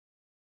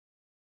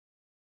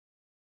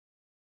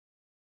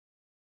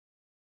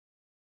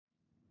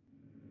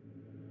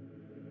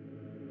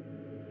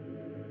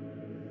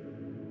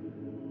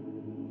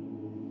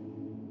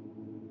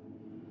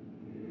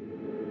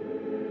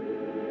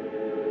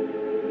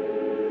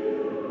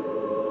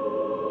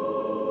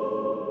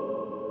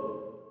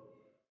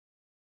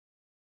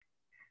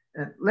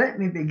Let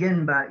me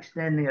begin by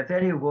extending a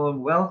very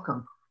warm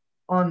welcome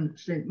on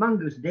St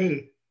Mungo's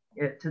Day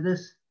to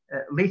this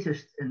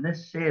latest in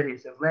this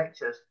series of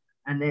lectures,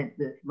 and then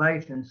the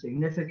life and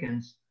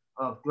significance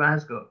of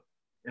Glasgow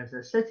as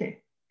a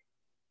city.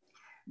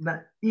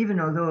 But even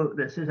although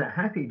this is a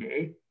happy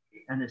day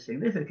and a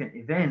significant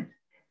event,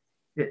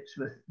 it's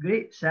with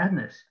great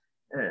sadness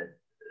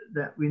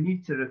that we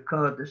need to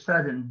record the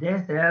sudden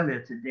death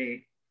earlier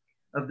today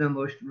of the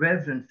Most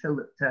Reverend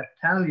Philip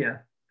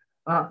Tartaglia,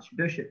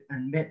 Archbishop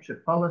and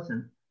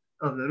Metropolitan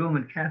of the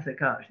Roman Catholic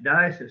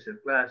Archdiocese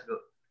of Glasgow,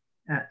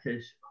 at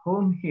his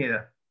home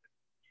here.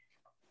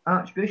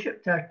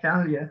 Archbishop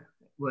Tartaglia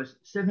was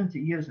 70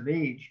 years of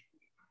age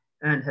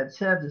and had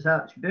served as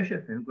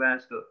Archbishop in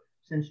Glasgow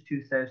since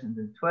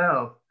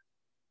 2012.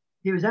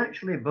 He was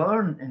actually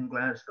born in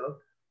Glasgow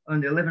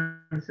on the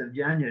 11th of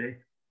January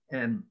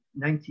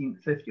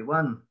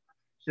 1951,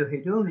 so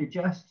he'd only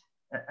just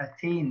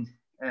attained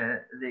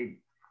the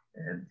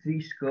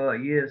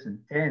 70 years and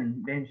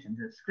 10 mentioned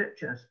in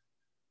scriptures.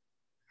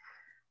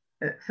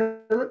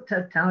 Philip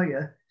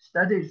Tartaglia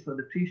studied for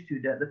the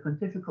priesthood at the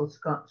Pontifical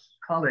Scots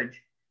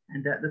College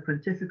and at the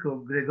Pontifical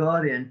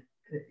Gregorian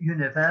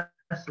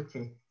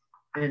University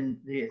in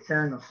the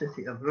Eternal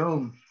City of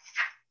Rome.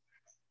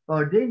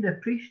 Ordained a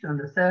priest on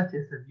the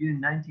 30th of June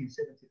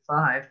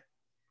 1975,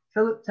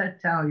 Philip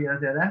Tartaglia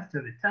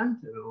thereafter returned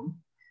to Rome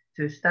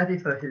to study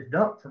for his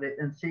doctorate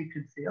in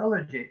sacred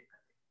theology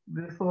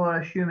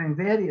before assuming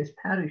various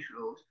parish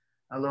roles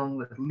along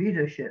with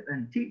leadership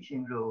and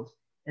teaching roles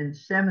in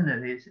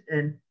seminaries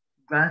in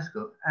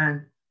Glasgow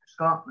and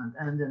Scotland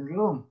and in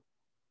Rome.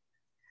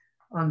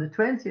 On the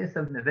 20th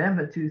of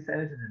November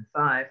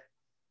 2005,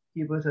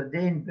 he was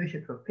ordained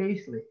Bishop of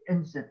Paisley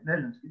in St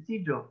Mary's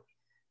Cathedral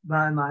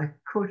by my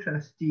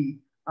co-trustee,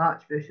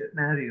 Archbishop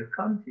Mario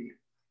Conti,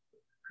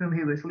 whom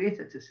he was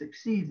later to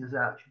succeed as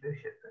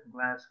Archbishop in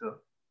Glasgow.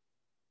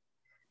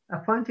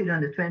 Appointed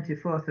on the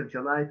 24th of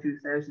July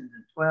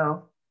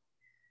 2012,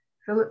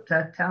 Philip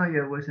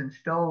Tartaglia was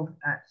installed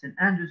at St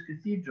Andrew's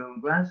Cathedral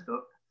in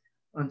Glasgow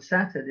on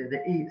Saturday,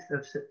 the 8th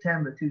of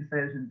September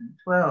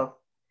 2012,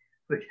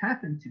 which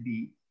happened to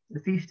be the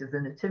Feast of the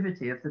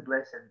Nativity of the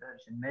Blessed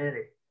Virgin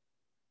Mary.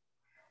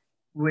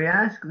 We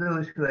ask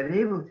those who are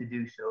able to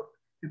do so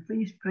to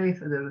please pray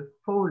for the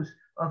repose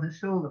of the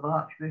soul of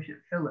Archbishop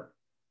Philip,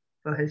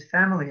 for his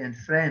family and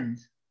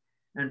friends,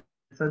 and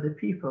for the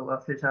people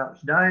of his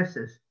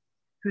archdiocese,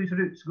 whose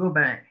roots go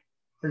back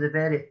to the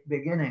very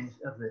beginnings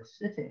of this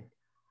city.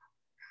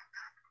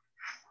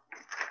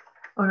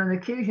 On an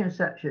occasion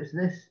such as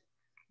this,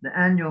 the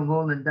annual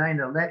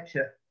Molendinar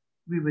Lecture,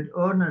 we would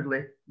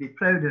ordinarily be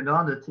proud and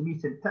honoured to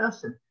meet in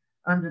person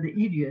under the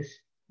aegis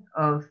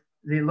of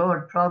the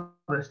Lord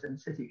Provost and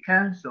City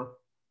Council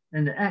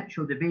in the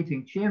actual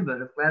debating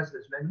chamber of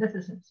Glasgow's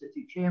magnificent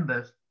city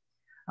chambers,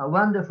 a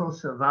wonderful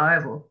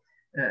survival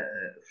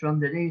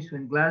from the days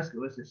when Glasgow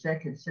was the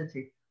second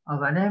city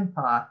of an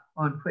empire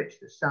on which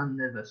the sun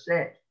never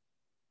set.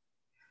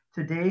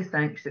 Today,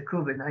 thanks to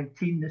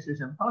COVID-19, this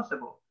is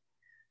impossible.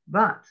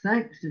 But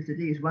thanks to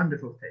today's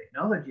wonderful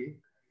technology,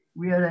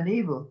 we are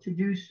enabled to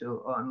do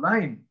so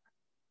online.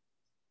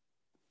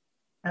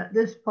 At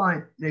this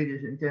point,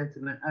 ladies and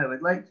gentlemen, I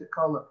would like to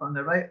call upon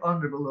the Right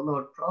Honourable the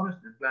Lord Provost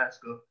of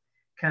Glasgow,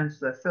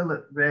 Chancellor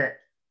Philip Braat,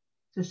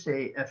 to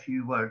say a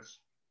few words.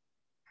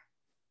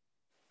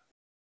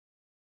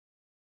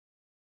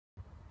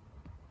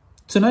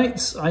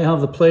 Tonight, I have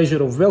the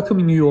pleasure of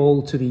welcoming you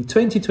all to the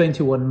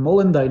 2021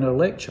 Molendinar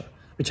Lecture,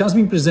 which has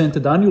been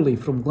presented annually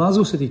from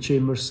Glasgow City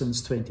Chambers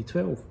since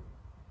 2012.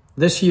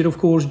 This year, of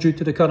course, due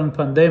to the current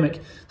pandemic,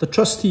 the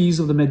trustees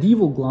of the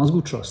medieval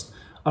Glasgow Trust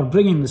are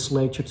bringing this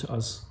lecture to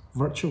us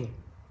virtually.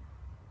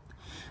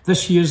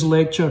 This year's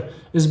lecture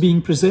is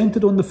being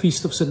presented on the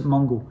Feast of St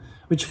Mungo,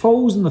 which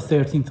falls on the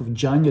 13th of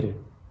January,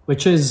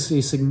 which is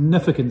a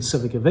significant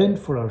civic event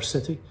for our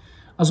city,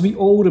 as we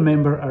all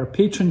remember our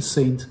patron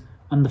saint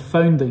and the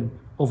founding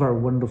of our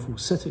wonderful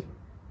city.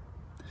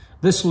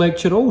 This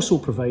lecture also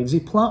provides a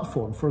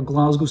platform for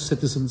Glasgow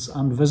citizens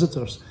and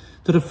visitors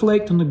to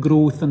reflect on the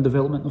growth and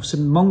development of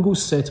St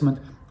Mungo's settlement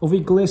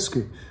of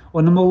Glasgow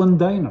on the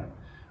Molendinar,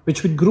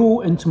 which would grow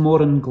into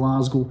modern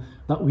Glasgow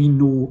that we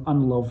know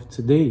and love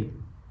today.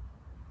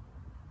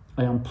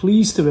 I am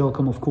pleased to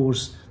welcome, of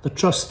course, the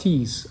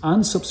trustees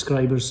and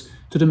subscribers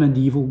to the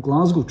Medieval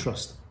Glasgow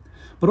Trust,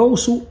 but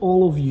also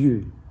all of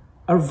you,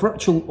 our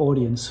virtual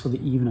audience for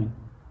the evening.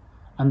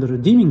 And the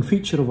redeeming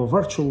feature of a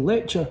virtual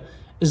lecture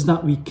is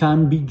that we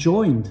can be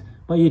joined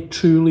by a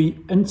truly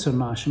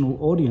international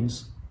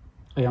audience.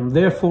 I am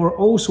therefore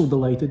also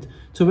delighted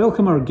to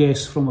welcome our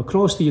guests from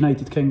across the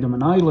United Kingdom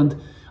and Ireland,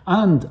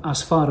 and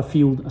as far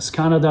afield as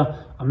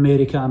Canada,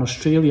 America and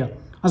Australia,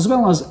 as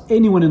well as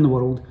anyone in the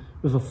world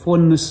with a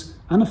fondness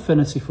and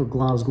affinity for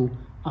Glasgow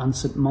and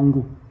St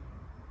Mungo.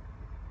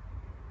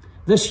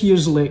 This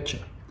year's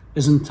lecture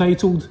is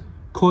entitled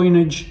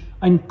Coinage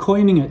and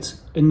Coining It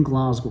in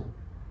Glasgow.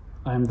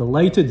 I am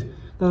delighted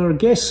that our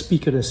guest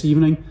speaker this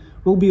evening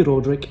will be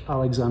Roderick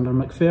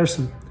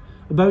Macpherson,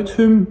 about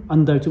whom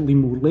undoubtedly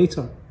more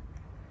later.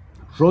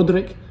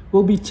 Roderick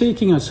will be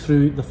taking us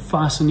through the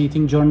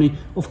fascinating journey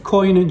of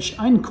coinage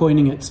and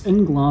coining it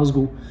in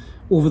Glasgow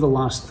over the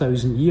last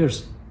 1,000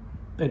 years.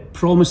 It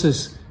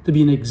promises to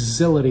be an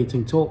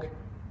exhilarating talk.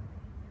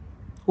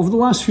 Over the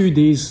last few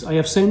days, I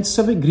have sent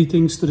civic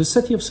greetings to the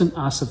city of St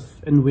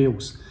Asaph in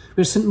Wales,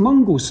 where St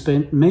Mungo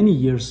spent many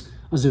years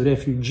as a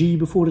refugee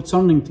before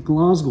returning to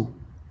Glasgow.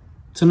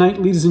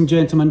 Tonight, ladies and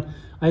gentlemen,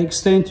 I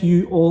extend to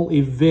you all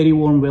a very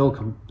warm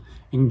welcome.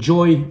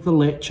 Enjoy the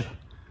lecture,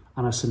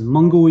 and as St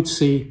Mungo would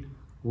say,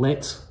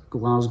 let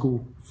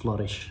Glasgow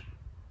flourish.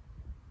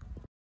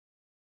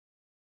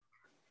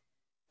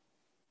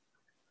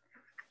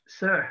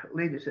 Sir,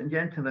 ladies and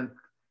gentlemen,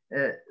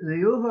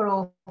 the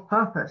overall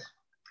purpose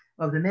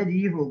of the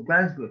Medieval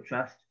Glasgow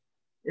Trust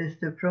is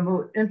to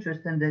promote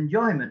interest and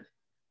enjoyment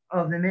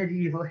of the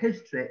medieval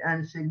history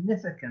and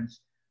significance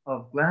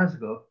of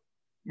Glasgow,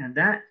 and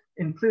that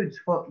includes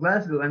what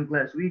Glasgow and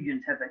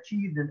Glaswegians have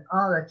achieved and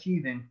are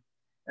achieving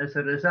as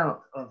a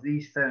result of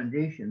these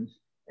foundations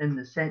in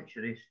the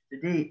centuries to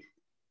date.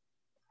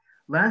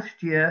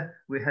 Last year,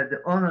 we had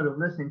the honour of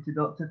listening to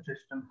Dr.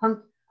 Tristram Hunt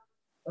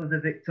of the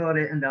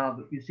Victoria and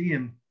Albert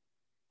Museum.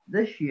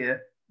 This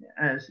year,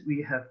 as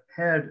we have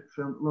heard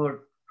from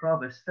Lord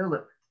Provost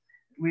Philip,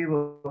 we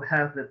will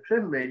have the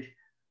privilege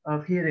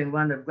of hearing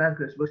one of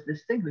Glasgow's most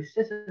distinguished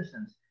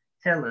citizens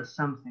tell us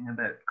something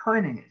about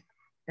coining it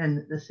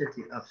in the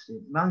city of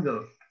St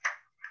Mungo.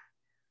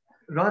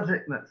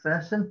 Roderick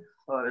Macpherson,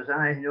 or as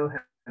I know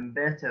him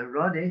better,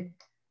 Roddy,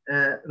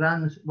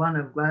 runs one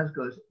of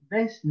Glasgow's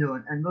best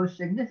known and most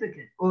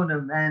significant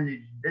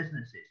owner-managed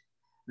businesses,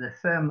 the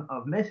firm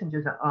of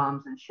messengers at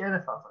arms and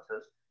sheriff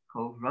officers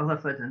called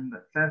Rutherford and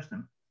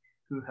Macpherson,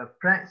 who have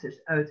practiced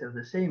out of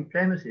the same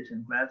premises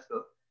in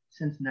Glasgow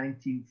since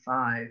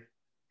 1905.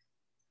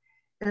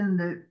 In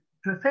the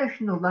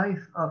professional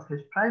life of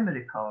his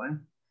primary calling,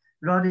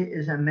 Roddy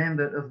is a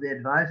member of the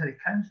Advisory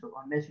Council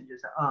on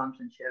Messengers at Arms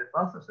and Sheriff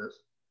Officers,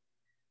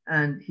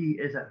 and he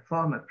is a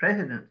former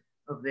president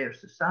of their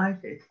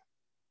society.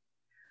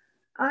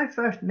 I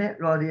first met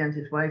Roddy and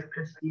his wife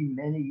Christine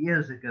many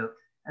years ago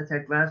at a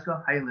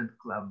Glasgow Highland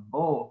Club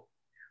ball,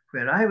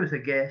 where I was a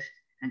guest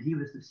and he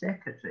was the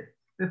secretary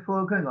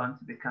before going on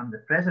to become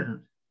the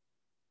president.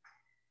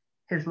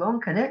 His long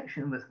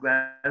connection with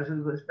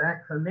Glasgow goes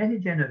back for many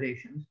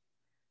generations,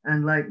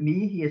 and like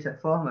me, he is a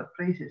former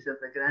praeses of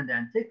the Grand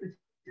Antiquities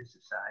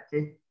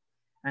Society,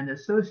 an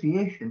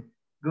association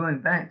going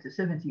back to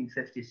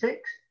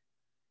 1756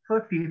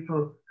 for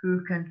people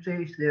who can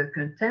trace their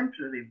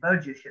contemporary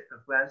burgesship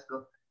of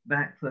Glasgow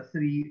back for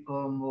 3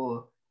 or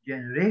more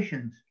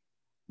generations.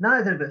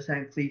 Neither of us,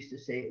 I'm pleased to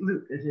say,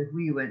 look as if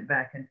we went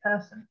back in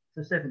person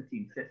to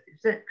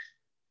 1756.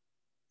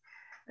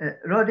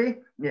 Roddy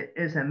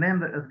is a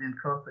member of the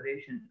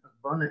Incorporation of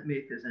Bonnet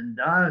Makers and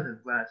Dyers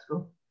of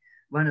Glasgow,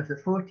 one of the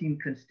 14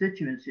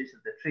 constituencies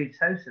of the Trades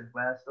House of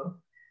Glasgow,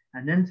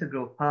 an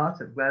integral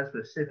part of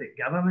Glasgow's civic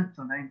government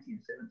till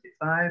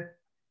 1975,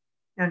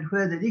 and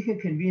where the deacon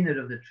convener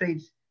of the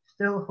trades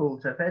still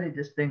holds a very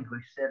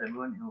distinguished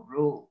ceremonial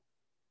role.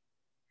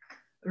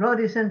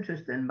 Roddy's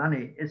interest in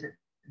money isn't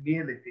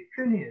merely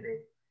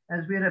pecuniary,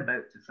 as we're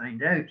about to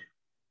find out.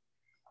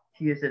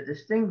 He is a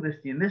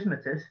distinguished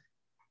numismatist,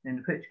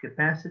 in which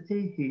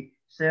capacity he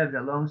served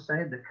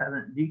alongside the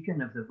current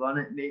deacon of the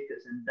Bonnet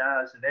Makers and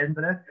Dyers of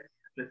Edinburgh,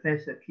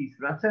 Professor Keith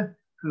Rutter,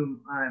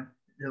 whom I'm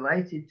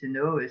delighted to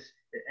know is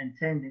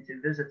intending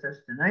to visit us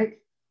tonight,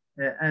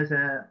 as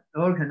an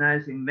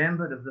organising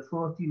member of the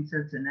 14th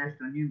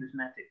International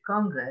Numismatic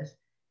Congress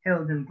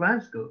held in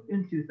Glasgow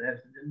in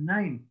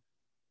 2009.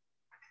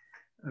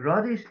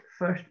 Roddy's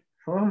first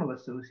formal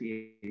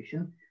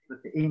association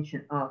with the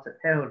ancient art of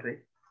heraldry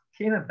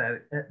came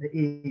about at the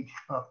age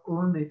of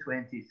only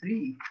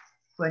 23,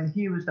 when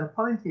he was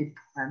appointed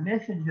a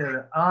messenger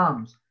at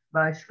arms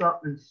by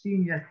Scotland's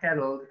senior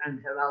herald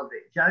and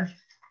heraldic judge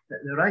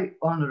at the Right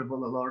Honourable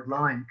Lord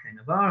Lion King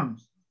of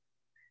Arms.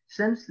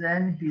 Since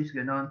then, he's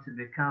gone on to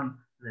become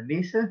the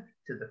Macer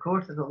to the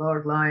Court of the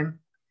Lord Lion,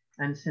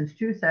 and since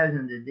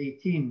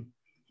 2018,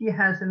 he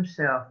has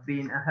himself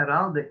been a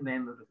heraldic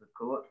member of the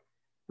court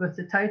with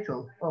the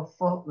title of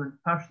Falkland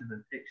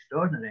Pursuant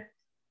Extraordinary.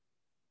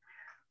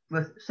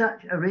 With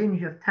such a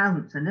range of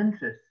talents and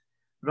interests,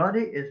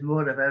 Roddy is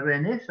more of a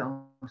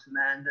Renaissance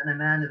man than a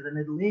man of the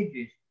Middle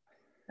Ages,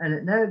 and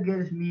it now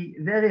gives me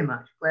very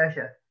much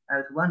pleasure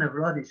as one of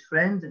Roddy's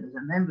friends and as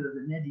a member of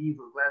the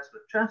Medieval Glasgow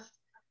Trust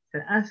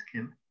to ask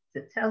him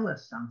to tell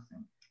us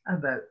something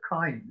about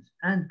coins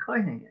and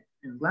coining it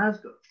in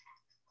Glasgow.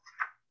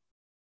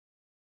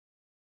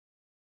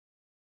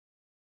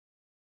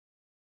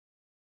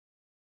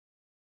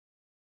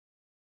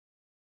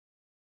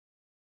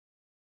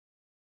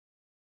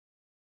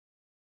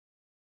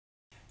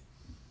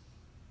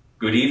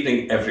 Good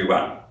evening,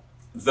 everyone.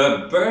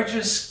 The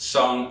Burgess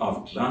Song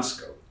of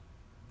Glasgow,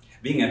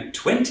 being a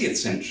 20th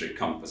century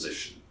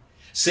composition,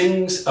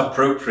 sings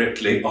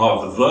appropriately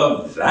of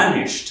the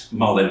vanished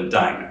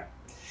Molendinar,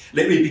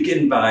 Let me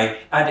begin by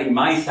adding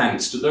my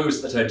thanks to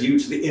those that are due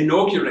to the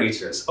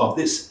inaugurators of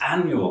this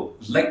annual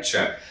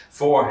lecture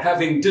for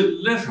having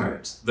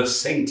delivered the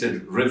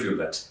sainted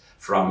rivulet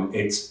from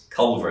its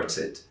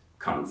culverted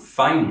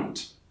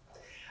confinement.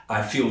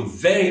 I feel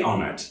very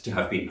honoured to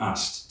have been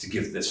asked to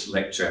give this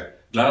lecture,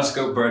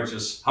 Glasgow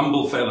Burgess,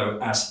 humble fellow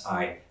as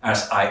I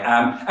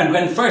am, and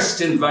when first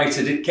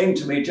invited it came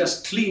to me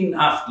just clean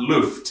aft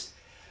luft.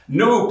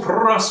 No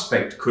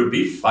prospect could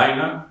be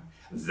finer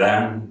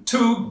than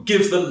to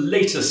give the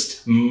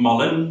latest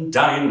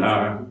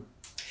Molendinar.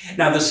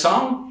 Now the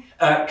song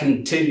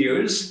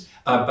continues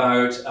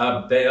about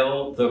a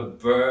bell, the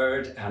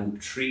bird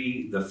and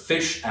tree, the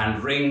fish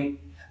and ring,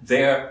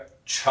 their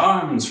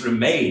charms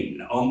remain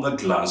on the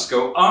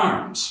Glasgow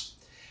Arms.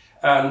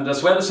 And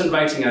as well as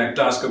inviting a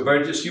Glasgow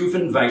Burgess, you've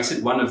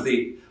invited one of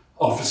the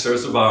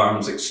officers of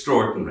arms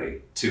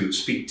extraordinary to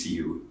speak to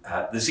you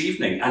this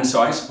evening. And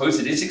so I suppose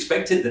it is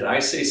expected that I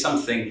say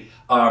something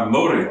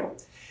armorial.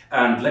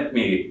 And let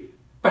me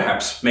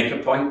perhaps make a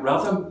point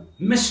rather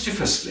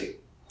mischievously.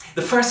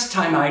 The first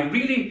time I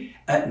really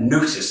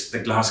noticed the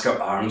Glasgow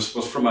Arms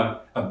was from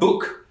a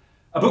book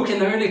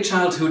in early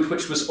childhood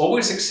which was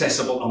always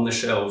accessible on the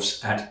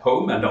shelves at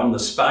home, and on the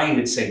spine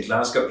it said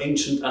Glasgow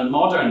Ancient and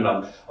Modern.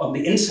 On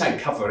the inside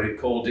cover it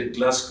called it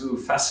Glasgow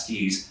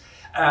Fasties,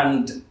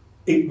 and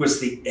it was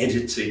the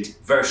edited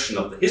version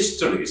of the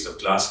histories of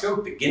Glasgow,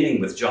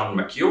 beginning with John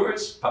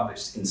McEwer's,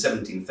 published in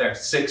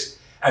 1736,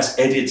 as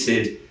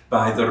edited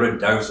by the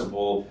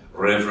redoubtable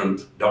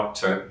Reverend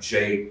Dr.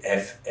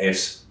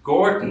 J.F.S.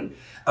 Gordon,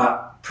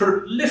 a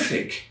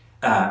prolific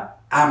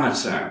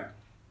amateur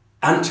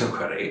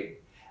antiquary,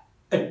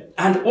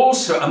 and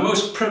also a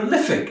most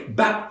prolific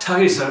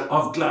baptizer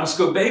of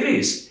Glasgow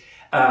babies.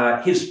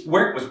 His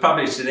work was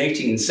published in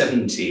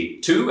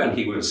 1872, and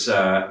he was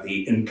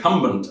the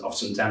incumbent of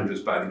St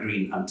Andrews by the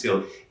Green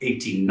until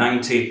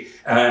 1890,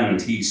 and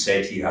he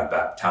said he had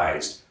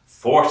baptized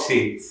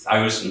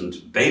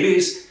 40,000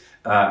 babies,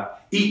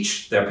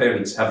 each, their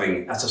parents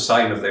having, as a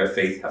sign of their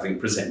faith, having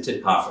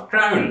presented half a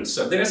crown.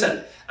 So there's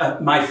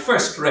my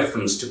first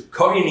reference to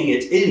coining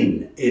it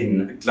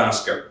in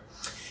Glasgow.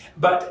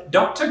 But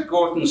Dr.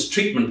 Gordon's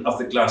treatment of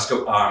the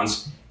Glasgow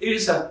Arms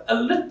is a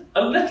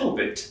little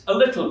bit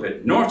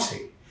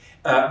naughty,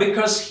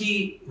 because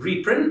he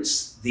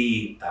reprints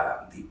the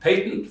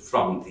patent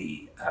from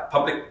the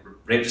Public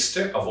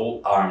Register of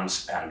all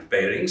arms and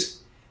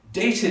bearings,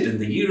 dated in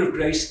the year of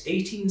grace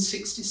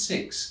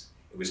 1866.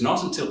 It was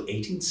not until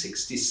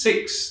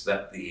 1866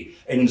 that the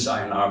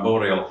ensign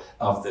armorial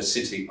of the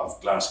city of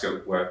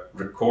Glasgow were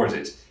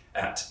recorded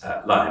at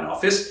Lion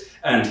Office,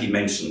 and he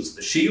mentions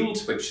the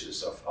shield, which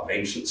is of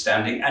ancient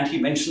standing, and he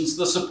mentions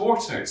the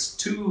supporters,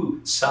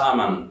 2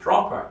 salmon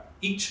proper,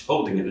 each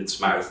holding in its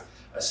mouth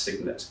a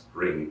signet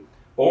ring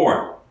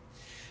or.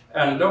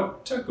 And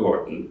Dr.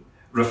 Gordon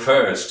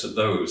refers to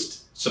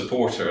those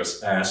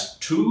supporters as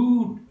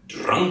 2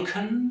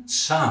 drunken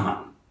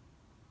salmon,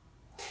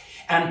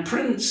 and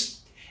prints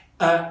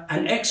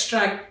an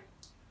extract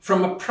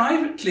from a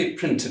privately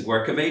printed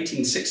work of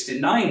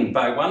 1869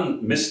 by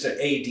one Mr.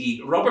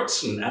 A.D.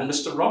 Robertson, and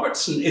Mr.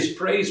 Robertson is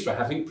praised for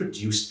having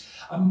produced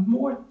a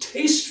more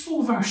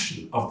tasteful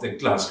version of the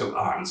Glasgow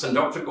Arms, and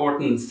Dr.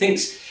 Gordon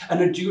thinks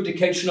an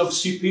adjudication of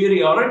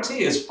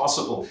superiority is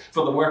possible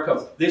for the work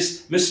of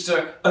this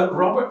Mr.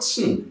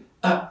 Robertson,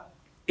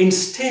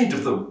 instead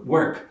of the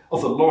work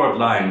of the Lord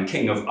Lion,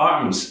 King of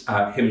Arms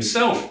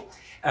himself.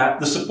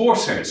 The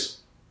supporters,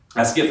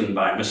 as given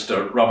by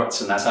Mr.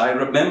 Robertson, as I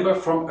remember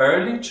from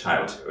early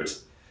childhood,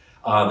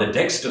 are the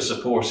Dexter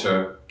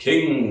supporter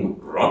King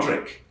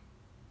Roderick.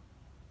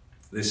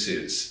 This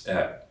is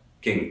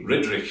King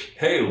Roderick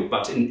Hale,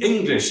 but in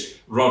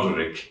English,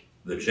 Roderick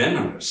the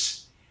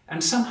Generous.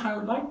 And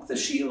somehow, like the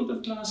shield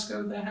of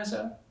Glasgow, there has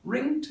a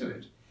ring to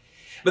it.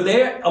 But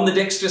there, on the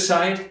Dexter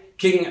side,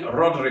 King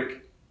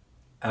Roderick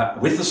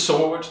with a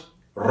sword,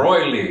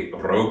 royally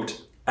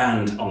robed,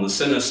 and on the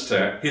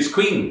sinister, his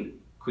queen,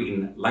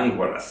 Queen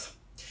Langworth.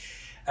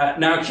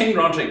 Now, King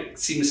Roderick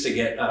seems to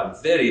get a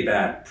very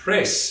bad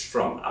press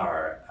from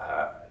our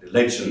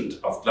legend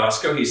of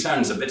Glasgow. He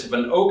sounds a bit of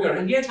an ogre,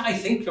 and yet I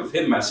think of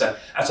him as a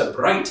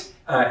bright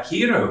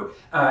hero.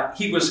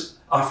 He was,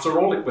 after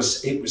all, it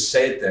was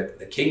said that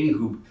the king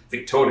who,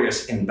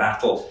 victorious in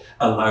battle,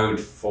 allowed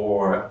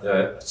for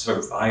the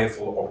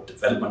survival or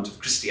development of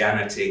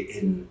Christianity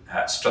in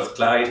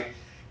Strathclyde.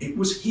 It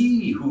was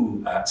he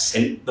who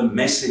sent the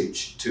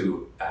message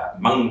to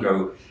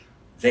Mungo,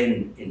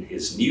 then in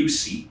his new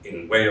seat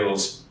in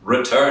Wales,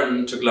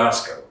 return to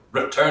Glasgow,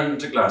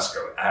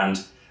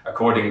 and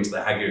according to the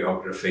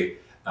hagiography,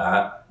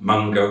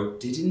 Mungo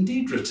did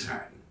indeed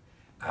return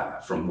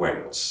from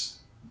Wales,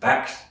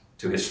 back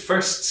to his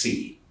first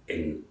see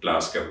in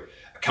Glasgow,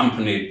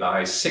 accompanied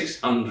by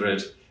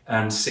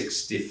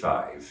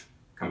 665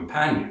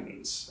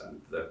 companions,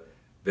 and the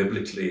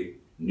biblically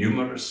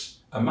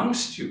numerous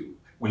amongst you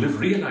will have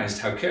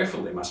realised how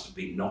careful they must have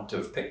been not to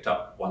have picked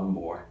up one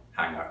more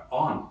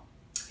hanger-on.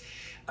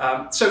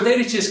 So there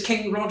it is,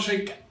 King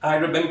Roderick, I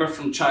remember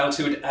from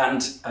childhood,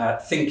 and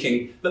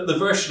thinking that the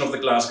version of the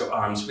Glasgow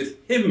Arms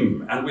with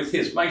him and with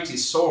his mighty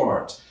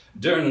sword,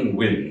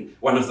 Durnwin,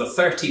 one of the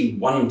 13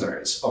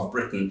 wonders of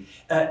Britain,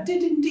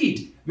 did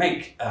indeed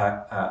make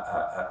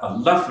a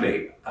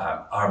lovely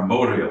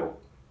armorial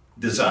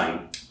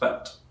design.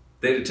 But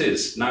there it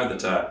is. Now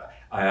that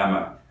I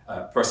am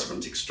a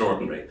pursuant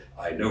extraordinary,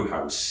 I know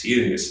how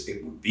serious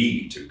it would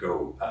be to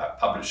go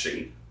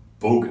publishing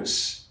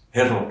bogus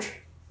heraldry.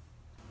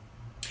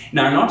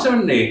 Now, not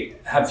only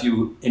have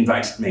you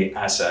invited me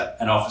as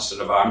an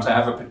officer of arms, I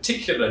have a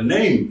particular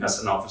name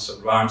as an officer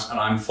of arms, and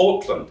I'm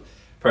Falkland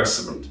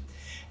pursuant.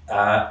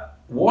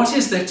 What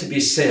is there to be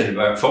said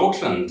about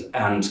Falkland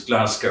and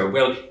Glasgow?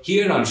 Well,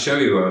 here I'll show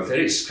you a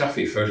very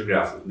scruffy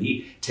photograph of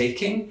me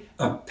taking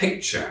a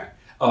picture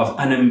of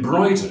an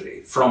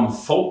embroidery from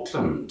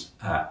Falkland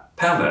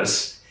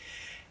Palace.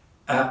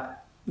 The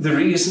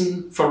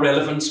reason for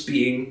relevance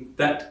being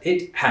that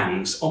it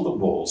hangs on the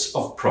walls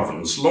of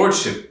Proven's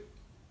lordship.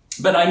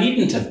 But I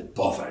needn't have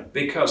bothered,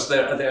 because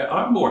there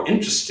are more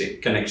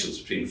interesting connections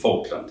between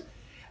Falkland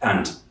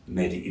and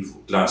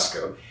medieval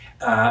Glasgow.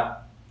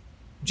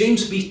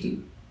 James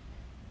Beaton,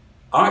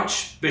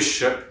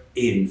 Archbishop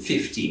in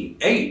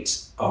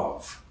 1508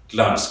 of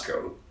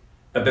Glasgow,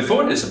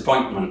 before his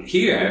appointment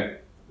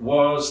here,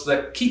 was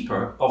the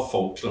keeper of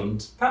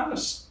Falkland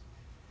Palace.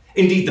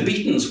 Indeed, the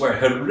Beatons were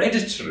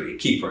hereditary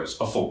keepers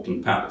of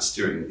Falkland Palace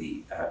during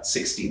the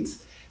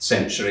 16th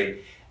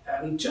century.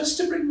 And just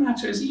to bring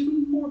matters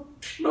even more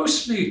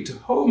closely to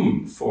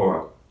home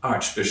for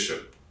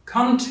Archbishop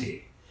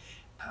Conti,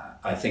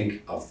 I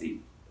think of the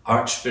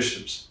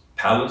Archbishop's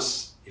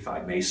Palace, if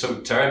I may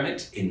so term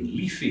it, in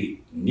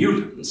leafy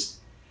Newlands.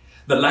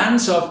 The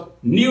lands of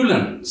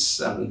Newlands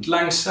and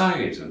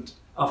Langside and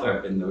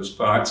other in those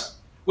parts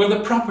were the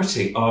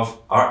property of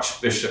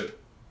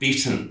Archbishop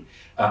Beaton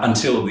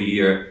until the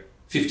year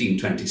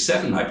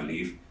 1527, I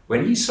believe,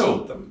 when he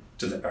sold them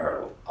to the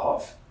Earl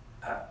of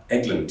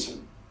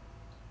Eglinton.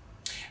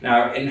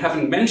 Now, in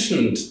having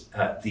mentioned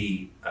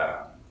the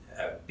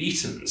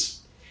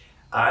Beatons,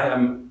 I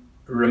am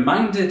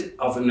reminded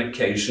of an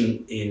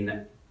occasion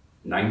in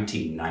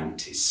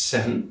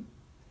 1997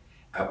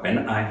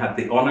 when I had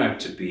the honour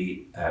to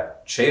be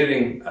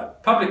chairing a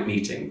public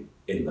meeting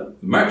in the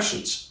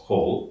Merchants'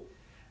 Hall,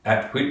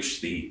 at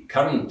which the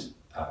current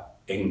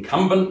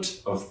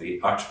incumbent of the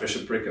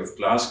Archbishopric of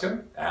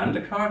Glasgow and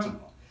a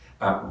cardinal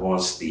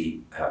was the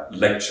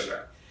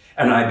lecturer.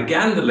 And I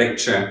began the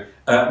lecture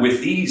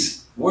with these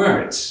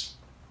words: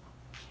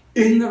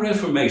 in the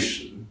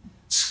Reformation,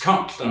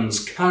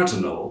 Scotland's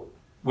cardinal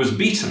was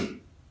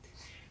beaten,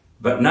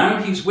 but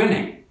now he's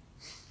winning.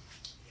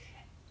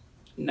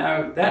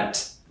 Now,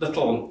 that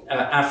little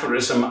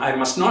aphorism I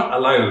must not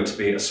allow to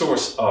be a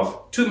source of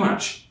too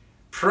much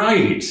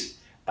pride.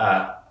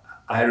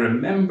 I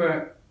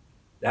remember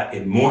that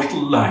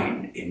immortal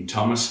line in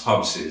Thomas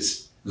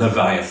Hobbes's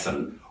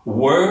Leviathan: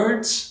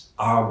 words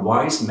are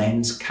wise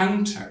men's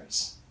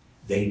counters.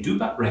 They do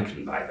but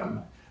reckon by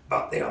them,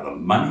 but they are the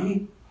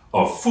money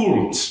of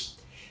fools.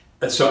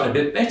 So I'd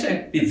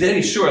better be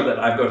very sure that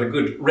I've got a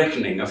good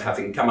reckoning of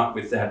having come up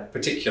with that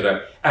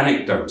particular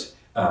anecdote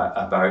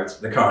about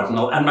the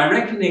cardinal. And my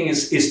reckoning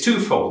is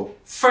twofold.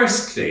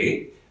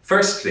 Firstly,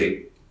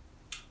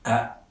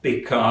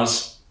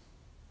 because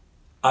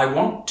I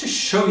want to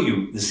show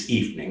you this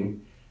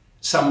evening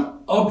some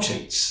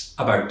objects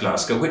about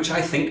Glasgow which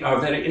I think are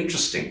very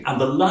interesting.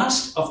 And the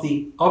last of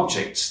the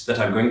objects that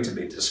I'm going to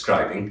be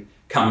describing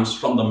comes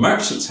from the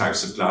Merchants'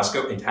 House of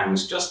Glasgow. It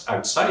hangs just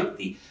outside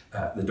the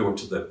door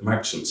to the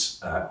Merchants'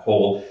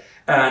 Hall,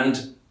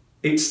 and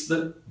it's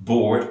the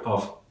board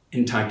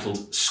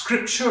entitled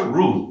Scripture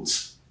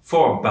Rules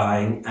for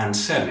Buying and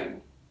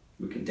Selling.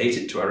 We can date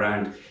it to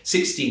around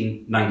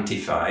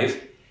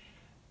 1695,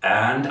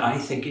 and I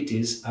think it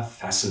is a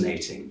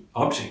fascinating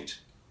object.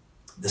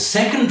 The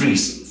second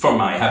reason for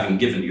my having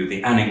given you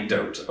the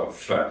anecdote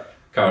of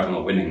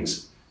Cardinal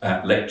Winning's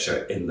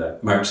lecture in the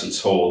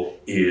Merchants' Hall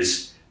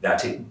is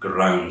that it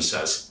grounds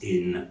us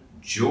in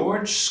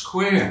George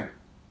Square.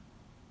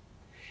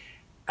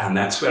 And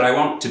that's where I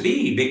want to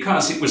be,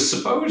 because it was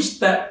supposed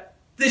that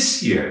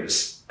this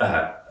year's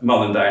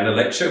Molendinar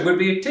Lecture would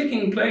be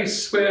taking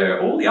place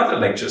where all the other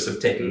lectures have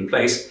taken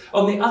place,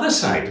 on the other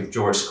side of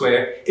George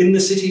Square, in the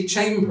city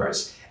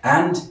chambers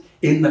and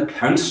in the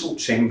council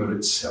chamber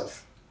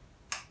itself.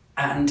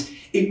 And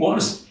it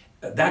was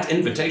that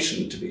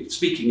invitation to be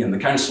speaking in the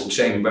council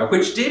chamber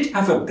which did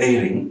have a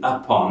bearing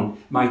upon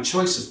my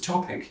choice of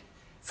topic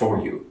for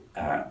you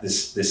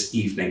this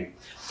evening.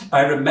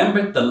 I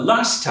remembered the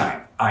last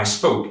time I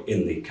spoke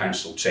in the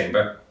council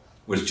chamber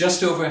was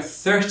just over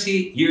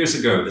 30 years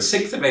ago, the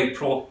 6th of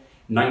April,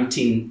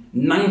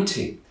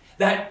 1990.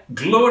 That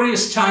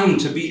glorious time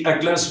to be a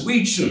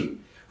Glaswegian,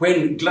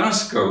 when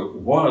Glasgow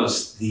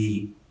was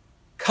the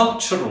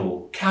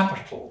cultural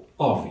capital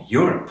of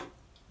Europe,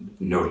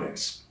 no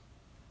less.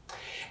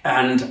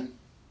 And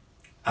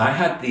I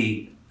had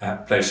the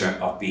pleasure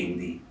of being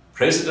the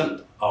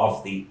president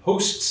of the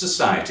host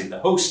society, the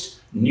host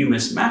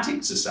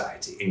Numismatic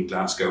Society in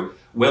Glasgow,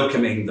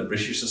 welcoming the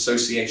British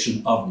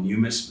Association of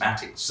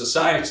Numismatic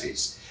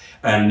Societies.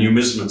 And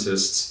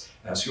numismatists,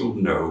 as you'll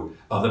know,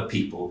 are the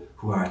people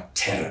who are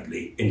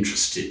terribly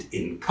interested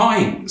in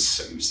coins.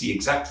 So you see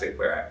exactly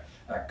where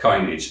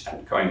coinage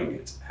and coining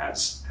it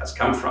has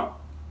come from.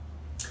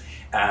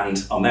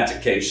 And on that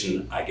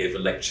occasion, I gave a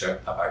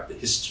lecture about the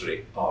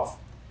history of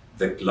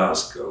the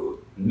Glasgow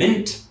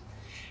Mint.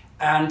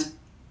 And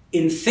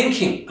in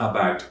thinking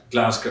about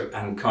Glasgow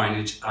and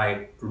coinage,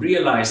 I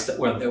realized that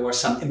there were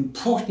some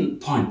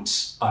important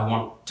points I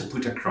want to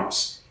put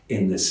across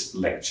in this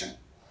lecture.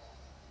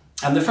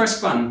 And the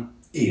first one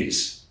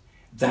is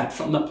that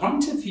from the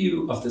point of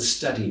view of the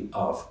study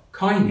of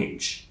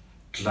coinage,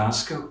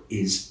 Glasgow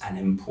is an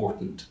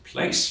important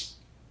place.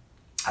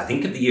 I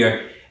think of the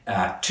year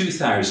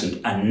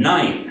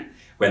 2009,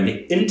 when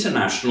the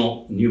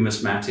International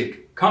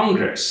Numismatic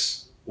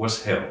Congress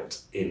was held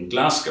in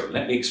Glasgow.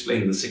 Let me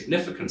explain the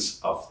significance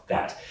of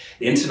that.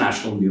 The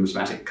International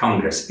Numismatic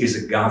Congress is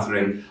a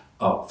gathering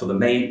for the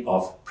main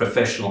of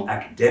professional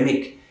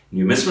academic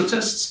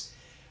numismatists.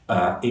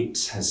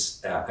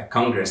 A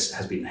congress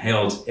has been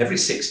held every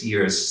 6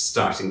 years,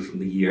 starting from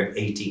the year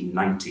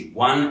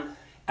 1891,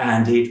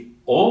 and it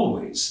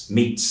always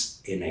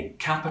meets in a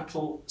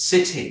capital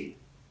city,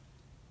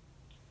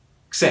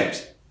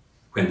 except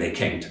when they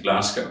came to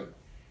Glasgow.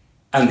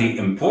 And the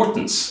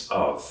importance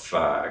of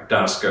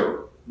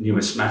Glasgow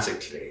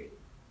numismatically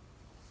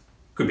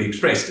could be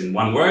expressed in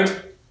one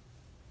word: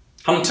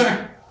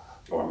 hunter,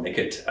 or make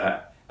it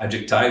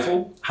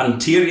adjectival,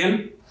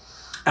 hunterian.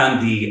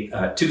 And the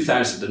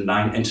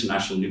 2009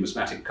 International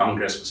Numismatic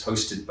Congress was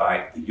hosted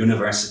by the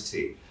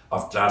University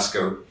of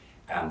Glasgow,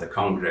 and the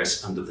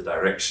Congress under the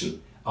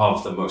direction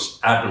of the most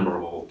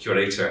admirable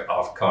curator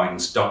of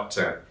coins,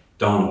 Dr.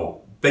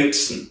 Donald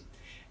Baxter.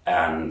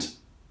 And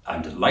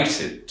I'm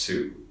delighted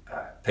to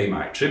pay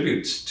my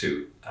tributes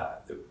to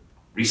the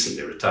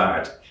recently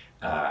retired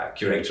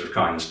curator of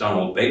coins,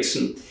 Donald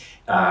Baxter,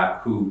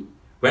 who,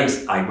 when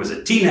I was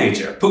a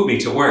teenager, put me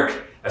to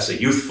work as a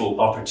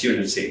youthful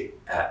opportunity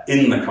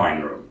in the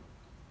coin room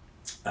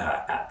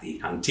at the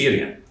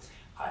Hunterian.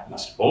 I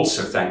must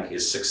also thank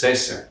his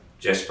successor,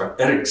 Jesper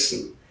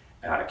Eriksson,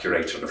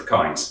 curator of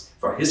coins,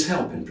 for his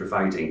help in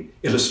providing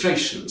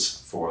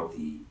illustrations for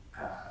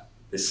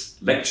this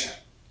lecture.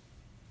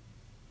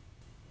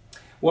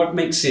 What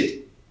makes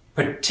it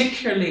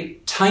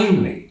particularly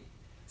timely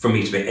for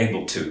me to be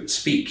able to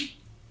speak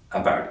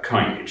about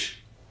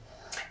coinage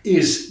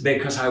is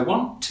because I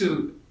want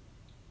to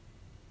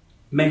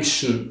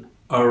mention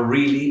a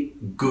really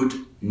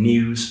good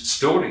news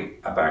story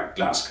about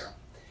Glasgow.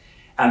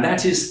 And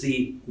that is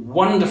the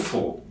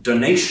wonderful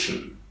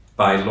donation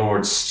by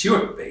Lord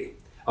Stuartby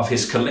of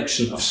his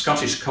collection of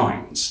Scottish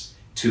coins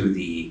to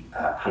the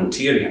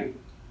Hunterian.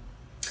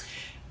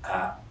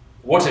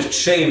 What a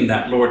shame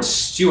that Lord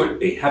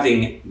Stuartby,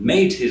 having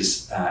made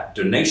his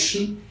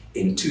donation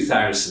in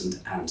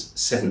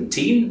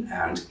 2017,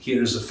 and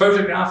here's a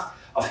photograph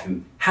of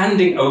him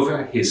handing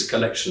over his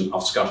collection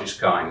of Scottish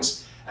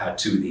coins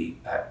to the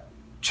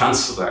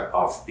Chancellor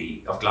of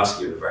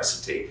Glasgow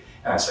University,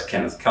 Sir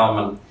Kenneth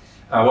Calman.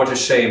 What a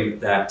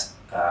shame that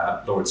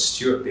Lord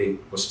Stuartby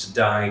was to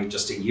die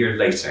just a year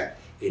later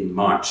in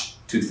March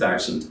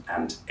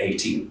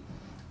 2018.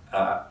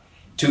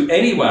 To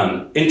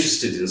anyone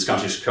interested in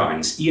Scottish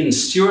coins, Ian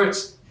Stewart,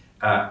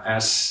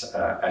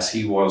 as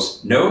he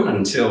was known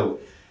until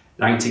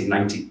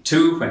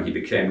 1992 when he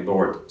became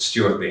Lord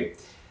Stuartby,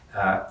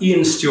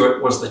 Ian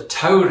Stewart was the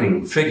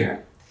towering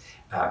figure,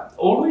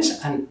 always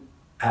an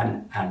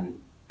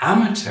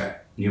amateur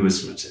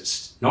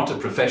numismatist, not a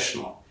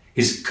professional.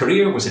 His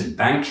career was in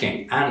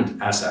banking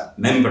and as a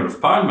Member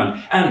of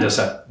Parliament and as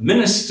a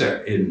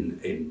minister in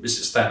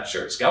Mrs.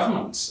 Thatcher's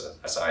government,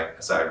 as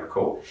I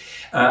recall.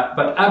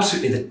 But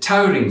absolutely the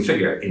towering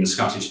figure in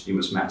Scottish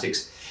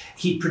numismatics.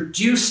 He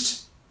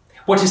produced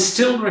what is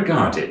still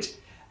regarded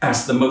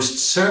as the most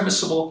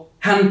serviceable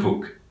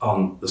handbook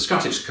on the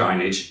Scottish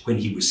coinage when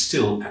he was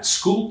still at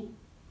school.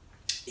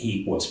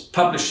 He was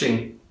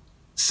publishing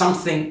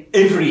something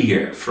every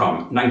year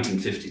from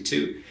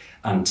 1952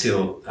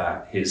 until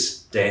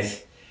his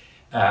death,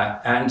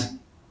 and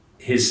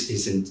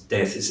his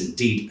death is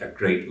indeed a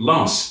great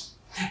loss.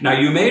 Now,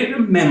 you may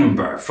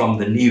remember from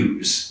the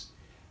news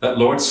that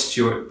Lord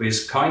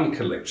Stuartby's coin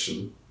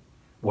collection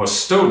was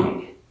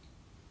stolen.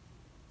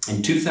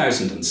 In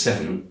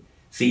 2007,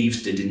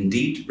 thieves did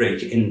indeed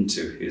break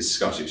into his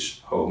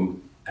Scottish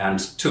home and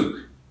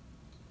took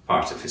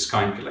part of his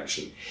coin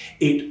collection.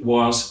 It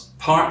was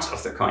part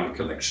of the coin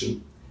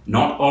collection,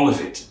 not all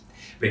of it,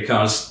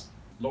 because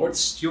Lord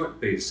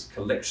Stuartby's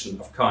collection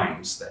of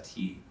coins that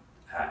he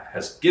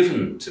has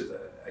given to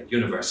the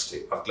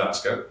University of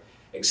Glasgow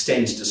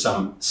extends to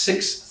some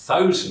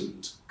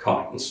 6,000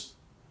 coins.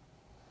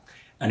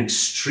 an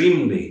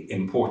extremely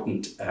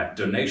important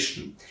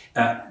donation.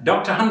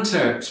 Dr.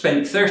 Hunter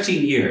spent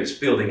 13 years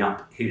building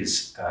up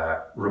his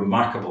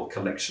remarkable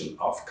collection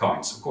of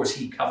coins. Of course,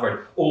 he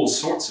covered all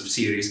sorts of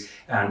series,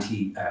 and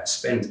he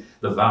spent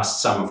the vast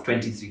sum of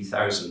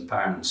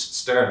 £23,000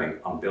 sterling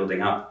on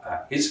building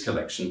up his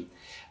collection.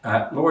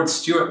 Lord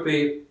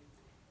Stuartby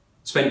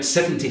spent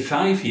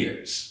 75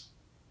 years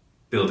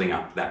building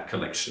up that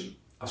collection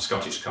of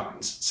Scottish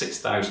coins,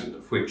 6,000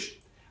 of which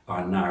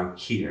are now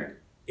here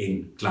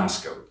in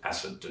Glasgow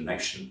as a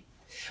donation.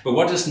 But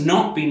what has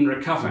not been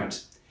recovered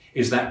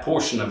is that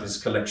portion of his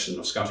collection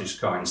of Scottish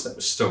coins that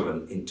was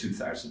stolen in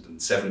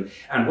 2007.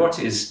 And what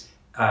is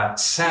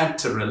sad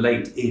to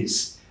relate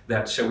is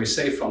that, shall we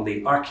say, from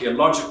the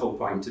archaeological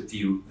point of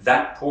view,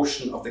 that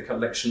portion of the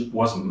collection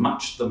was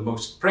much the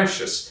most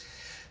precious,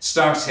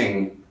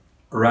 starting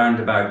around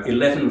about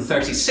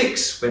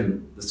 1136,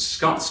 when the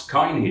Scots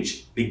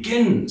coinage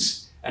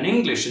begins, an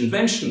English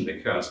invention,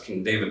 because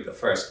King David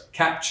I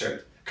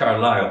captured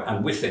Carlisle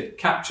and with it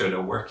captured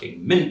a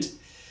working mint.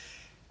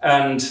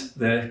 And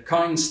the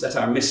coins that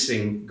are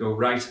missing go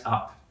right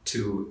up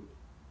to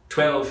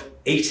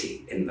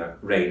 1280 in the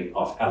reign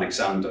of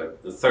Alexander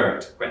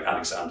III, when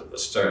Alexander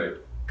III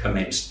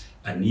commenced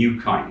a new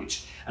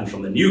coinage. And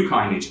from the new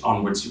coinage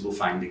onwards, you will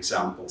find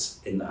examples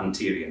in the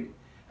Hunterian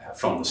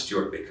from the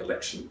Stuartby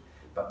collection.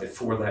 But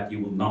before that, you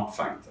will not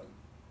find them.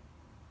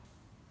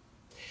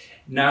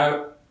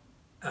 Now,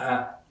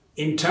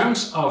 in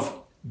terms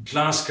of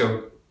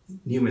Glasgow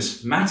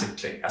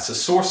numismatically as a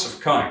source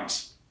of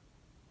coins,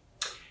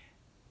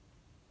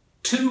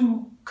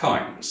 2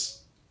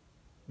 coins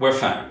were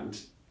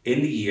found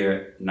in the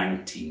year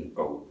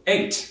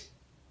 1908.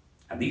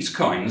 And these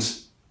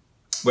coins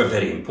were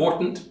very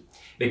important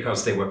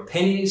because they were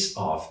pennies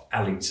of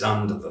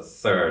Alexander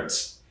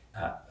III's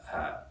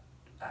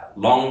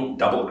long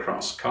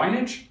double-cross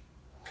coinage.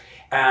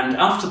 And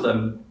after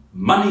the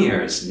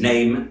moneyer's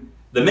name,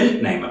 the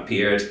mint name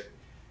appeared,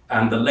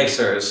 and the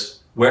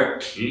letters were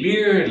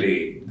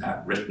clearly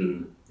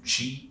written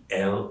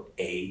GLAS.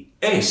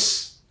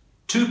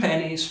 2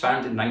 pennies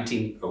found in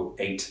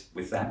 1908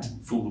 with that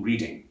full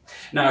reading.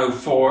 Now,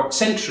 for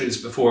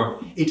centuries before,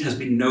 it has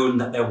been known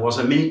that there was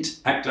a mint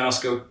at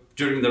Glasgow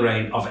during the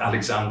reign of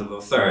Alexander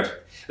III.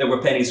 There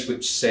were pennies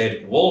which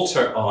said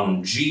Walter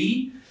on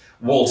G,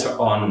 Walter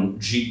on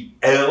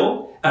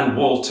GL, and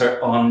Walter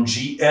on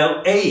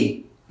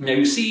GLA. Now,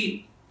 you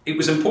see, it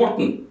was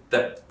important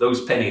that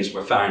those pennies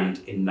were found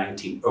in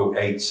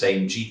 1908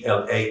 saying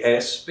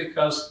GLAS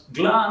because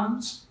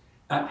Glamis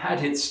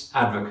had its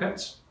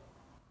advocates.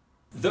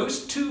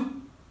 Those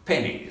 2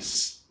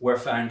 pennies were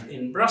found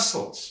in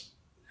Brussels,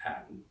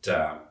 and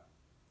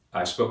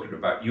I've spoken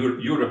about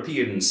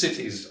European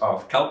cities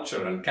of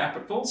culture and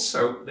capitals,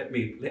 so let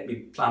me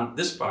plant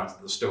this part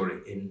of the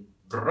story in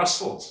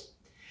Brussels.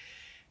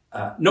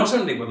 Not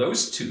only were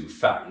those 2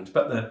 found,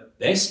 but the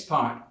best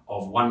part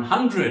of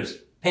 100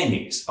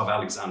 pennies of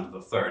Alexander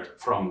III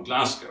from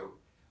Glasgow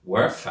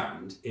were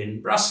found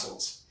in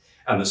Brussels.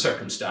 And the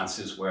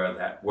circumstances were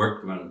that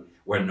workmen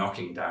were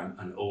knocking down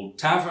an old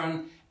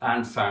tavern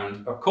and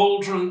found a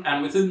cauldron,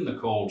 and within the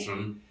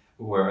cauldron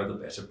were the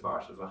better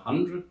part of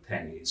 100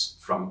 pennies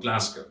from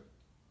Glasgow.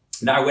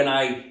 Now, when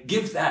I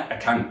give that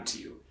account to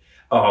you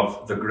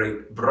of the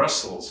great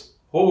Brussels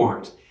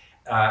hoard,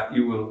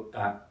 you will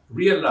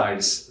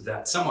realize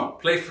that somewhat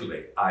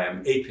playfully I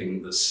am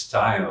aping the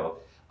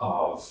style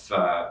of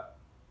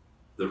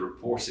the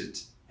reported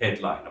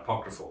headline,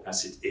 apocryphal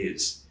as it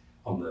is,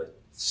 on the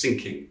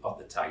sinking of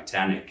the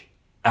Titanic,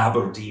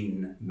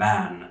 Aberdeen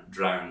man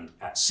drowned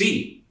at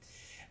sea.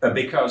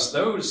 Because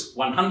those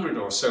 100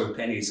 or so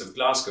pennies of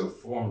Glasgow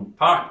formed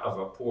part of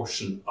a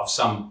portion of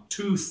some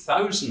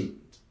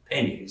 2,000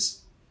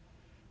 pennies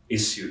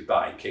issued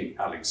by King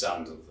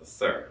Alexander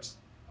III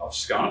of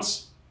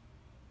Scots.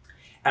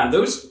 And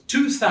those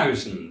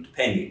 2,000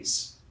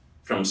 pennies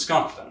from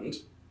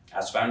Scotland,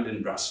 as found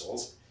in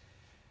Brussels,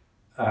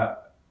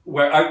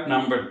 were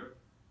outnumbered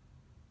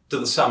to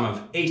the sum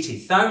of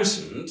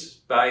 80,000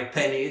 by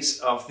pennies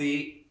of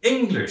the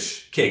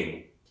English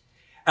king.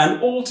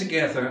 And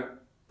altogether,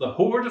 the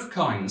hoard of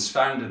coins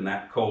found in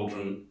that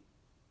cauldron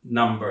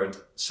numbered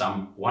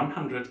some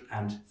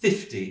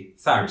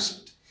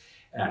 150,000.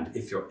 And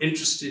if you're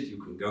interested, you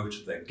can go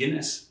to the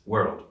Guinness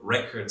World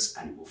Records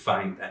and you will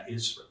find that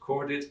is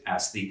recorded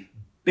as the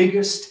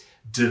biggest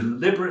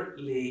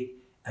deliberately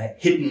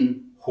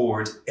hidden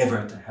hoard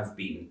ever to have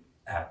been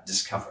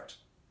discovered.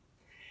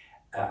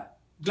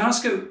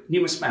 Glasgow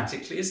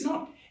numismatically is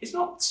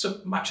not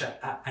so much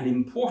an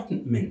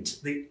important mint.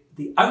 The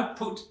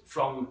output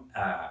from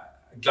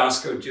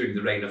Glasgow during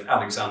the reign of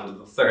Alexander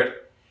III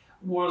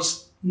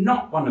was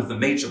not one of the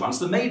major ones.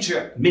 The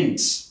major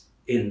mints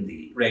in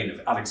the reign of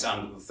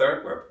Alexander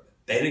III were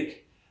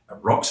Berwick,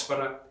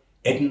 Roxburgh,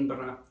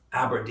 Edinburgh,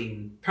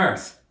 Aberdeen,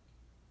 Perth.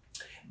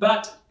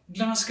 But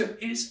Glasgow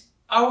is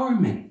our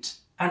mint.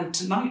 And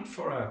tonight,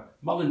 for a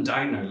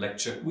Molendinar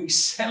lecture, we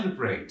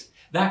celebrate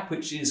that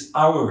which is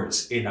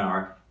ours in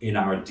our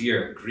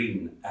dear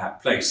green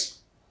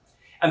place.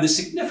 And the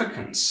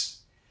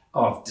significance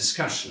of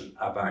discussion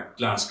about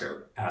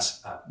Glasgow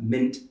as a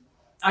mint,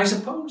 I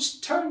suppose,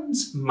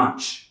 turns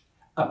much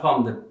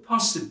upon the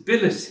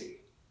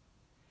possibility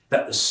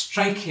that the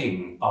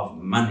striking of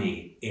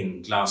money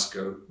in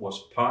Glasgow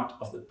was part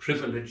of the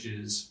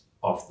privileges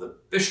of the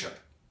bishop.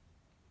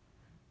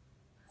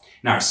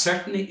 Now,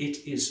 certainly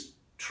it is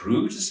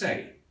true to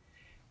say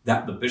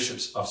that the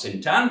bishops of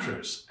St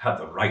Andrews had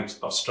the right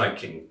of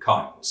striking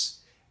coins.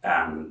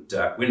 And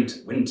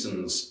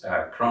Winton's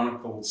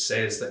Chronicle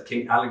says that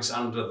King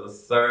Alexander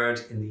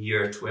III in the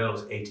year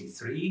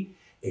 1283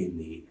 in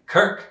the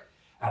kirk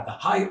at the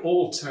high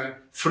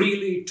altar,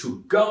 freely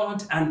to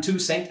God and to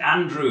St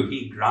Andrew,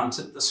 he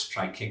granted the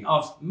striking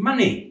of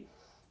money.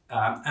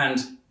 And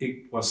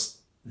it was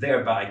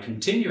thereby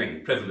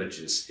continuing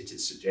privileges, it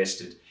is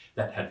suggested,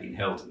 that had been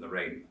held in the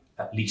reign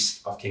at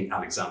least of King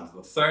Alexander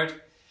III.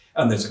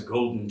 And there's a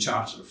golden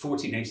charter of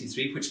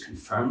 1483 which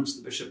confirms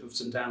the Bishop of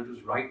St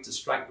Andrews' right to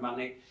strike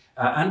money,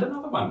 and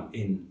another one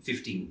in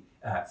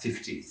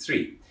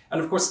 1553.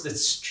 And of course, the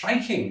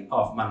striking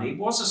of money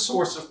was a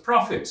source of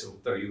profit,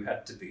 although you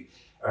had to be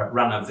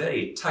run a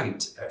very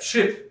tight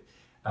ship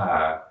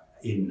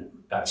in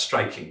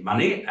striking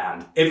money,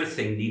 and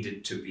everything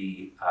needed to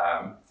be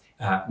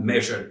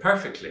measured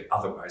perfectly.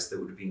 Otherwise, there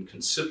would have been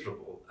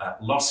considerable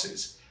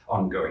losses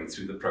ongoing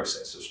through the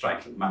process of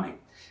striking money,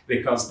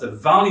 because the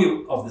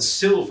value of the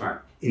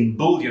silver in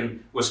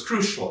bullion was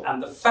crucial,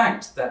 and the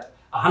fact that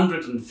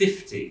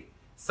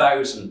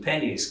 150,000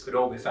 pennies could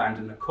all be found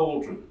in a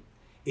cauldron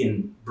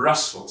in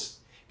Brussels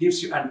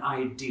gives you an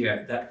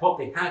idea that what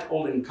they had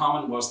all in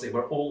common was they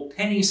were all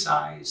penny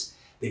size,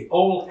 they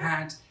all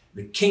had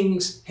the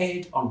king's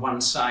head on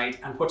one side,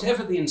 and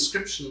whatever the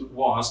inscription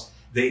was,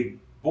 they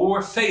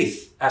bore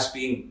faith as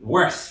being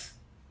worth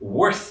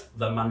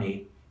the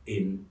money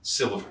in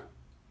silver.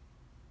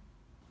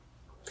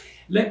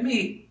 Let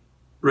me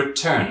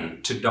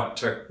return to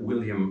Dr.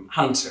 William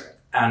Hunter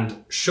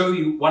and show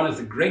you one of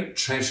the great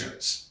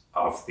treasures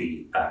of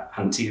the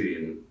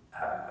Hunterian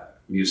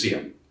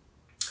Museum.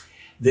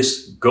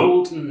 This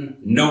golden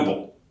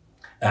noble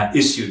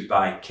issued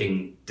by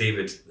King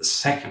David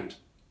II.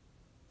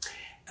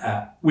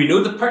 We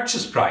know the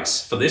purchase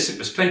price for this. It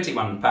was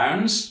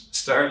 £21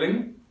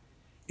 sterling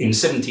in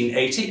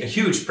 1780, a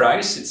huge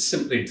price. It's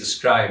simply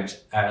described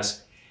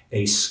as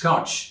a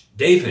Scotch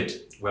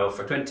David. Well,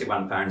 for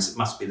 £21, it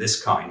must be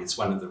this coin. It's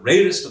one of the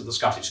rarest of the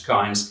Scottish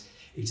coins.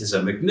 It is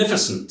a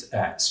magnificent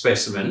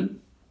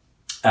specimen,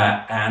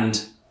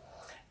 and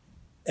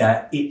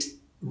it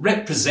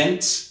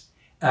represents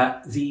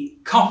the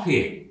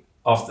copying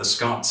of the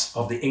Scots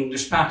of the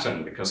English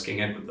pattern, because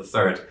King Edward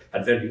III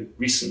had very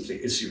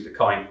recently issued a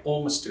coin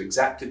almost to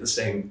exactly the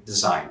same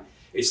design.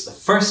 It's the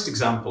first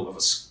example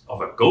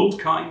of a gold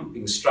coin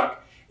being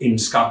struck in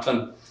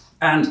Scotland,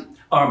 and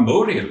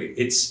armorially,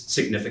 it's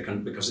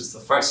significant because it's the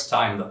first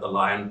time that the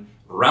lion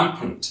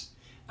rampant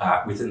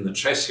within the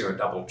tressure,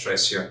 double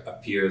tressure,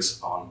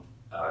 appears on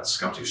a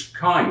Scottish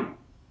coin.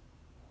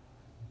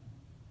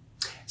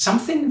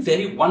 Something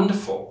very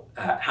wonderful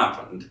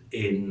happened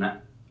in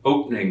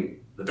opening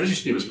the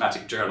British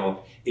Numismatic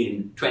Journal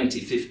in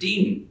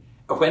 2015,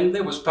 when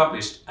there was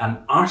published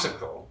an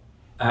article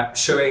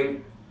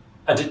showing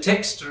a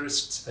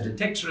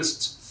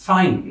detectorist's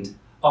find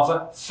of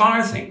a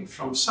farthing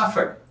from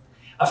Suffolk.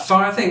 A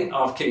farthing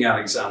of King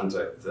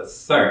Alexander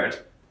III,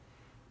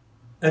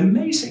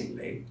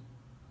 amazingly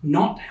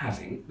not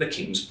having the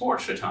king's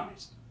portrait on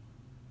it.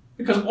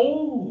 Because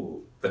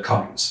all the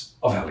coins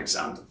of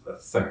Alexander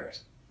III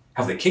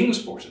have the king's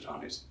portrait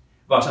on it,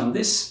 but on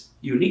this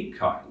unique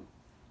coin,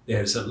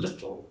 there's a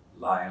little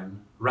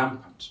lion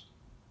rampant.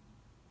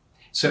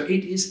 So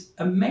it is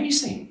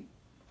amazing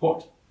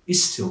what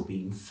is still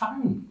being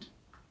found.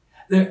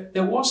 There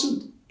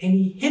wasn't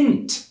any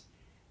hint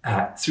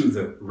through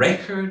the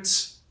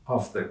records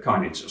of the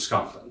coinage of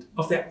Scotland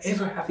of there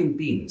ever having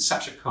been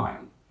such a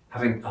coin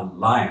having a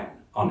lion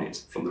on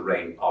it from the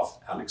reign of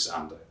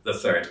Alexander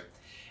III.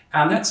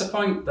 And that's a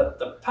point that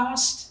the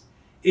past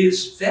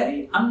is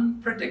very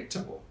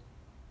unpredictable.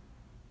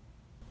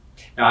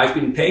 Now, I've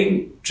been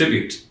paying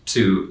tribute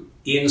to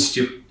Ian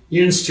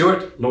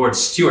Stewart, Lord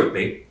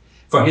Stuartby,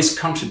 for his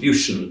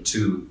contribution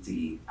to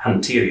the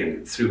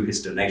Hunterian through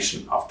his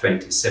donation of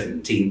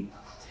 2017.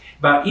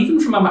 But even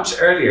from a much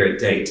earlier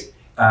date,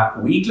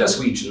 we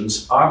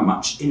Glaswegians are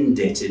much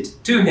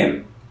indebted to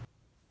him.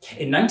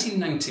 In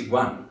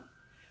 1991,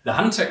 the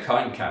Hunter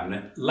coin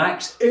cabinet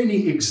lacked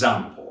any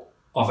example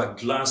of a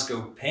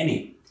Glasgow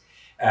penny,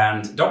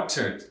 and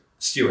Dr.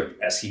 Stewart,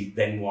 as he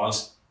then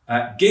was,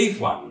 gave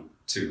one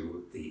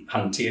to the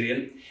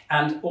Hunterian,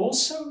 and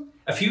also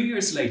a few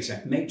years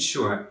later made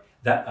sure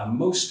that a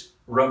most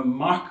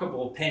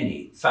remarkable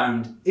penny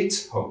found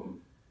its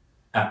home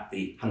at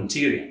the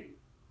Hunterian.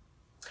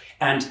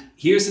 And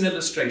here's an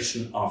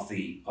illustration of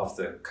the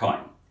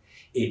coin.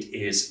 It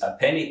is a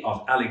penny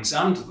of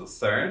Alexander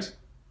III,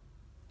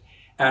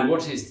 and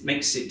what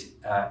makes it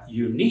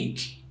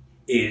unique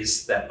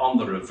is that on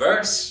the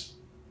reverse,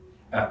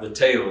 at the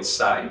tail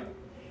side,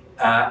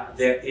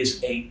 there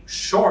is a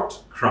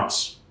short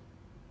cross,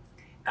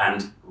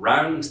 and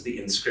round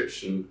the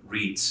inscription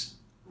reads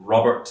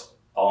Robert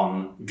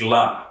on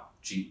Gla,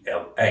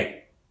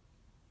 G-L-A.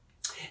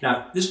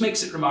 Now, this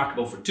makes it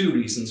remarkable for two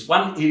reasons.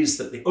 One is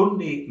that the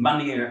only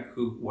moneyer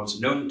who was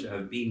known to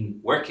have been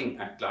working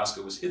at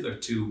Glasgow was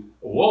hitherto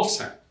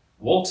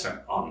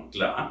Walter on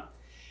Gla.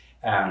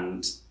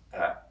 And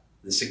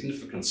the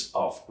significance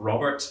of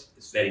Robert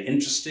is very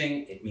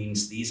interesting. It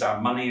means these are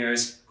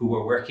moneyers who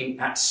were working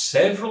at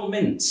several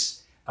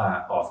mints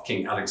of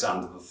King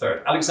Alexander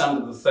III.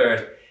 Alexander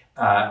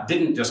III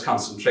didn't just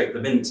concentrate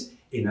the mint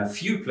in a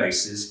few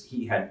places.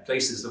 He had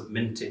places of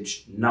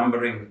mintage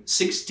numbering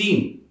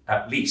 16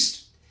 at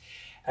least.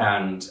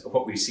 And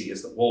what we see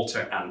is that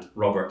Walter and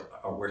Robert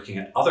are working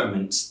at other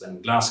mints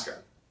than Glasgow.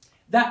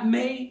 That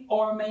may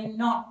or may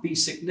not be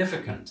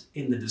significant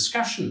in the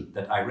discussion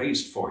that I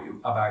raised for you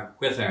about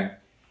whether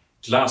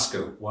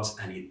Glasgow was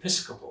an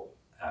episcopal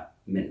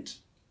mint.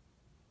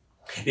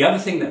 The other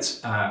thing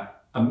that's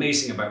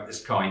amazing about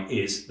this coin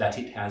is that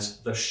it has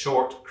the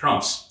short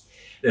cross.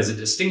 There's a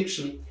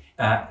distinction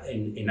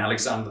in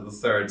Alexander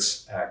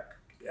III's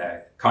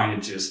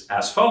coinages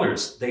as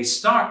follows. They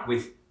start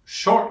with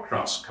short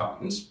cross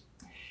coins,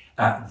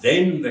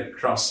 then the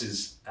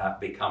crosses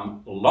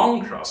become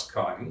long cross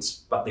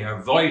coins, but they are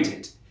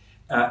voided.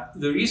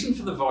 The reason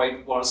for the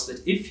void was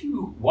that if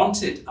you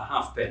wanted a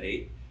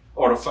halfpenny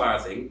or a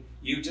farthing,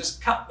 you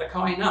just cut the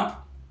coin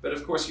up. But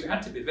of course you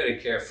had to be very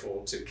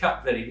careful to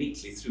cut very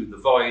neatly through the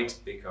void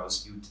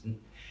because you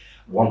didn't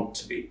want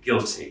to be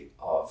guilty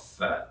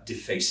of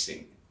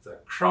defacing the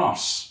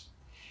cross.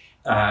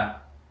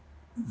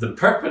 The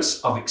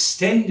purpose of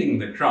extending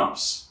the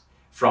cross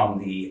from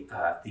the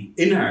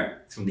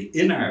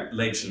inner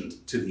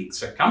legend to the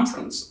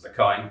circumference of the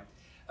coin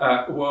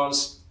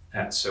was,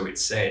 so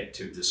it's said,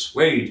 to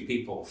dissuade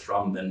people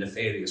from the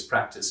nefarious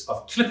practice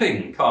of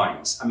clipping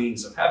coins, a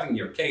means of having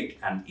your cake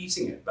and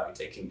eating it by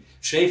taking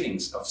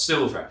shavings of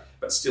silver,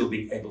 but still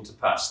being able to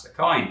pass the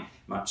coin,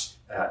 much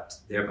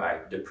thereby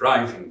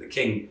depriving the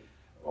king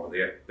or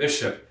the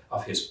bishop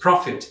of his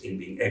profit in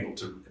being able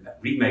to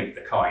remake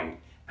the coin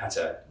at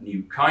a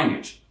new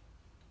coinage.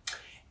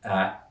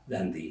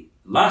 Then the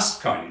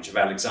last coinage of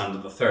Alexander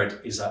III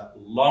is a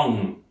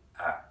long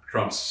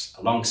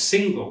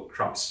single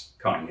cross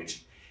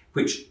coinage,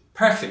 which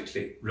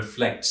perfectly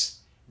reflects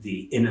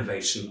the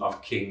innovation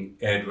of King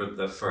Edward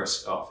I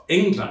of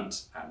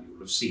England. And you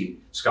will have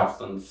seen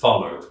Scotland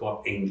followed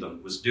what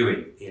England was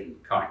doing in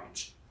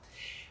coinage.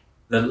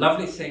 The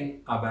lovely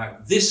thing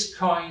about this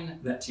coin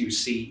that you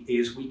see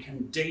is we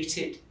can date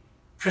it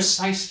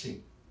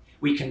precisely.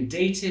 We can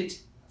date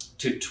it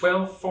to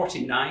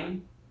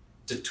 1249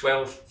 to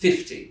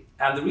 1250.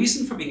 And the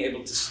reason for being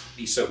able to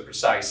be so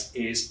precise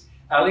is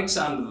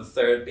Alexander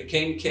III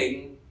became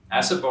king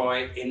as a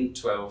boy in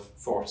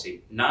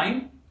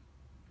 1249.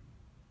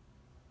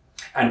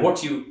 And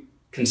what you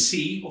can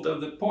see, although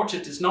the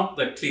portrait is not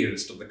the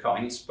clearest of the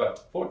coins,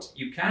 but what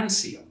you can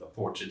see on the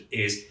portrait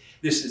is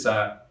this is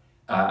a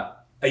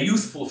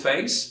youthful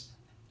face,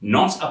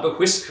 not a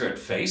bewhiskered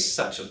face,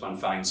 such as one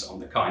finds on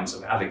the coins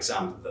of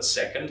Alexander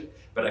II,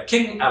 but a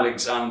King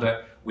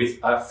Alexander with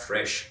a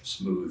fresh,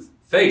 smooth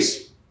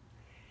face.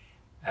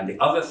 And the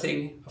other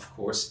thing, of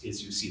course,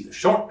 is you see the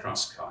short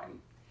cross coin.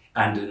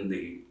 And in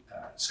the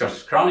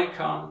Scottish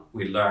Chronicon,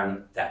 we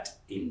learn that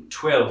in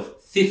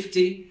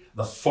 1250,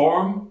 the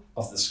form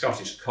of the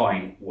Scottish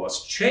coin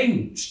was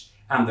changed,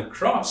 and the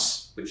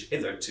cross, which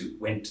hitherto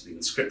went to the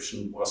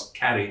inscription, was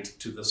carried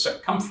to the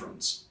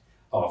circumference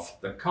of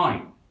the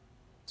coin.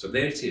 So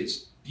there it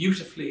is,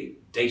 beautifully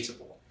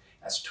datable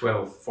as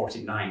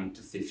 1249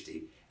 to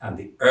 50, and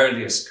the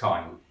earliest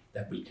coin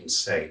that we can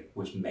say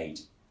was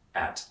made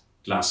at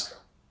Glasgow.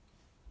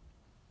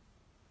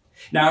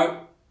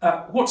 Now,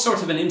 what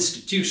sort of an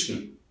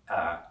institution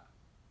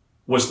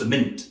was the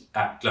mint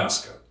at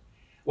Glasgow?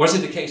 Was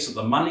it a case of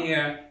the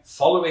moneyer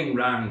following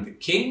round the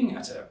king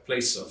at a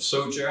place of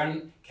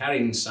sojourn,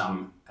 carrying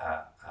some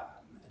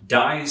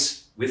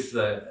dies with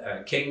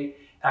the king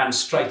and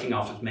striking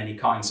off as many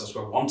coins as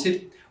were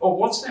wanted? Or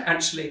was there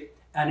actually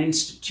an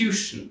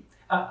institution,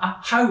 a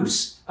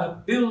house, a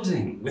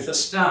building with a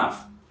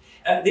staff?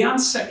 The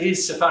answer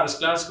is, so far as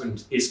Glasgow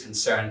is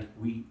concerned,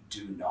 we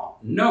do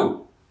not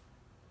know.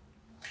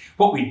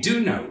 What we do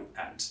know,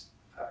 and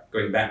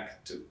going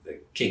back to the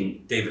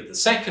King David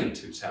II,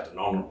 who's had an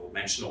honourable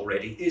mention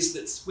already, is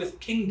that with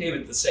King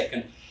David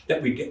II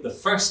that we get the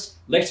first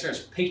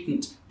letters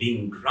patent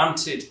being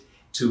granted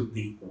to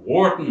the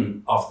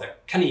warden of the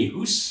Cunny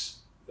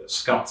House, the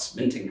Scots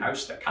minting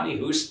house, the Cunny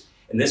House,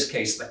 in this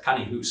case the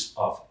Cunny House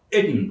of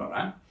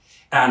Edinburgh,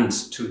 and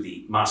to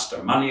the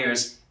master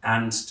moneyers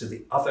and to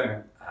the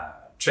other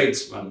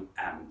tradesmen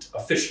and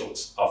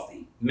officials of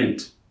the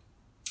mint.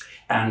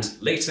 And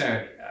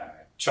later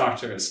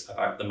charters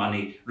about the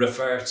money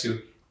refer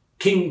to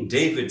King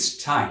David's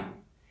time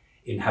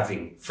in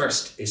having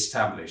first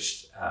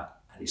established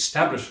an an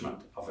establishment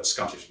of a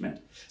Scottish mint.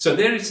 So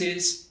there it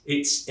is.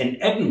 It's in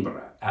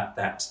Edinburgh at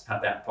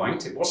that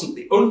point. It wasn't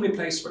the only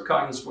place where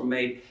coins were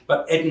made,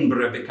 but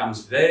Edinburgh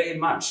becomes very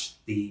much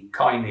the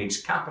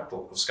coinage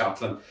capital of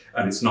Scotland.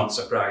 And it's not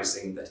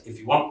surprising that if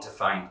you want to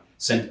find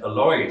St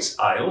Aloy's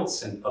Isle,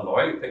 St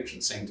Aloy,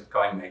 patron saint of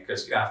coin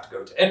makers, you have to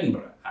go to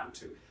Edinburgh and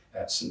to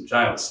St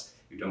Giles.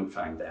 You don't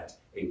find that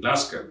in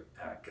Glasgow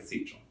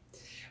Cathedral.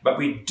 But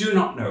we do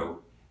not know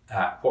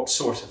what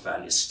sort of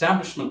an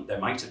establishment there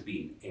might have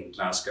been in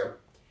Glasgow.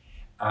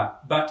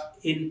 But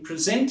in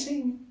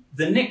presenting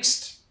the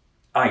next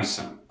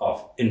item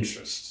of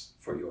interest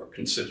for your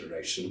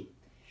consideration,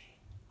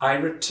 I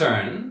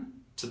return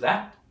to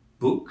that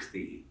book,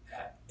 the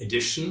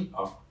edition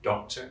of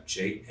Dr.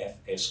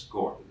 J.F.S.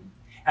 Gordon.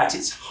 At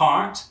its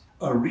heart,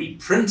 a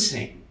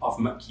reprinting of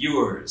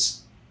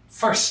MacEwer's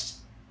first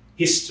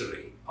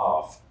history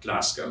of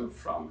Glasgow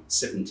from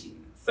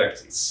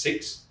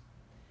 1736,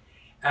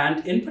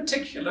 and in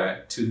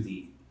particular to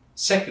the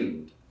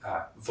second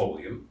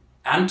volume,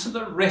 and to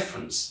the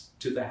reference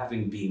to there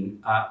having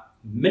been a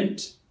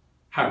mint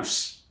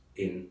house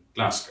in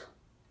Glasgow.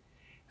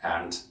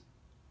 And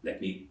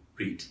let me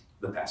read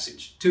the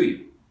passage to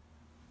you.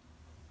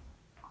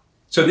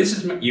 So this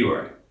is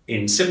MacEwer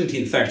in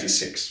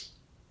 1736.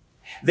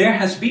 There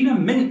has been a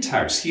mint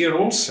house here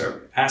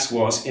also, as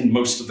was in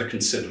most of the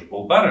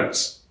considerable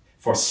boroughs,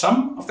 for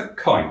some of the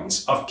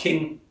coins of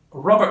King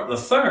Robert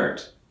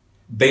III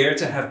bear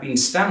to have been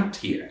stamped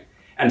here,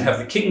 and have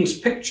the king's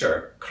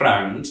picture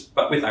crowned,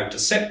 but without a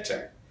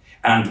sceptre,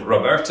 and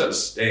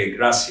Robertus de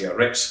Gracia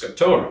Rex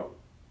Scotoro.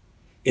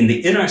 In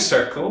the inner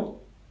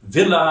circle,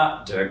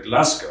 Villa de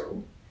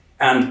Glasgow,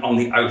 and on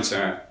the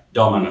outer,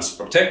 Dominus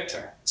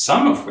Protector,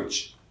 some of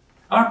which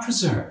are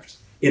preserved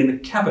in the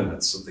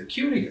cabinets of the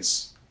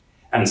curious,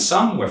 and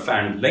some were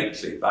found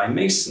lately by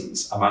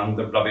masons among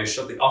the rubbish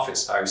of the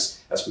office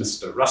house, as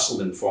Mr.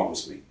 Russell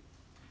informs me,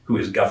 who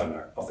is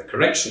governor of the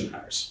correction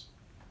house.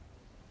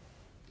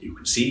 You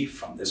can see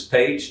from this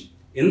page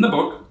in the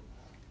book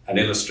an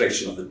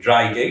illustration of the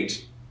Dry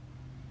Gate,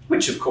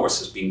 which of course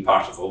has been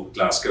part of old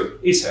Glasgow,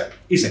 is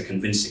a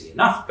convincing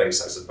enough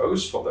place, I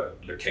suppose, for the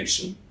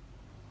location.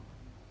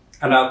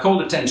 And I'll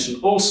call attention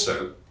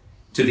also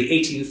to the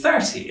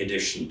 1830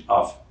 edition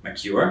of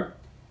MacEwer,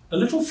 a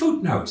little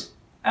footnote.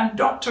 And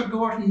Dr.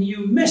 Gordon,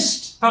 you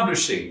missed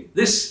publishing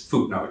this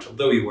footnote,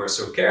 although you were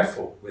so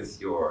careful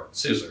with your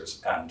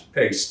scissors and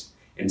paste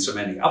in so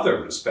many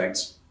other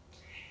respects.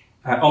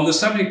 On the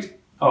subject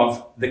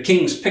of the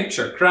king's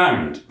picture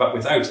crowned but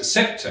without a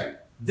sceptre,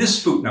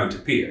 this footnote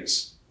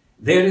appears.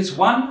 There is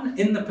one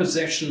in the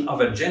possession of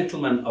a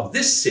gentleman of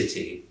this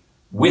city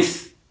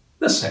with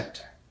the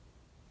sceptre.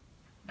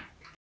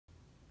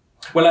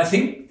 Well, I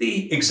think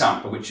the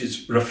example which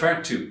is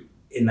referred to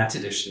in that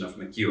edition of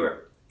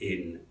MacEwer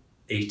in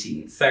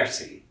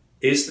 1830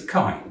 is the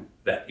coin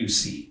that you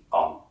see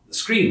on the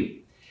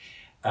screen.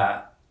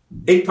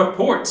 It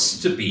purports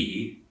to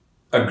be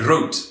a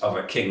groat of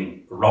a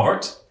King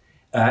Robert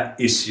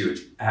issued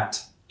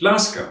at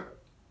Glasgow.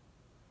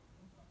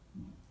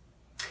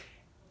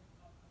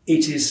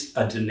 It is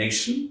a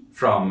donation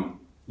from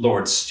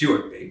Lord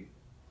Stuartby,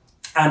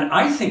 and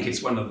I think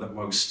it's one of the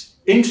most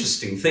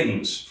interesting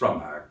things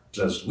from a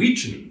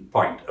Glaswegian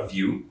point of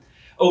view,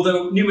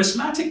 although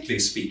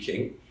numismatically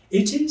speaking,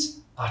 it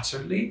is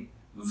utterly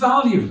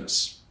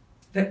valueless.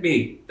 Let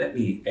me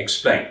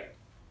explain.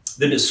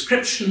 The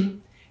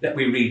description that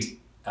we read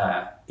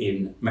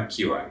in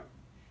MacEwer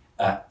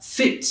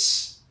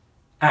fits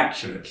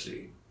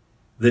accurately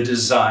the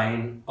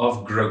design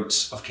of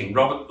groats of King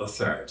Robert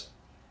III.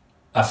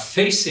 A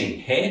facing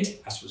head,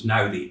 as was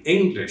now the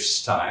English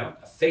style,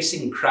 a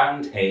facing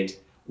crowned head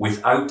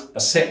without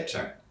a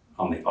sceptre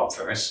on the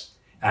obverse,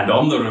 and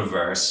on the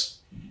reverse,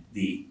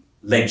 the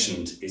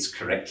legend is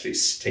correctly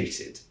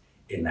stated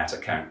in that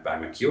account by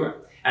MacEwer.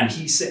 And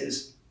he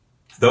says,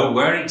 there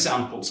were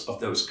examples of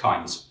those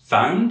coins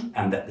found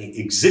and that they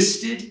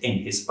existed in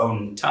his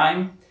own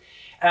time.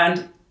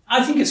 And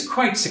I think it's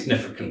quite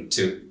significant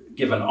to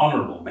give an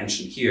honourable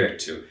mention here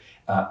to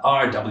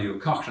R.W.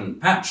 Cochrane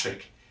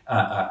Patrick,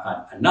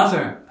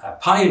 another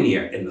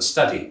pioneer in the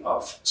study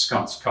of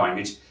Scots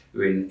coinage,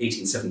 who in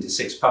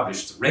 1876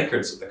 published the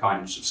records of the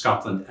coinage of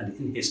Scotland, and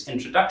in his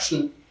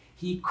introduction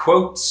he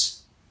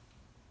quotes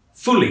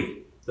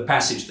fully the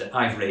passage that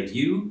I've read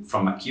you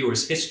from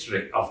MacEwer's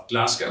history of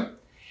Glasgow.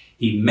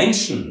 He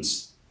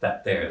mentions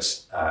that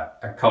there's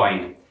a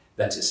coin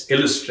that is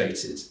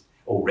illustrated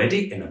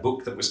already in a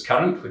book that was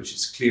current, which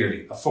is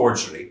clearly a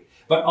forgery.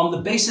 But on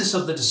the basis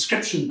of the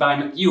description by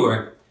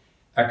MacEwer,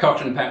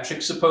 Cochrane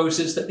Patrick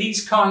supposes that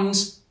these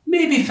coins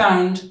may be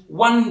found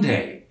one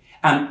day,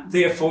 and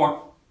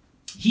therefore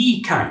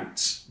he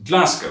counts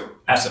Glasgow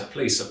as a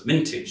place of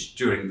mintage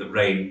during the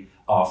reign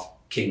of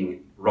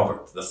King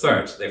Robert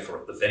III, therefore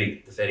at the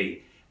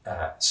very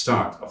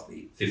start of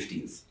the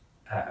 15th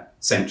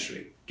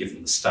century,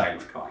 given the style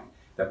of coin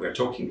that we're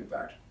talking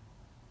about.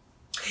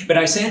 But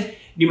I said,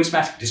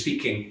 numismatically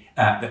speaking,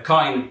 the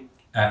coin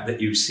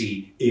that you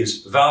see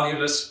is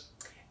valueless.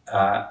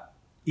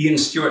 Ian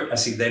Stewart,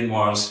 as he then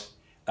was,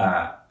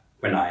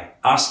 when I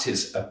asked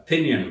his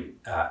opinion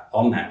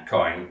on that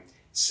coin,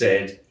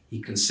 said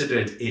he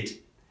considered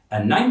it a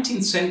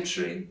 19th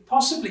century,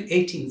 possibly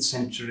 18th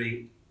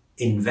century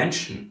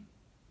invention.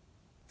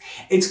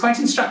 It's quite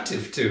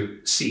instructive to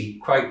see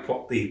quite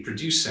what the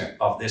producer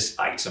of this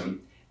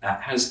item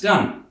has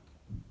done.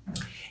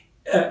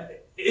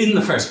 In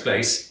the first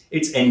place,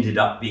 it's ended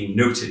up being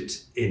noted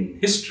in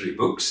history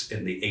books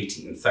in the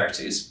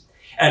 1830s,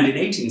 and in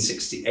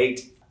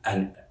 1868,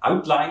 an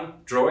outline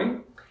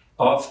drawing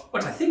of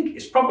what I think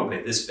is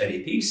probably this very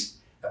piece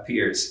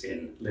appears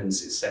in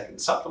Lindsay's second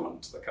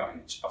supplement to the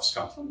Coinage of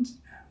Scotland,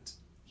 and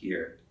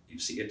here you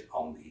see it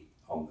on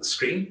the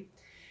screen.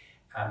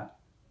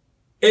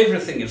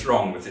 Everything is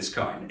wrong with this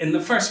coin. In the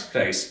first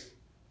place,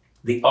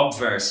 the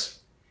obverse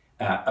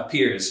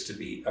appears to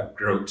be a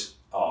groat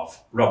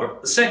of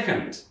Robert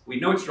II. We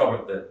know it's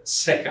Robert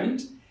II,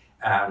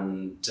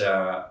 and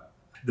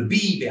the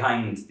B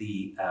behind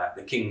the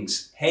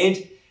king's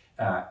head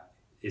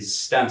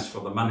stands for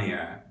the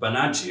moneyer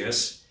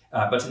Bonagius,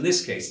 but in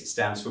this case it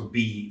stands for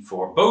B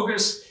for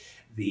bogus.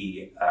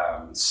 The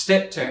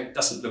sceptre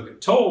doesn't look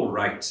at all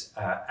right,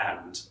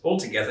 and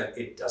altogether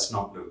it does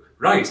not look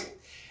right.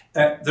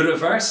 The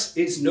reverse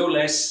is no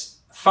less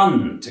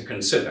fun to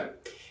consider.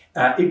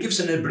 It gives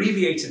an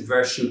abbreviated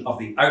version of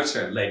the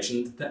outer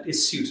legend that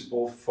is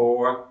suitable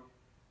for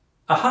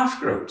a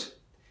half-groat.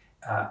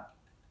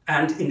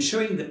 And in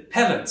showing the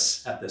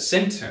pellets at the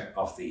centre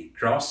of the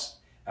cross,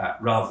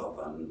 rather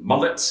than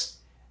mullets,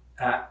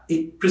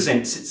 it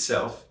presents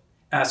itself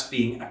as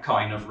being a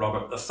coin of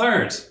Robert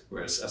III,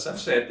 whereas, as I've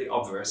said, the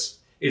obverse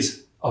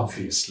is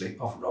obviously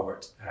of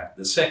Robert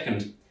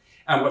II.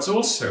 And what's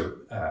also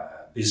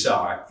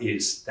bizarre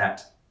is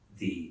that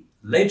the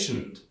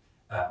legend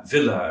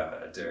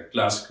Villa de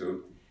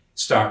Glasgow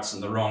starts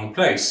in the wrong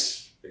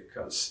place,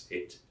 because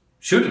it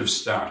should have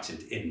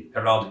started in,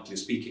 heraldically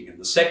speaking, in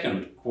the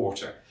second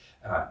quarter,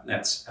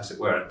 that's as it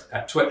were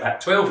at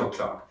 12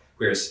 o'clock,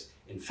 whereas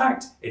in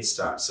fact it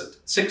starts at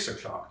 6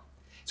 o'clock.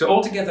 So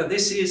altogether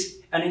this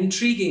is an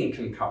intriguing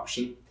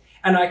concoction,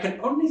 and I can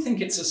only think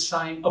it's a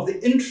sign of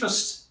the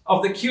interest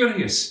of the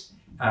curious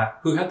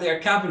who had their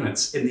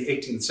cabinets in the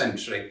 18th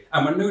century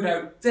and were no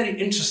doubt very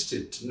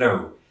interested to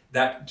know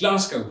that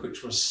Glasgow,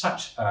 which was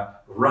such a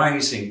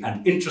rising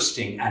and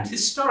interesting and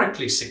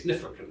historically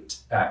significant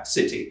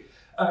city,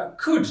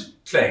 could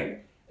claim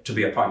to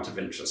be a point of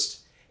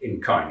interest in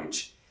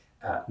coinage,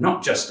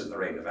 not just in the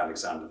reign of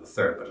Alexander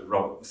III, but of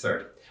Robert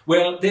III.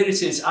 Well, there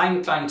it is. I'm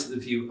inclined to the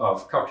view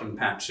of Cochrane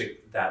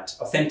Patrick that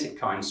authentic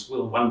coins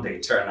will one day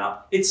turn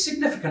up. It's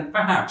significant,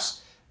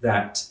 perhaps,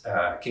 that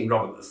King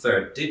Robert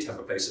III did have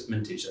a place of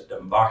mintage at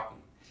Dumbarton.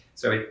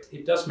 So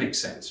it does make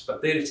sense,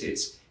 but there it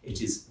is. It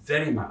is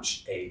very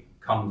much a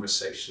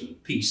conversation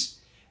piece,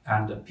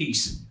 and a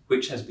piece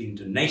which has been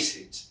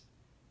donated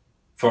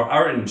for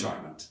our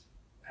enjoyment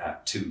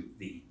to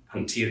the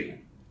Hunterian.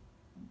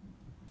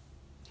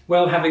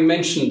 Well, having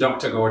mentioned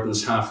Dr.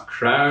 Gordon's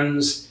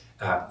half-crowns,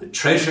 the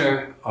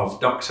treasure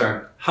of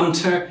Dr.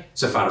 Hunter,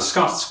 so far as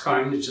Scots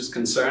coinage is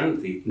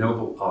concerned, the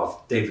noble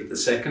of David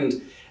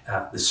II,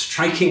 the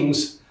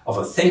strikings of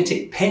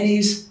authentic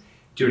pennies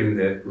during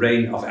the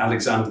reign of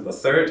Alexander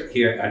III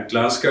here at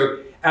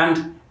Glasgow,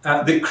 and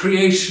the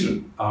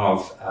creation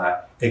of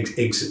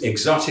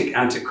exotic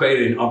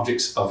antiquarian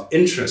objects of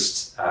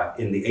interest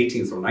in the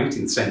 18th or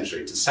 19th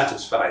century to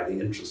satisfy the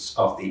interests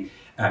of the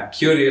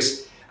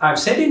curious. I've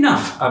said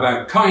enough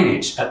about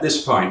coinage at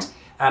this point,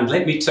 and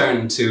let me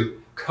turn to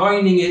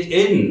coining it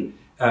in,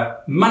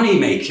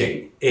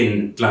 money-making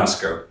in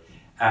Glasgow.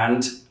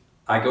 And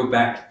I go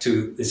back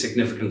to the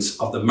significance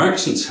of the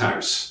Merchant's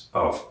House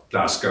of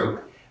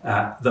Glasgow,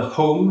 the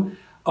home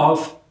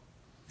of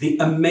the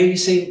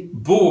amazing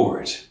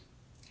board.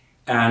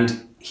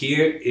 And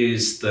here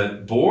is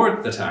the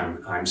board that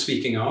I'm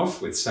speaking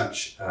of with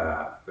such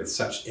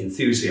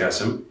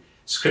enthusiasm.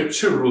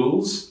 Scripture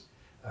rules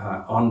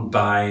on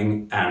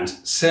buying and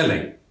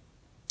selling.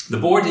 The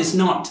board is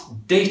not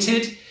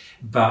dated,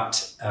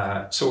 but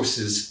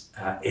sources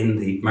in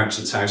the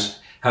Merchant's House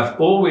have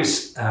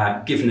always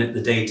given it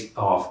the date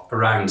of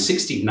around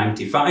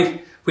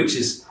 1695, which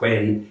is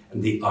when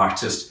the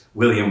artist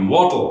William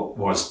Waddell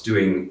was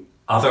doing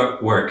other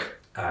work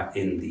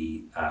in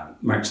the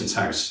Merchant's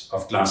House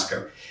of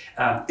Glasgow.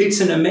 It's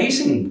an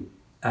amazing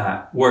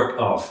work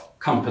of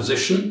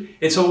composition.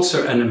 It's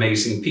also an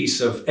amazing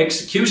piece of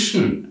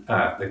execution,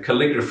 the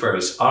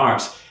calligrapher's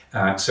art,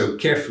 so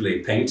carefully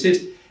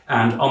painted.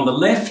 And on the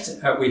left,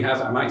 we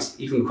have, I might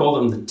even call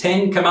them the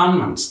 10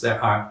 Commandments.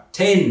 There are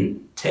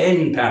 10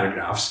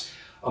 paragraphs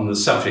on the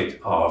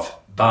subject of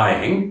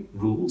buying,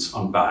 rules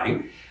on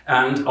buying.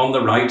 And on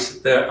the right,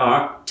 there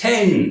are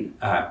 10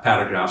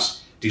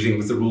 paragraphs dealing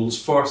with the rules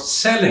for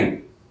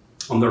selling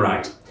on the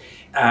right.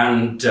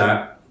 And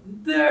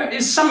there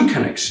is some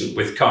connection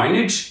with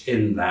coinage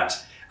in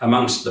that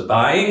amongst the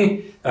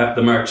buying,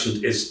 the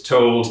merchant is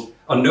told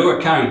on no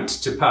account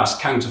to pass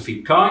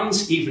counterfeit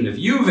coins, even if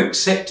you've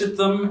accepted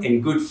them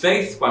in good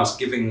faith whilst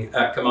giving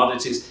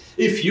commodities.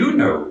 If you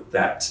know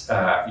that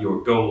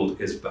your gold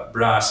is but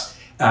brass,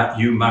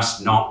 you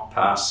must not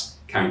pass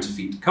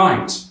counterfeit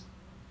coins.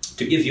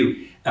 To give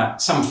you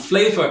some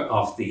flavour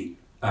of the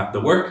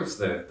work of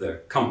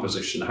the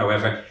composition,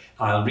 however,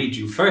 I'll read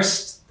you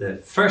first the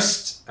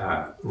first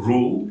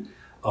rule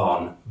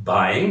on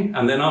buying,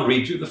 and then I'll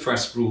read you the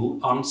first rule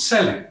on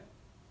selling.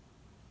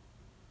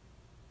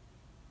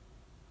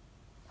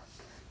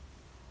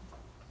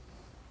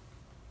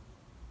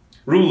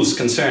 Rules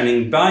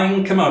concerning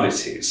buying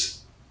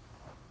commodities.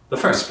 The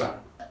first one.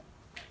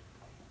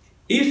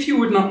 If you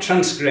would not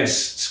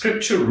transgress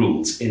scripture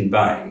rules in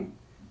buying,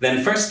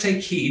 then first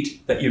take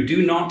heed that you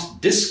do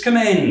not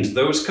discommend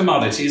those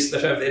commodities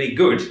that are very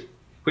good,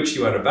 which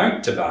you are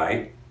about to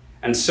buy,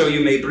 and so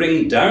you may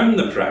bring down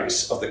the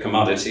price of the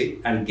commodity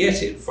and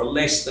get it for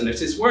less than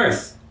it is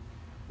worth.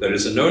 There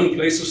is a known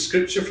place of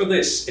scripture for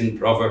this in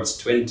Proverbs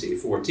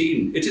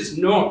 20:14. It is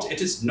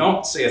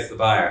not, saith the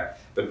buyer,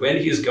 but when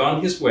he is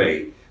gone his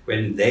way,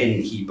 when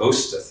then he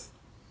boasteth.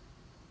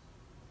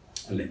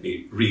 And let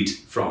me read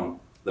from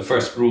the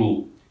first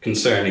rule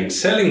concerning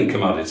selling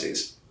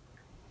commodities.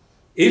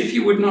 If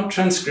you would not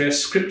transgress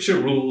scripture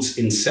rules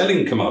in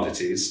selling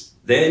commodities,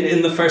 then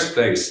in the first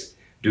place,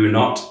 do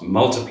not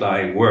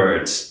multiply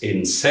words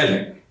in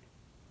selling.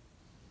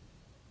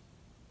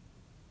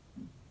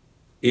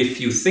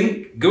 If you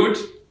think good,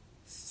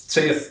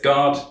 saith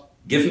God,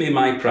 give me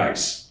my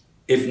price.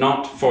 If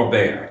not,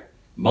 forbear.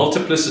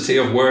 Multiplicity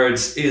of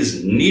words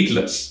is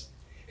needless.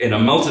 In a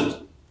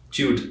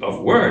multitude of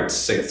words,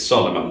 saith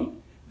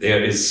Solomon,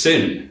 there is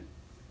sin.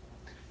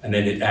 And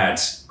then it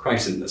adds,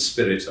 quite in the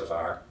spirit of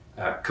our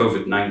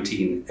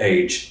COVID-19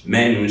 age,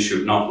 men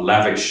should not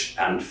lavish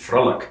and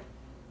frolic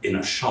in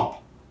a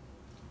shop.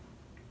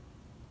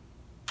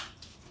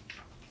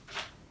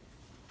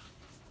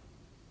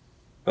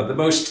 But the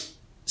most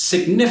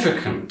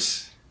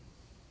significant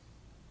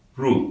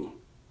rule,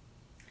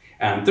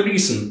 and the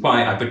reason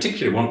why I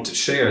particularly want to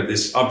share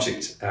this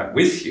object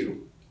with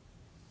you,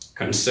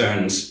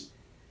 concerns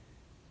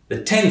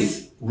the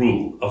 10th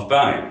rule of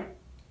buying.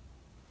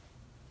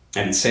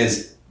 And it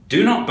says,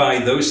 do not buy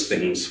those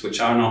things which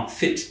are not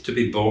fit to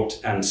be bought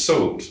and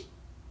sold.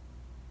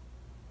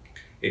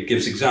 It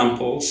gives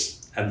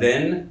examples and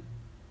then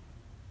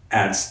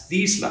adds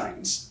these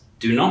lines.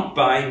 Do not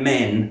buy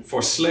men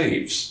for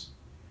slaves,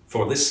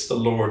 for this the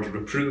Lord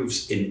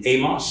reproves in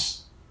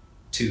Amos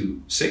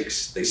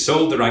 2:6. They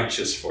sold the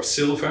righteous for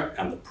silver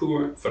and the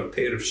poor for a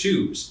pair of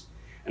shoes.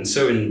 And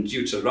so in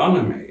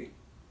Deuteronomy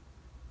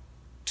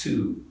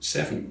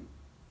 2:7,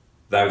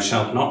 thou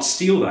shalt not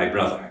steal thy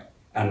brother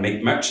and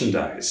make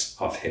merchandise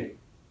of him.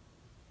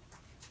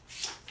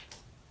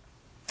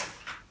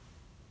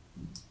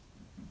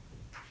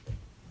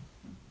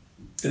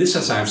 This,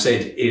 as I've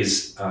said,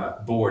 is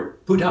a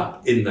board put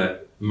up in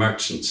the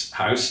merchant's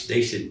house,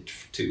 dated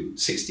to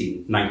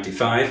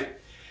 1695.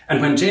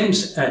 And when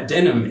James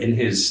Denham, in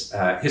his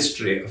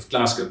History of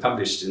Glasgow,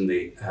 published in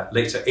the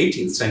later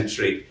 18th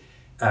century,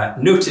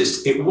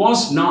 noticed it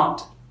was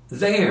not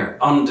there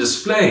on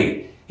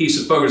display, he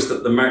supposed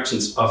that the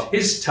merchants of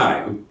his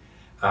time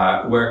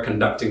were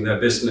conducting their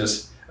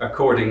business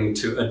according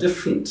to a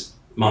different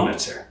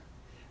monitor.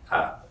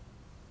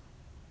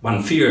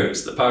 One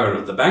fears the power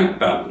of the bank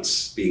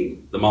balance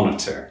being the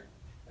monitor,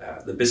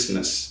 the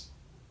business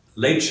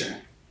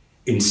ledger,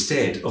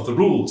 instead of the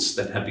rules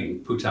that had been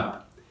put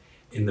up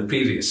in the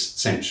previous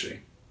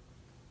century.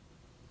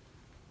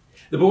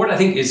 The board, I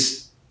think,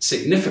 is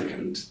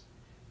significant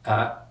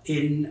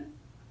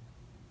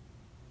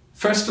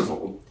first of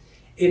all,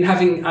 in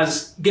having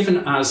given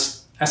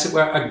us, as it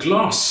were, a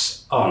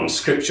gloss on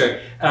scripture,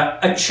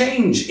 a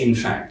change, in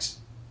fact,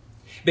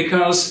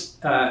 because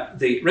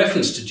the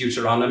reference to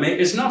Deuteronomy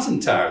is not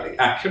entirely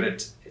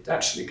accurate. It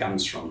actually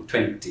comes from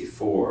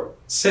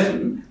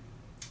 24:7,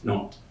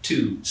 not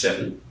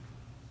 2:7.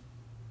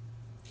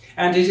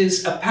 And it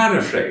is a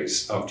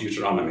paraphrase of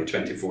Deuteronomy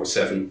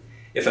 24:7.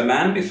 If a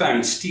man be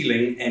found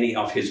stealing any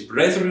of his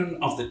brethren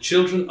of the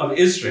children of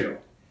Israel,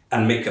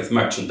 and maketh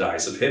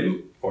merchandise of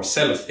him, or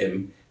selleth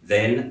him,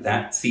 then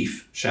that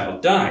thief shall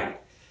die.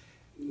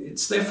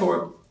 It's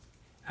therefore,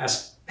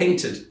 as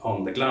painted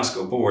on the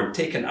Glasgow board,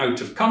 taken out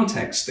of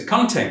context. The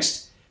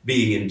context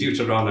being in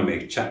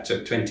Deuteronomy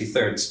chapter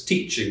 23's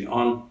teaching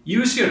on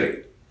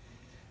usury.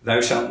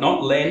 Thou shalt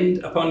not lend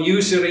upon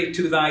usury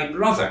to thy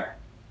brother.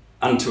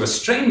 Unto a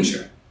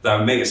stranger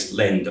thou mayest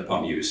lend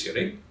upon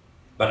usury,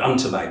 but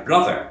unto thy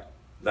brother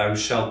thou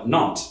shalt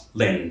not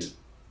lend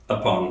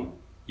upon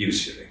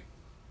usury.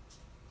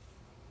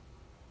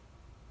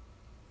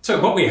 So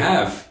what we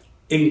have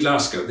in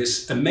Glasgow,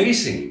 this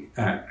amazing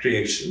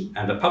creation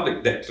and a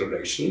public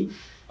declaration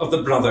of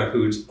the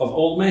brotherhood of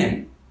all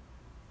men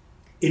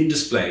on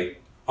display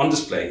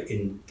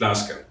in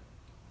Glasgow.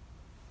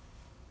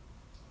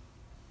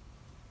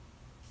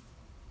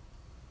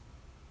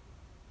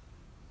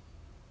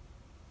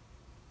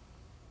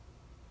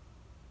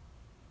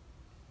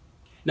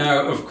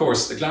 Now, of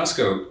course, the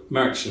Glasgow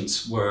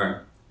merchants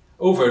were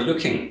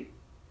overlooking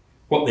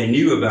what they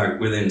knew about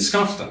within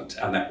Scotland,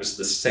 and that was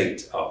the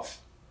state of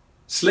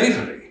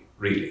slavery,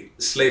 really,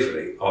 the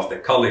slavery of the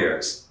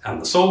colliers and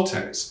the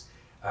salters,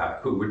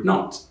 who would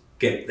not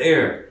get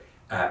their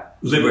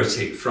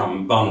liberty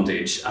from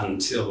bondage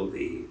until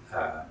the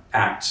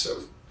Acts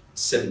of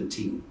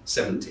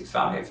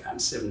 1775 and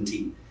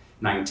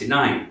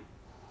 1799.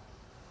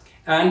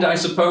 And I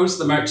suppose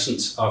the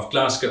merchants of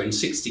Glasgow in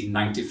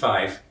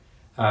 1695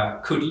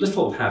 could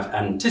little have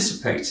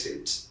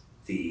anticipated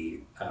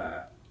the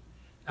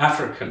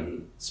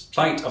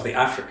plight of the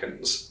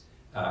Africans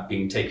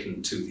being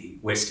taken to the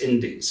West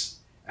Indies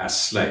as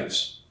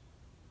slaves.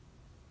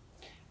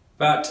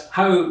 But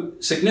how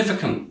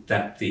significant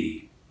that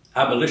the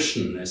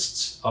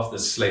abolitionists of the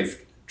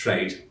slave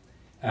trade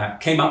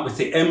came up with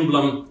the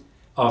emblem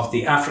of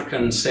the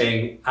African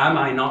saying, "Am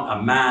I not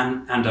a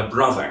man and a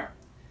brother?"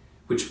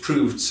 which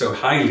proved so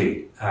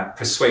highly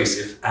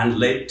persuasive and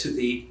led to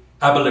the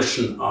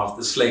abolition of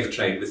the slave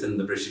trade within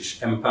the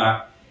British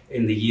Empire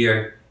in the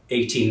year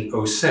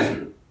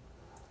 1807.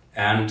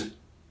 And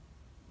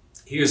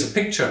here's a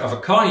picture of a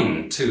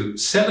coin to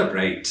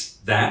celebrate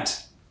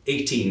that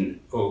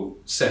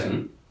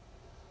 1807.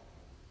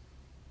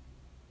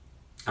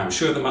 I'm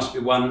sure there must be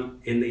one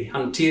in the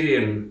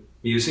Hunterian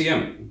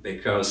Museum,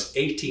 because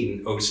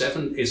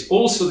 1807 is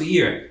also the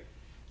year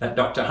that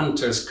Dr.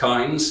 Hunter's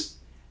coins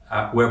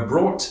were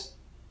brought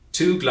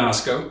to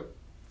Glasgow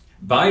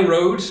by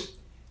road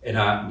in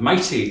a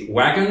mighty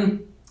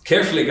wagon,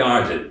 carefully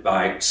guarded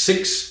by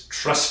 6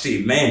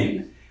 trusty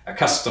men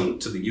accustomed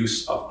to the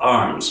use of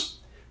arms,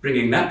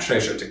 bringing that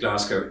treasure to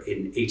Glasgow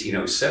in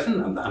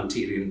 1807, and the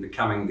Hunterian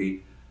becoming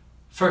the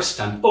first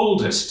and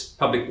oldest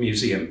public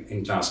museum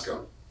in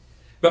Glasgow.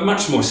 But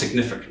much more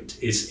significant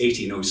is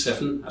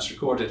 1807, as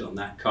recorded on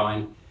that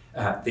coin,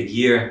 the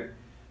year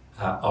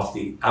of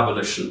the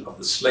abolition of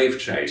the slave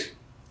trade.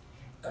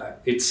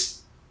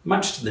 It's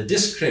much to the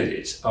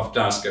discredit of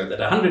Glasgow that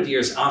 100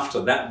 years after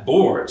that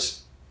board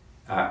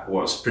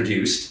was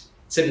produced,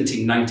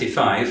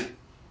 1795,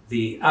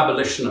 the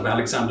abolition of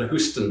Alexander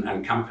Houston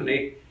and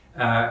Company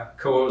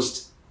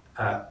caused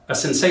a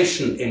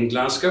sensation in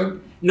Glasgow,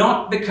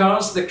 not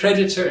because the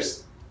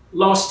creditors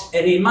lost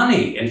any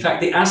money. In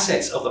fact, the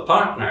assets of the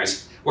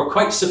partners were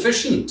quite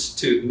sufficient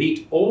to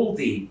meet all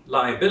the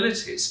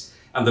liabilities,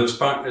 and those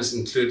partners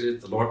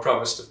included the Lord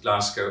Provost of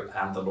Glasgow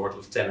and the Lord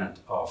Lieutenant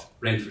of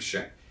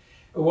Renfrewshire.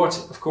 What,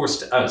 of course,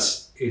 to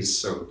us is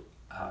so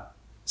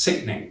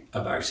sickening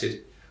about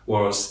it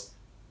was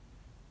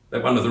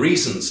that one of the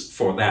reasons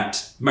for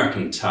that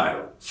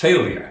mercantile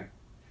failure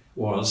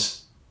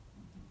was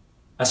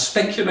a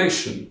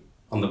speculation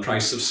on the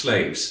price of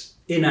slaves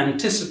in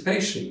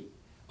anticipation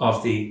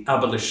of the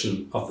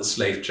abolition of the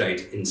slave trade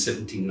in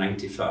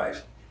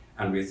 1795.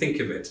 And we think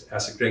of it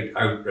as a great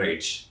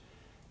outrage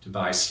to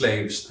buy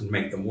slaves and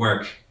make them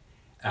work,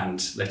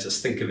 and let us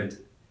think of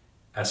it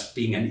as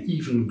being an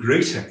even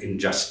greater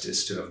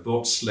injustice to have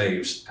bought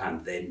slaves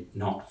and then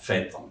not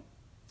fed them.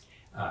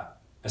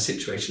 A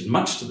situation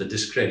much to the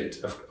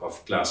discredit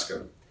of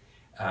Glasgow,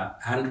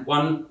 and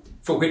one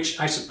for which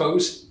I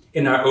suppose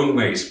in our own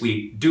ways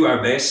we do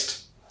our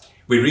best.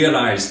 We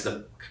realise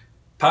that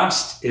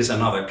past is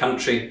another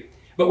country,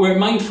 but we're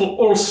mindful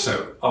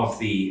also of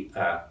the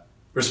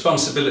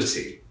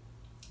responsibility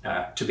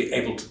to be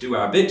able to do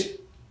our bit.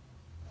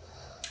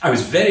 I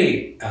was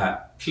very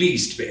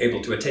pleased to be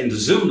able to attend a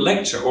Zoom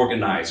lecture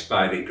organised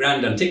by the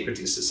Grand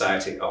Antiquities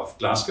Society of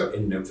Glasgow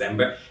in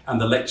November, and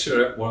the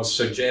lecturer was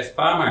Sir Jeff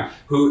Palmer,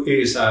 who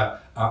is a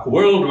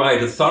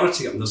worldwide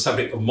authority on the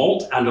subject of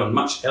malt and on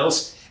much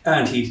else,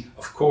 and he,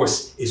 of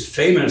course, is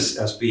famous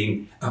as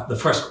being the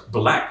first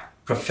black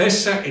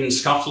professor in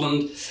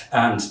Scotland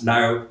and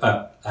now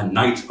a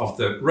knight of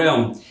the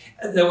realm.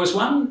 There was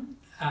one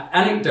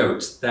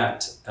anecdote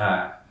that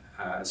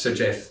Sir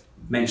Jeff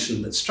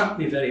mentioned that struck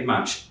me very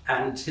much,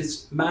 and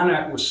his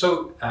manner was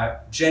so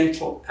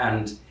gentle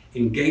and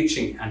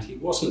engaging, and he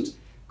wasn't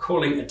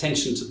calling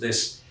attention to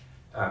this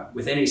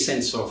with any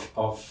sense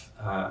of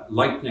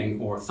lightning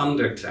or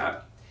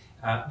thunderclap.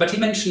 But he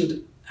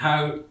mentioned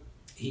how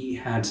he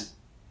had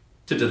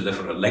to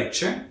deliver a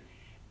lecture,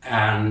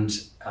 and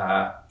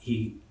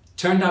he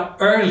turned up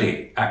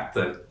early at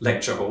the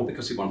lecture hall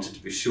because he wanted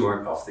to be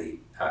sure of the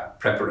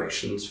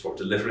preparations for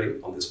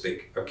delivering on this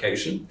big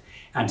occasion.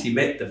 And he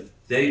met the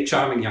very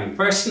charming young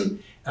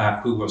person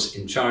who was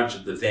in charge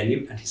of the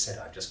venue, and he said,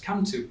 "I've just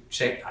come to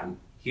check, I'm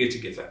here to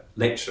give a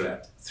lecture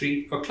at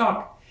 3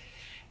 o'clock.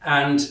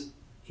 And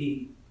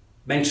he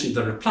mentioned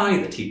the reply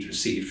that he'd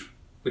received,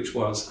 which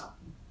was,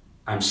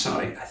 "I'm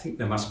sorry, I think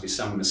there must be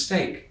some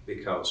mistake,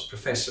 because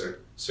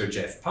Professor Sir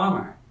Jeff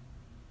Palmer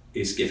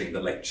is giving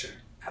the lecture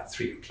at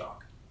 3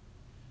 o'clock.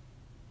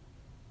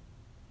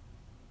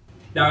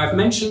 Now, I've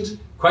mentioned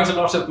quite a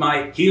lot of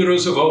my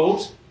heroes of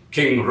old: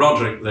 King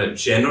Roderick the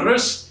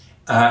Generous,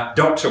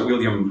 Dr.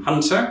 William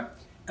Hunter,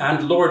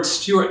 and Lord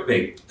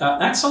Stuartby.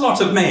 That's a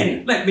lot of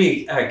men. Let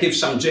me give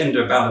some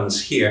gender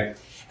balance here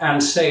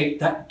and say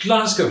that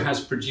Glasgow has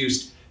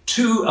produced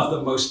 2 of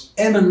the most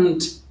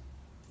eminent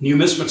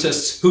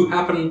numismatists who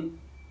happen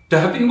to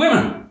have been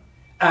women.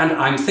 And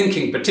I'm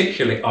thinking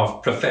particularly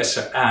of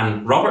Professor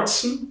Anne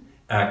Robertson,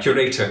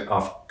 curator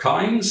of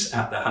coins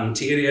at the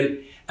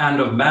Hunterian, and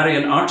of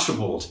Marion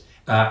Archibald,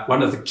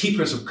 one of the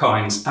keepers of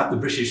coins at the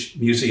British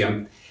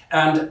Museum.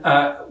 And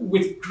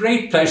with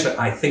great pleasure,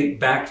 I think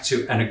back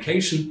to an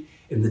occasion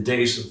in the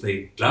days of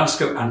the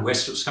Glasgow and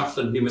West of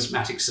Scotland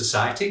Numismatic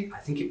Society. I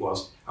think it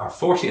was our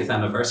 40th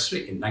anniversary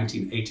in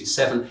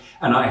 1987.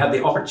 And I had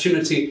the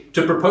opportunity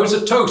to propose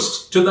a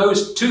toast to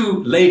those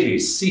two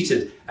ladies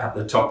seated at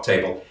the top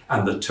table.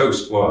 And the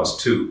toast was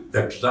to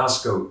the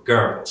Glasgow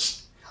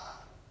girls.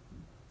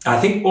 I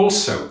think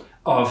also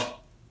of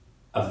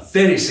a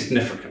very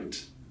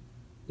significant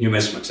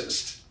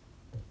numismatist,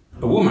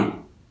 a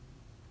woman.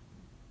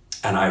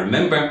 And I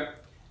remember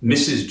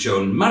Mrs.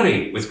 Joan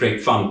Murray with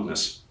great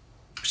fondness.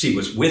 She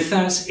was with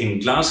us in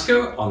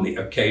Glasgow on the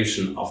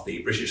occasion of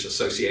the British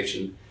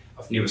Association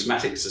of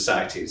Numismatic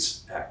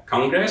Societies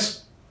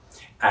Congress.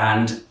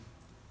 And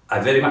I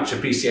very much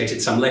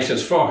appreciated some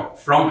letters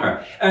from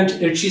her.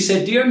 And she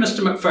said, "Dear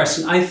Mr.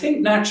 Macpherson, I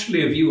think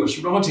naturally of you as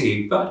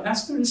Roddy, but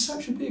as there is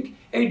such a big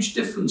age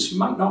difference, you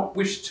might not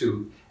wish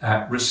to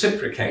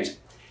reciprocate."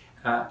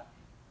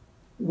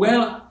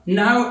 Well,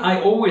 now I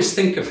always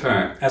think of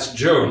her as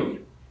Joan.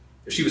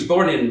 She was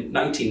born in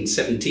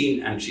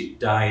 1917 and she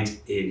died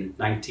in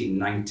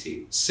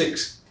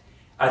 1996.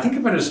 I think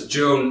of her as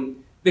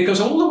Joan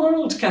because all the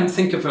world can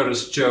think of her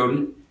as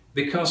Joan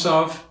because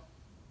of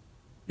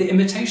the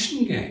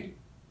imitation game.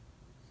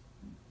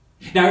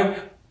 Now,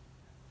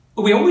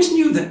 we always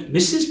knew that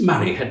Mrs.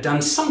 Murray had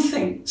done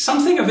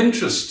something of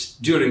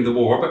interest during the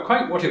war, but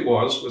quite what it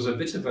was a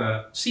bit of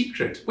a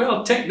secret.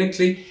 Well,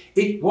 technically,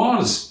 it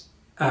was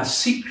a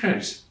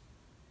secret.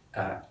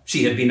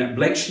 She had been at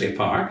Bletchley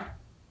Park,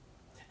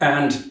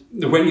 and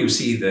when you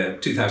see the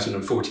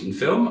 2014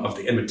 film of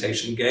the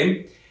imitation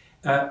game,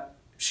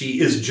 she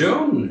is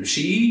Joan.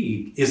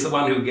 She is the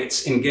one who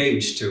gets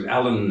engaged to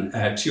Alan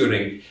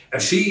Turing.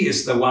 She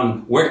is the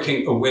one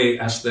working away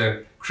as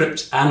the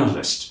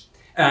cryptanalyst.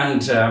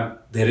 And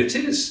there it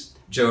is,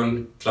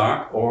 Joan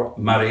Clark or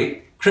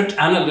Murray,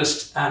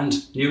 cryptanalyst and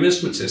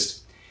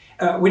numismatist,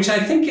 which I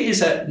think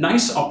is a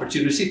nice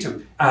opportunity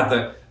to add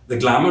the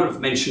glamour of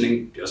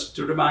mentioning, just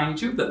to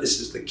remind you that this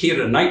is the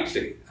Keira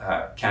Knightley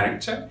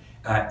character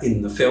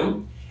in the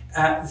film,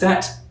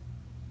 that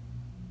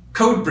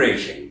code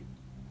breaking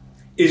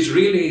is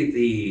really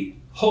the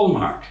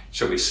hallmark,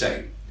 shall we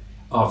say,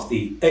 of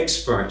the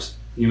expert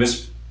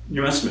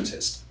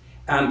numismatist.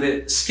 And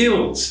the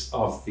skills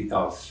of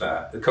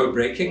the code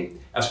breaking,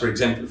 as were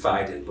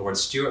exemplified in Lord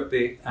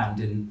Stuartby and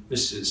in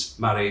Mrs.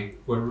 Murray,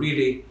 were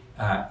really,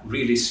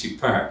 really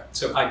superb.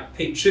 So I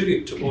pay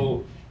tribute to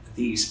all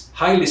these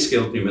highly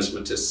skilled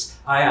numismatists.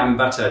 I am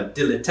but a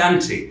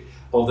dilettante,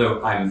 although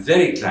I'm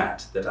very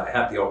glad that I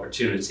had the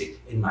opportunity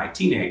in my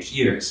teenage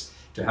years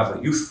to have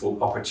a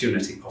youthful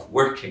opportunity of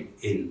working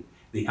in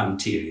the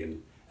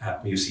Antiquarian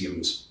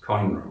Museum's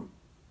coin room.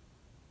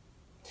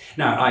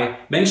 Now, I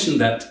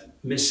mentioned that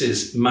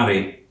Mrs.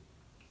 Murray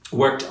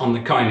worked on the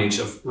coinage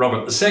of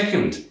Robert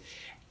II.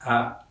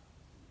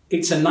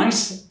 It's a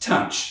nice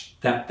touch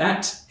that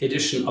that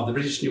edition of the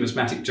British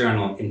Numismatic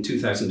Journal in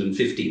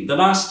 2015, the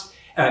last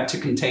to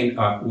contain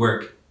a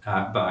work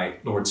by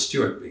Lord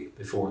Stuartby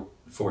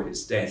before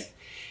his death,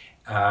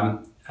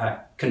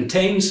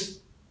 contains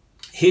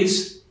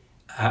his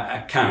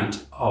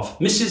account of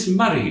Mrs.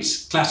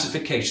 Murray's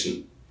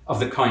classification of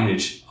the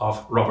coinage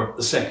of Robert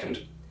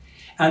II.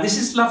 And this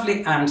is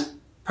lovely and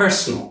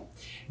personal,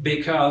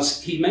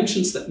 because he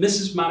mentions that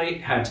Mrs. Murray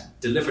had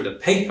delivered a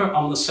paper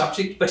on the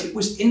subject, but it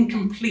was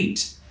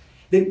incomplete.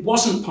 It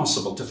wasn't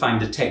possible to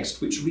find a text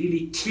which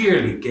really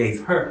clearly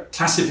gave her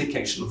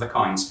classification of the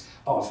coins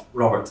of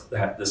Robert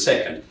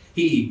II.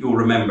 He, you'll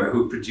remember,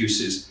 who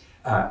produces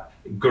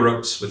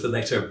groats with the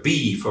letter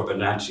B for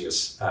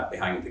Bonagius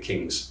behind the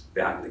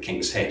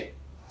king's head.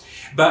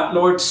 But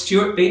Lord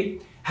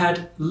Stuartby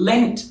had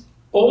lent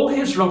all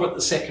his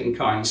Robert II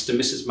coins to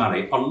Mrs.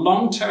 Murray on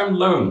long-term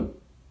loan.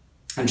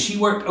 And she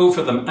worked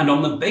over them, and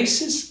on the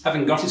basis,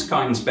 having got his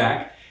coins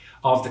back,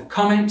 of the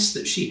comments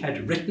that she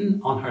had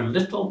written on her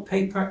little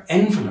paper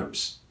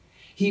envelopes,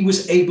 he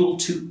was able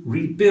to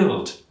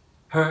rebuild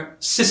her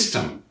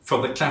system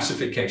for the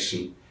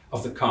classification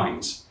of the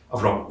coins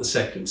of Robert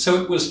II.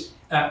 So it was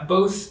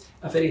both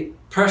a very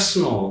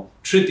personal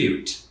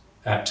tribute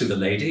to the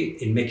lady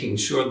in making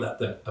sure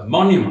that a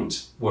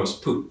monument was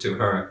put to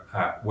her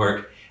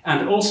work,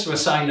 and also a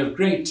sign of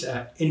great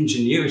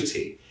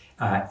ingenuity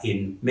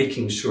in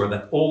making sure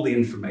that all the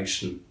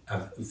information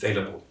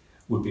available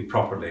would be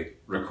properly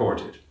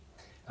recorded.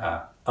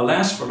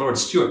 Alas for Lord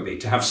Stuartby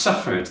to have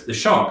suffered the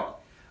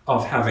shock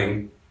of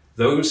having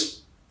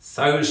those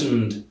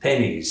 1,000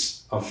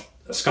 pennies of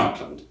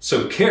Scotland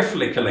so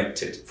carefully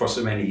collected for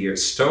so many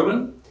years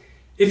stolen.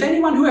 If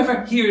anyone who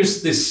ever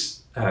hears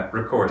this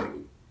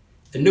recording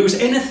and knows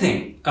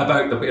anything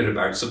about the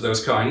whereabouts of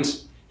those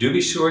coins, do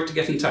be sure to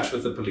get in touch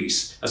with the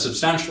police. A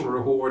substantial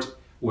reward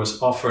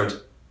was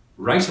offered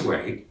right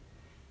away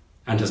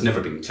and has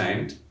never been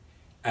claimed.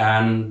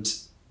 And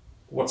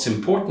what's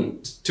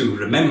important to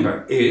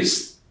remember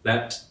is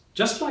that,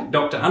 just like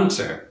Dr.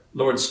 Hunter,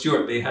 Lord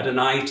Stuartby had an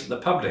eye to the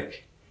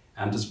public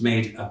and has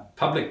made a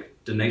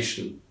public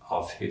donation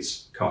of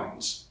his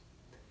coins.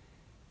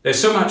 There's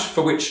so much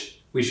for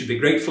which we should be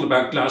grateful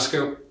about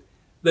Glasgow.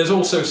 There's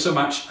also so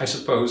much, I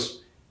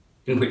suppose,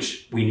 in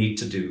which we need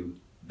to do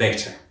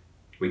better.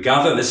 We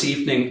gather this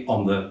evening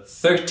on the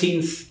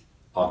 13th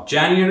of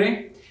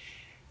January,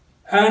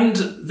 and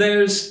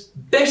there's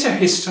better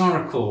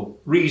historical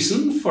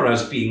reason for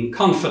us being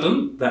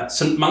confident that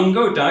St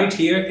Mungo died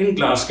here in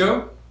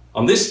Glasgow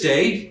on this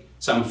day,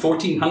 some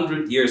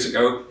 1400 years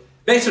ago,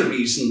 better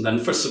reason than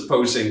for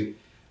supposing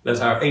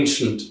that our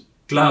ancient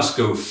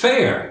Glasgow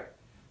Fair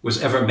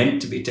was ever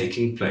meant to be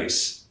taking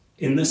place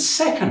in the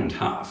second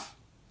half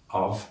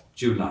of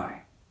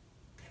July.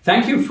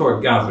 Thank you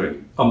for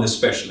gathering on this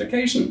special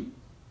occasion.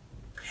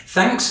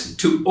 Thanks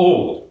to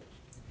all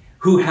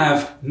who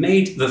have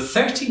made the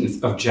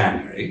 13th of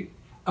January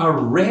a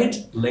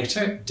red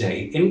letter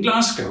day in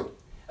Glasgow.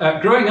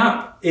 Growing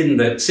up in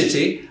the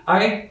city,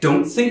 I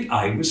don't think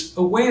I was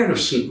aware of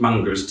St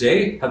Mungo's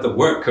Day, had the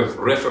work of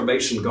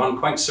Reformation gone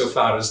quite so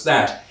far as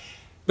that.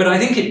 But I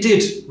think it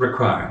did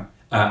require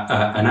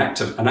an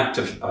act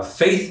of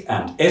faith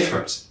and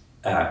effort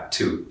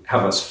to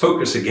have us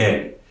focus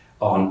again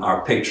on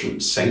our patron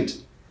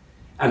saint.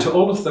 And to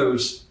all of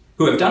those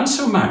who have done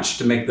so much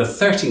to make the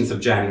 13th of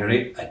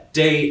January a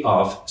day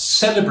of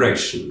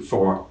celebration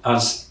for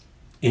us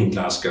in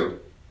Glasgow,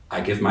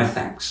 I give my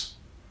thanks.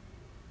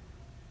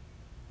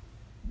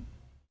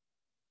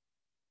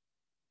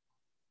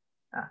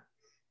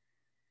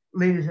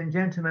 Ladies and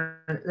gentlemen,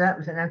 that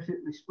was an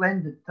absolutely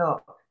splendid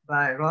talk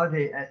by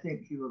Roddy. I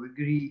think you will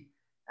agree,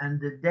 and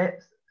the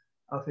depth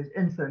of his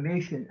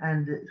information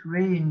and its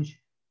range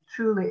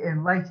truly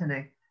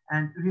enlightening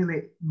and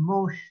really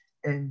most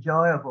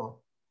enjoyable.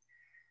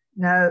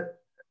 Now,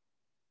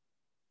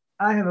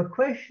 I have a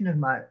question of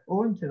my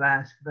own to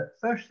ask, but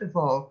first of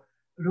all,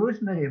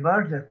 Rosemary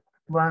Murdoch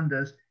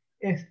wonders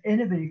if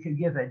anybody could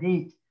give a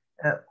date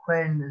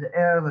when the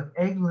Earl of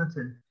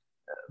Eglinton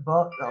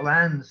bought the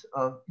lands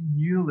of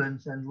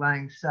Newlands and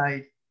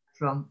Langside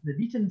from the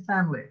Beaton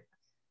family.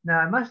 Now,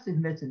 I must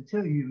admit,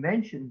 until you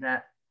mentioned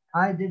that,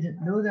 I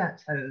didn't know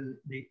that's how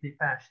they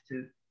passed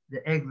to the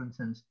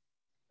Eglintons,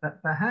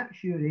 but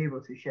perhaps you're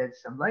able to shed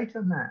some light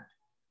on that.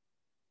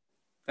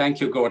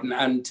 Thank you, Gordon.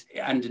 And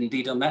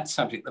indeed, on that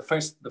subject,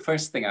 the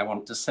first thing I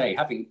want to say,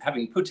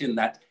 having put in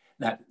that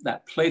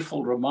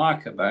playful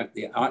remark about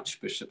the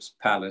Archbishop's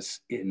palace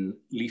in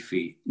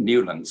leafy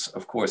Newlands,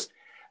 of course,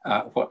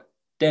 what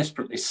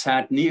desperately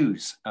sad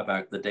news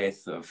about the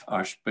death of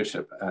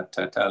Archbishop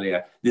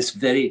Tartaglia this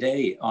very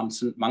day on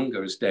St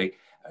Mungo's Day.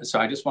 So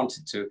I just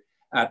wanted to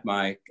add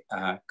my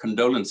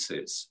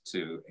condolences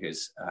to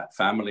his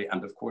family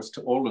and of course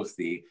to all of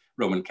the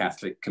Roman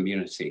Catholic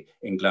community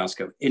in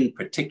Glasgow in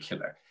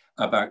particular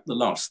about the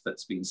loss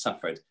that's been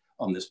suffered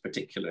on this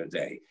particular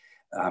day.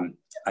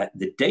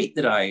 The date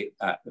that I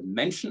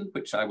mentioned,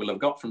 which I will have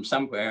got from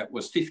somewhere,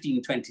 was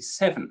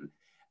 1527,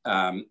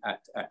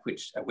 at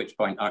which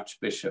point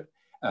Archbishop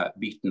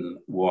Beaton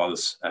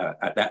was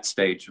at that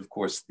stage, of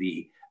course,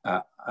 the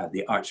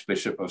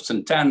Archbishop of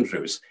St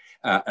Andrews.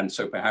 And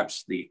so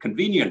perhaps the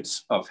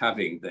convenience of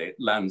having the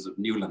lands of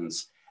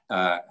Newlands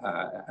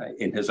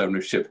in his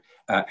ownership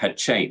had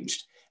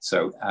changed.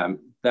 So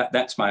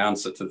that's my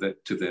answer to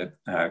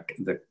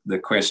the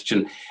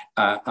question.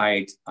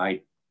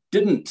 I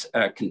didn't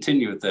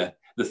continue the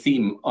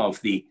theme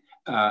of the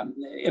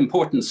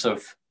importance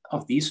of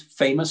these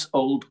famous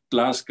old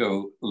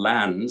Glasgow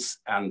lands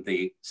and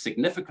the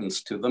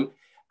significance to them.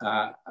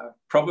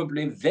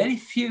 Probably very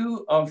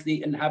few of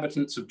the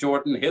inhabitants of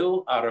Jordan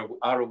Hill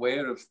are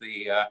aware of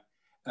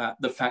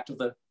the fact of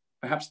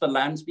perhaps the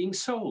lands being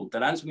sold. The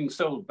lands being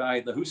sold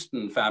by the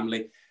Houston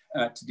family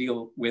to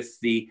deal with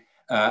the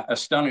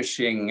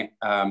astonishing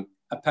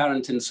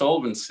apparent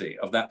insolvency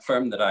of that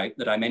firm that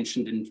I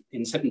mentioned in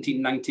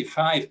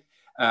 1795,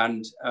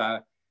 and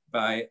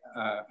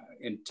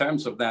in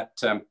terms of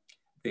that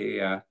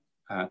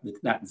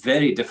that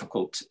very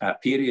difficult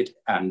period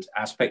and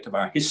aspect of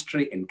our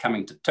history in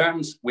coming to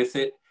terms with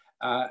it,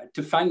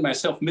 to find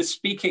myself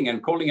misspeaking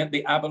and calling it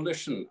the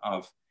abolition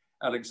of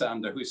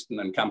Alexander Houston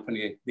and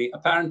Company, the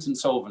apparent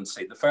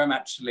insolvency, the firm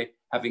actually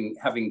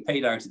having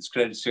paid out its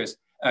creditors,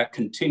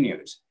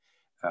 continued.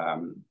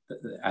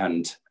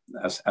 And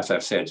as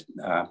I've said,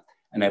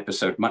 an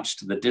episode much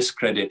to the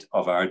discredit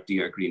of our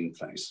dear Green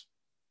Place.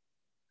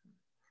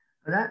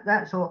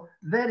 That's all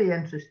very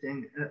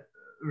interesting,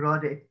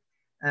 Roddy.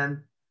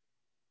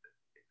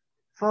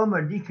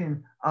 Former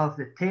Deacon of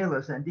the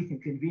Tailors and Deacon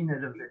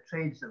Convener of the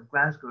Trades of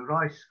Glasgow,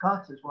 Roy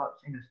Scott, is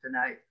watching us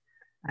tonight,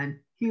 and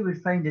he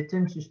would find it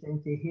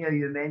interesting to hear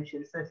you mention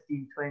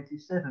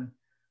 1527,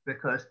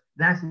 because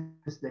that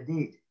is the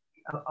date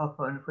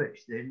upon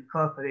which the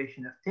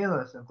Incorporation of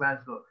Tailors of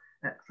Glasgow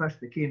first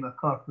became a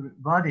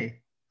corporate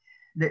body.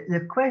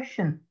 The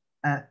question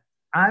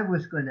I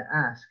was going to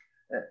ask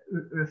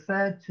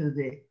referred to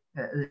the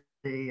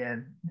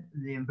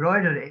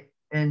embroidery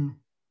in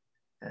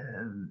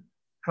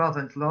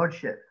Provence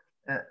Lordship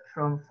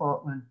from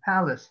Falkland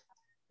Palace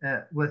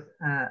with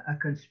a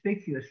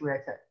conspicuous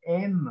letter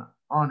M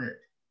on it.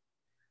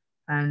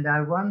 And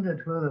I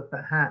wondered whether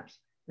perhaps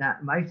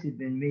that might have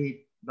been made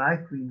by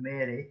Queen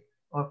Mary,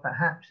 or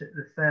perhaps it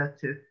referred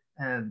to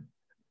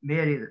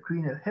Mary, the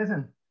Queen of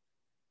Heaven.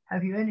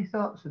 Have you any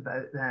thoughts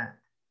about that?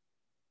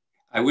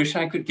 I wish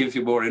I could give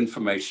you more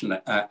information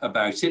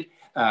about it.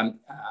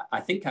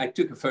 I think I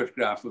took a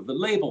photograph of the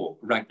label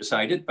right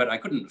beside it, but I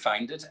couldn't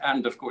find it.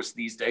 And of course,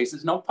 these days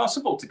it's not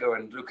possible to go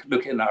and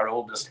look in our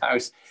oldest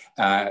house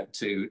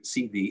to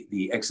see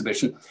the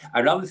exhibition.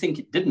 I rather think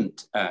it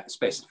didn't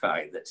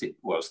specify that it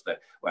was the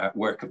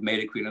work of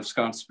Mary, Queen of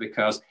Scots,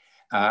 because,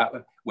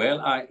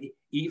 well,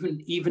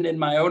 even in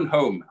my own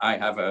home, I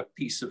have a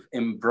piece of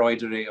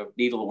embroidery of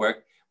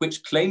needlework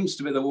which claims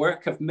to be the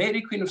work of Mary,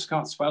 Queen of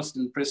Scots, whilst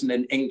in prison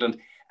in England.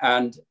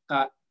 And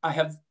I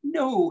have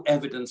no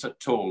evidence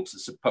at all to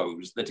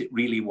suppose that it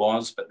really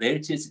was, but there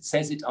it is, it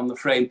says it on the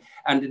frame.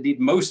 And indeed,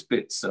 most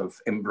bits of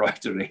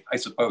embroidery, I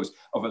suppose,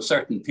 of a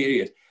certain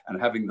period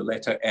and having the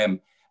letter M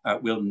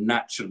will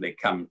naturally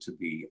come to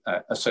be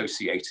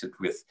associated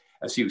with,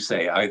 as you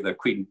say, either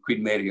Queen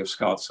Mary of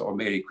Scots or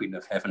Mary, Queen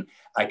of Heaven.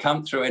 I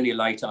can't throw any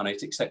light on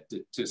it except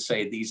to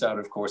say these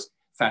are, of course,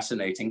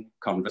 fascinating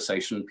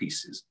conversation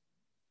pieces.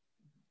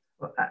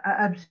 Well,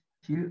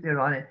 absolutely,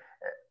 Ronnie.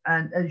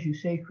 And as you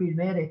say, Queen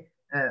Mary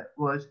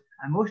was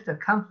a most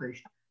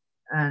accomplished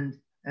and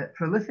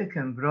prolific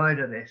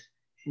embroiderist.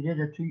 She did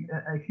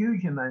a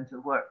huge amount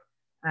of work,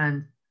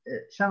 and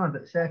some of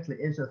it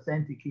certainly is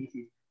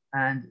authenticated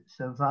and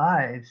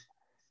survives.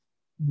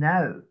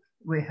 Now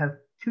we have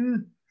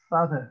two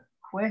further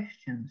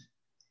questions.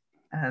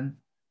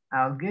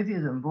 I'll give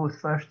you them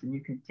both first, and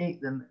you can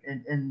take them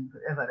in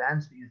whatever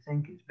answer you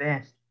think is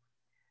best.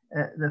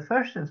 The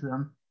first of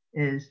them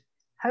is,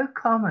 how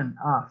common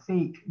are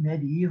fake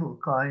medieval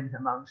coins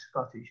among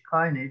Scottish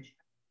coinage?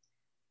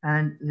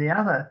 And the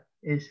other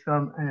is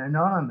from an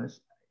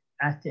anonymous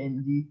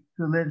attendee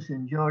who lives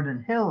in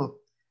Jordan Hill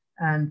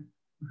and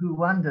who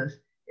wonders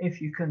if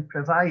you can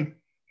provide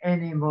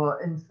any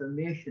more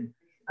information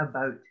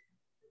about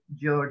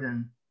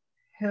Jordan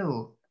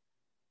Hill.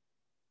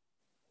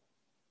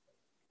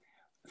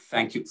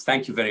 Thank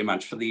you very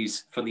much for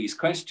these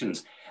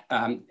questions.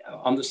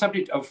 On the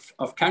subject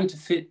of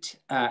counterfeit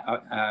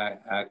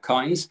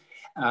coins,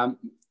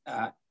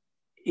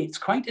 it's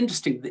quite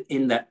interesting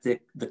in that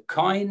the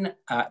coin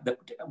that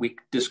we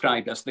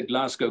described as the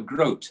Glasgow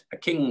groat, a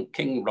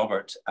King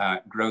Robert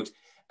groat,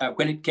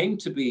 when it came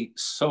to be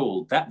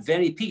sold, that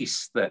very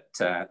piece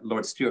that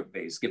Lord Stuart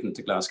Bay's given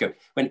to Glasgow,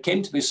 when it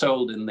came to be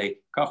sold in the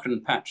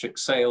Cochrane Patrick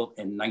sale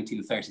in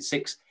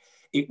 1936,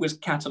 it was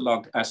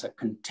catalogued as a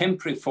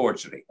contemporary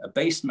forgery, a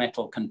base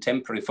metal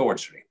contemporary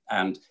forgery.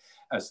 And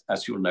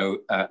as you'll know,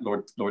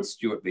 Lord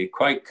Stuart Bay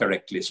quite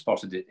correctly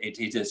spotted it.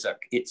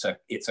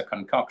 It's a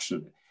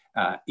concoction.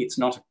 It's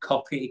not a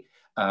copy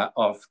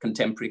of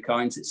contemporary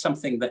coins. It's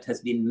something that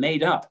has been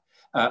made up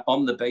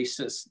on the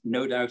basis,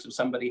 no doubt, of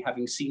somebody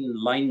having seen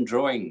line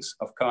drawings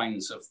of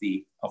coins of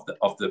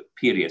the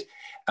period.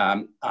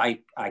 I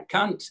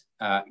can't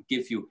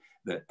give you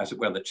as it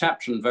were, the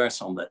chapter and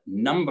verse on the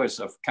numbers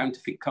of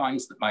counterfeit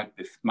coins that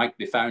might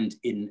be found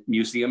in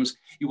museums.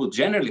 You will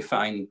generally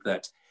find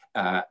that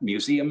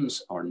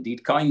museums, or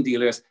indeed coin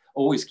dealers,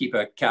 always keep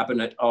a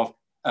cabinet of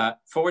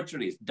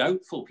forgeries,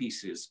 doubtful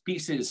pieces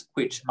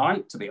which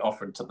aren't to be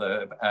offered to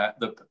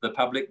the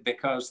public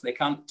because they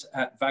can't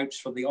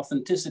vouch for the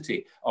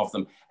authenticity of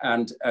them.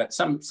 And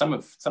some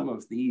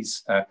of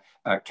these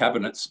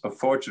cabinets of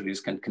forgeries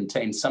can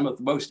contain some of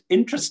the most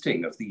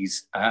interesting of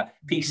these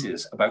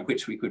pieces about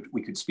which we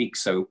could speak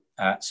so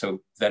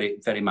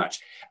very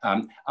much.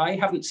 I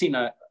haven't seen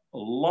a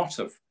lot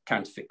of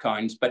counterfeit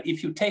coins, but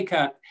if you take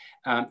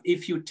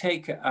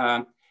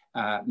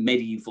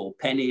medieval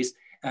pennies,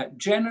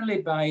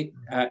 generally by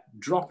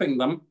dropping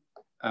them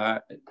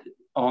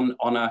on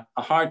a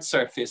hard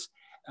surface,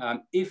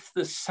 if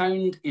the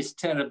sound is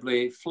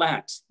terribly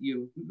flat,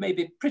 you may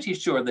be pretty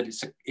sure that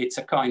it's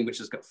a coin which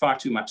has got far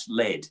too much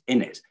lead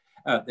in it.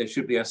 There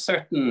should be a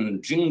certain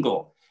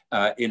jingle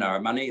in our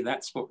money.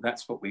 That's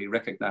what we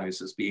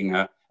recognize as being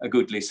a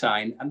goodly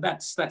sign, and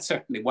that's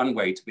certainly one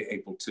way to be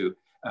able to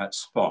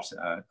spot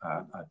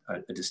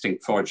a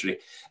distinct forgery.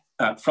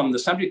 From the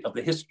subject of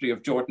the history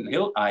of Jordan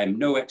Hill, I am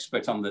no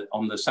expert on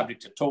the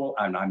subject at all,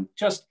 and I'm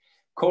just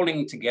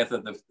calling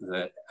together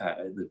the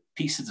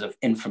pieces of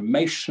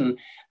information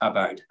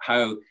about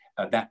how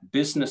that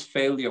business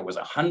failure was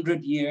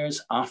 100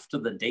 years after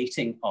the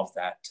dating of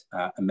that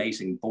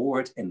amazing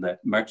board in the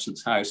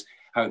merchant's house,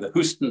 how the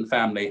Houston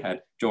family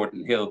had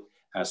Jordan Hill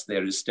as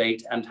their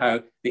estate, and how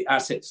the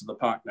assets of the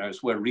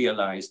partners were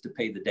realized to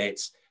pay the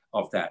debts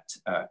of that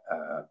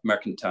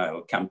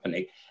mercantile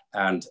company.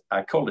 And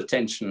I call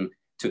attention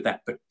to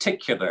that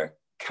particular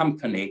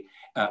company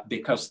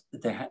because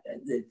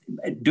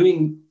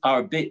doing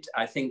our bit,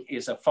 I think,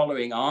 is a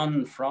following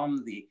on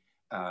from the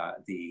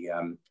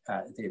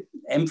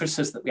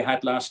emphasis that we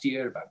had last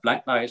year about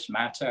Black Lives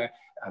Matter,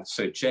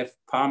 Sir Geoff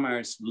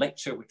Palmer's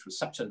lecture, which was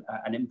such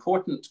an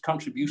important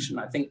contribution,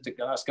 I think, to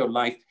Glasgow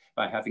life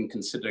by having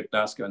considered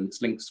Glasgow and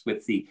its links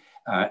with the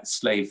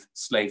slave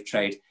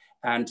trade.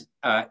 And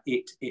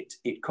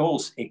it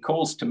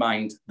calls to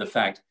mind the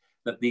fact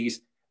that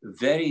these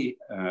very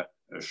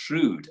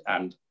shrewd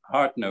and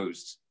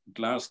hard-nosed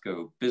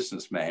Glasgow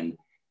businessmen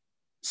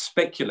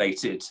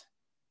speculated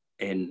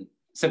in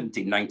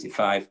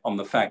 1795 on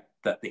the fact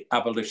that the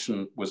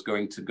abolition was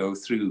going to go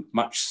through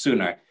much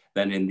sooner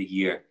than in the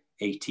year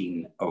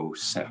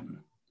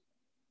 1807.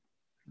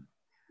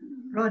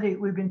 Roddy,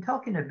 we've been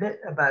talking a bit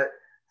about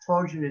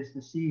forgeries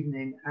this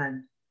evening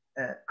and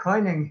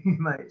coining, you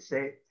might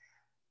say.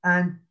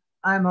 And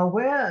I'm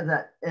aware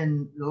that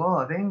in the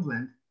law of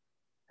England,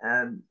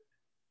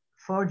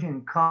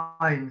 forging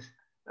coins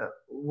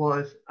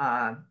was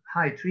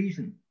high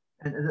treason.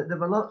 And there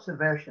were lots of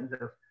versions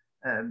of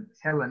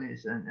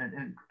felonies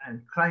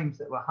and crimes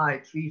that were high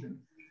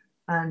treason.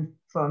 And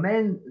for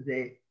men,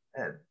 the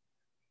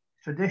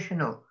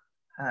traditional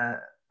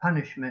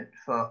punishment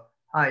for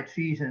high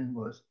treason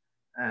was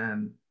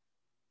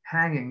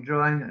hanging,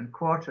 drawing, and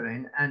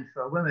quartering. And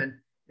for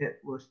women, it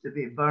was to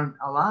be burnt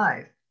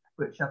alive,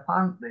 which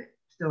apparently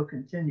still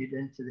continued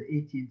into the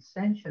 18th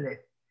century.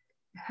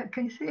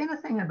 Can you say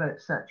anything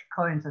about such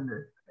coins and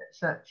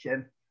such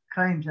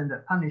crimes and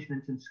their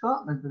punishment in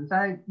Scotland? Because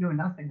I know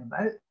nothing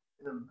about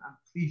them, I'm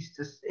pleased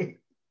to say.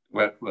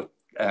 Well,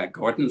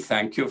 Gordon,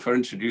 thank you for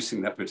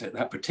introducing that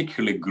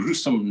particularly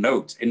gruesome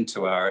note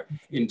into our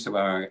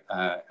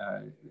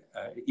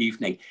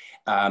evening.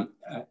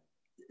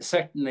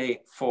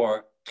 Certainly,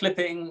 for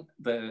clipping,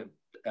 the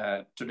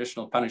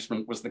traditional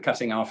punishment was the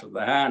cutting off of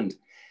the hand,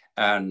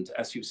 and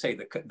as you say,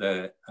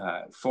 the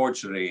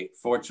forgery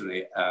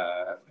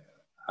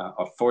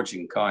of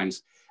forging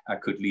coins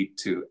could lead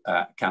to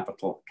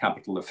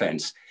capital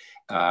offence.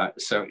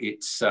 So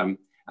it's.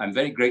 I'm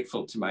very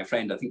grateful to my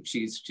friend, I think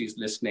she's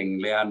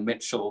listening, Leanne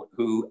Mitchell,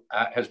 who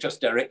has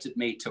just directed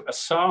me to a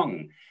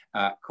song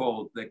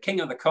called "The King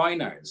of the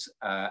Coiners,"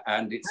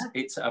 and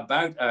it's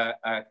about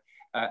a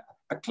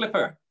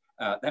clipper.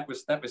 That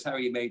was how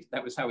he made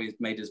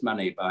his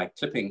money, by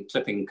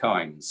clipping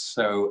coins.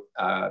 So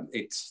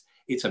it's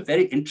a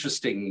very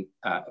interesting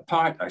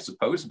part, I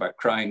suppose, about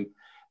crime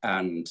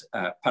and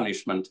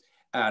punishment.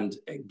 And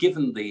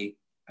given the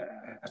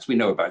as we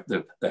know about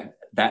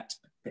that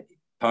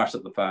part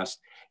of the past,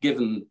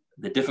 given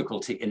the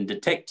difficulty in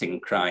detecting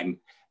crime,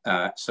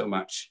 so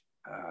much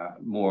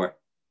more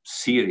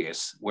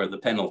serious were the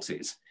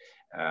penalties.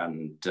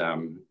 And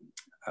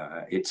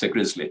it's a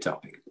grisly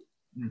topic.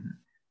 Mm-hmm.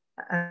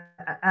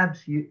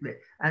 Absolutely.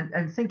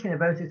 And thinking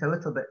about it a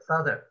little bit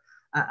further,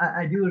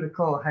 I do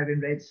recall having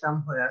read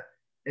somewhere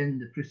in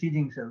the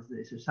proceedings of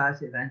the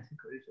Society of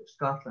Antiquaries of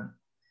Scotland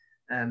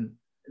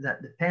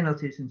that the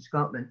penalties in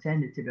Scotland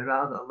tended to be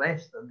rather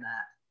less than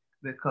that,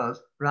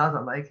 because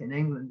rather like in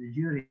England, the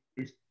juries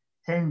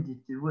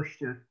tended to wish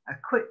to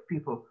acquit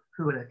people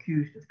who were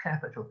accused of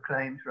capital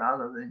crimes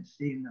rather than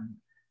seeing them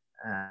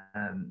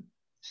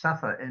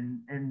suffer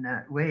in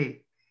that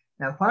way.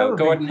 Now, well,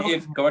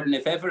 Gordon,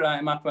 if ever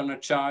I'm up on a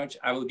charge,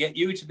 I will get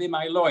you to be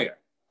my lawyer.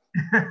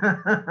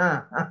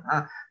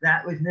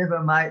 That was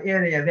never my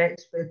area of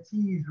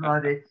expertise,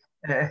 Roddy.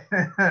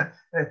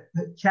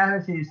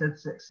 Charities of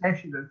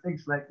succession and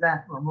things like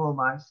that were more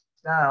my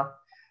style.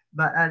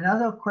 But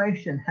another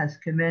question has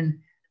come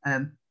in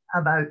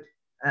about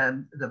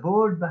the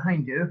board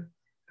behind you,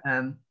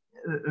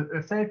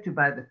 referred to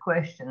by the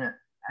questioner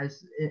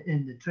as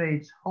in the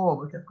Trades Hall,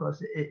 but of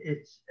course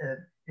it's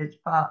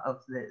part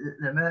of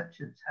the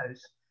Merchant's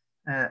House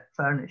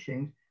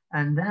furnishings,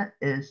 and that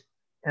is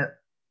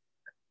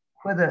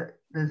whether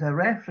there's a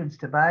reference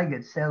to buying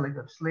and selling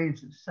of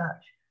slaves as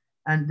such,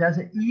 and does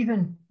it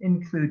even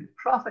include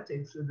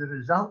profiting through the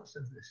results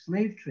of the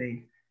slave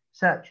trade,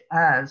 such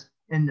as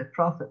in the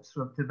profits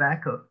from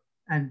tobacco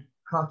and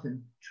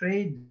cotton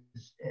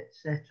trades,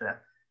 etc.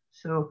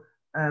 So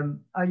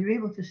are you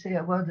able to say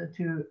a word or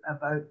two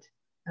about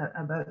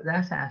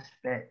that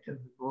aspect of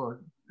the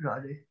board,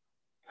 Roddy?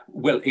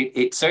 Well,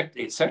 it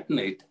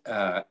certainly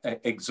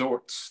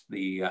exhorts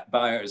the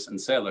buyers and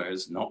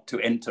sellers not to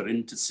enter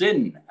into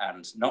sin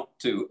and not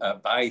to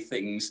buy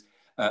things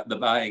the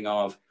buying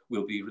of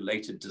will be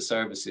related to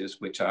services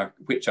which are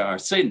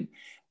sin.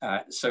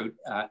 So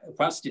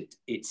whilst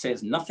it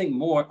says nothing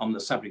more on the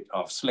subject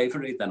of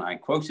slavery than I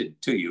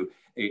quoted to you,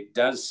 it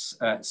does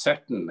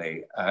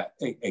certainly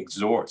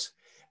exhort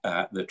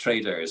the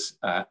traders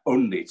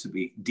only to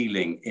be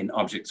dealing in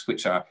objects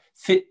which are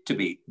fit to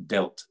be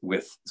dealt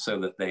with, so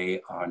that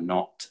they are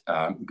not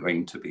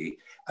going to be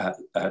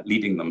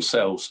leading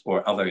themselves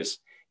or others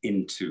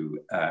into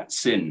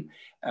sin.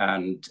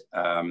 And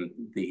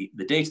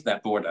the date of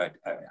that board, I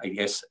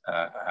guess,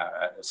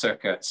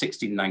 circa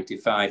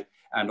 1695.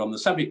 And on the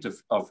subject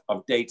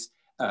of dates,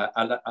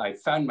 I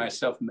found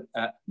myself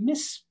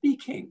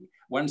misspeaking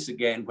once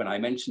again when I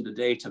mentioned the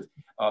date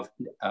of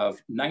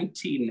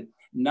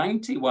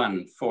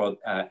 1991 for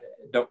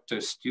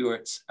Dr.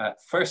 Stewart's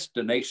first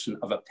donation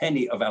of a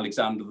penny of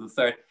Alexander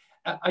III.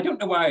 I don't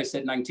know why I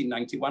said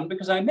 1991,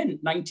 because I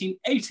meant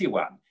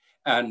 1981.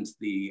 And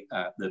the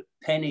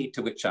penny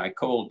to which I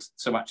called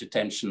so much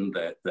attention,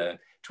 the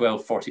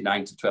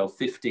 1249 to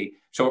 1250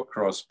 short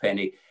cross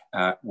penny,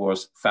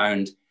 was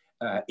found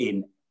at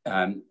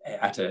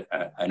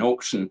an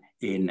auction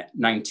in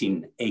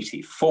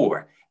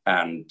 1984.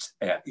 And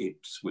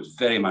it was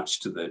very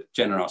much to the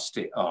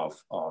generosity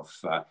of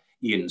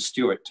Ian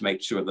Stewart to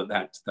make sure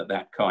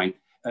that coin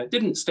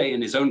didn't stay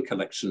in his own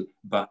collection,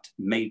 but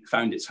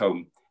found its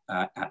home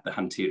at the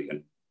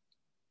Hunterian.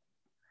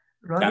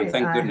 Roddy, and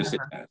thank goodness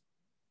it has.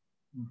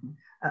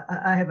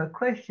 I have a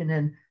question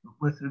in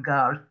with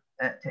regard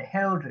to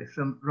heraldry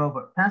from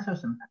Robert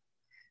Matheson,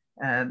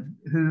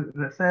 who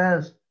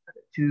refers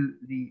to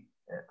the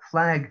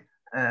flag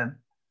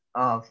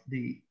of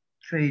the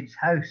Trades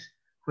House,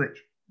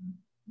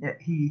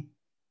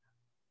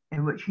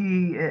 in which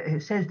he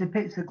says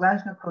depicts the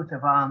Glasgow coat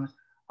of arms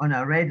on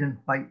a red and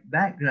white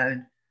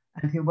background,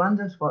 and he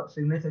wonders what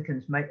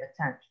significance might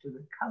attach to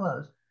the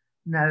colours.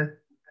 Now,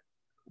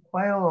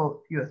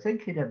 while you're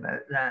thinking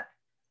about that,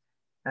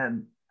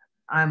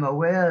 I'm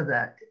aware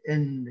that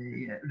in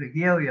the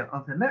regalia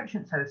of the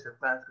Merchants' House of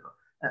Glasgow,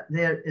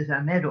 there is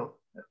a medal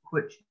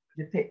which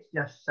depicts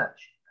just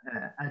such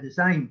a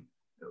design,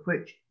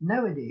 which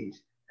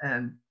nowadays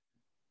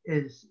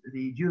is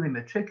the duly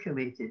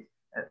matriculated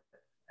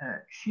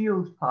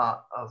shield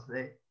part of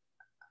the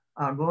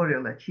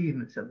armorial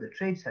achievements of the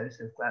Trades House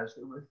of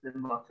Glasgow, with the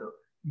motto,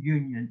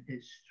 "Union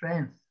is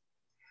Strength."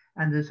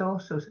 And there's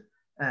also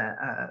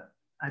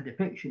a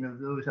depiction of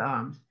those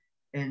arms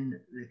in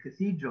the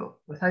cathedral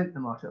without the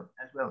motto,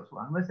 as well as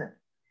one with it.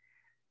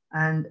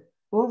 And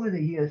over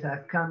the years,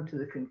 I've come to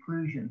the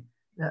conclusion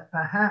that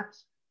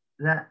perhaps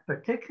that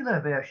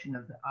particular version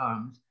of the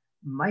arms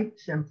might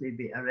simply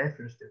be a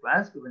reference to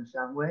Glasgow in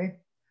some way,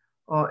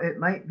 or it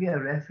might be a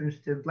reference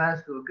to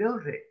Glasgow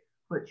Gildry,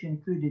 which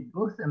included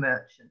both the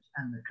merchants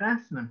and the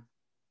craftsmen.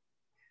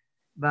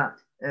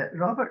 But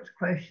Robert's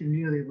question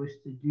really was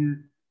to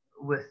do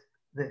with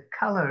the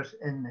colours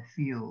in the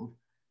field,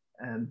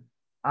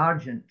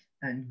 argent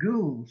and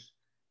gules.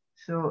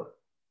 So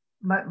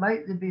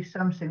might there be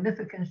some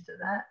significance to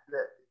that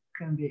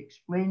can be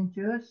explained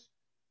to us?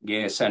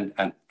 Yes, and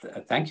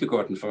thank you,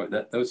 Gordon, for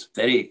those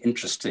very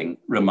interesting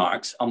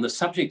remarks on the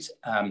subject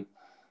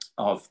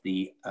of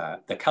the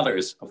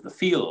colours of the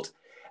field.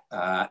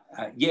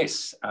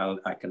 Yes,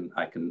 I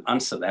can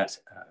answer that.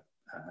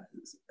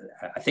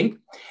 I think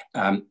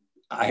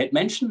I had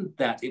mentioned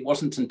that it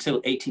wasn't until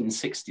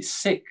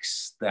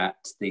 1866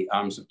 that the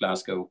arms of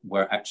Glasgow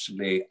were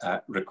actually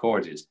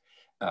recorded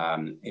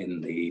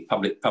in the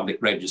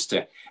public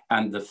register,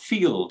 and the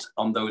field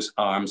on those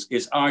arms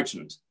is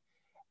argent.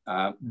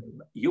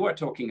 You are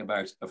talking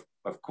about,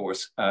 of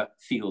course, a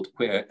field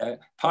where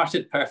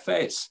parted per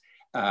face,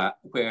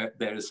 where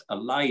there's a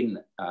line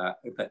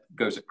that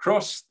goes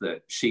across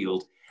the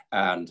shield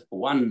and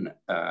one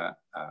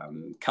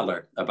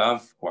colour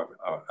above, or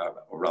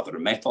rather a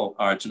metal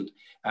argent,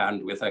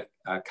 and with a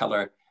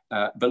colour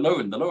below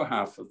in the lower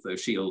half of the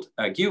shield,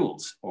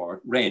 gules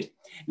or red.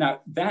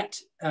 Now that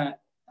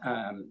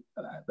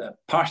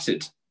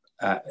parted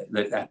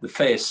at the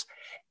face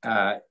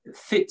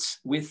fits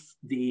with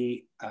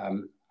the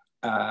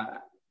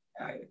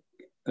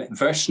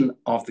version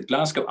of the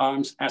Glasgow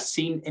arms as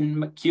seen in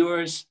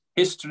McCure's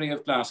History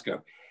of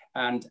Glasgow.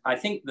 And I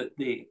think that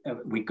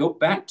we go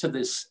back to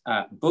this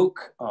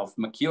book of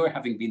McCure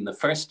having been the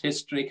first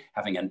history,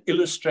 having an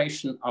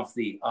illustration of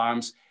the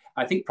arms.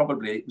 I think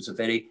probably it was a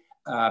very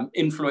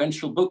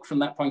influential book from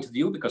that point of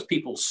view, because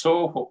people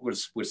saw what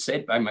was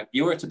said by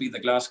McCure to be the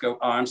Glasgow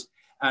arms.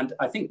 And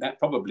I think that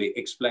probably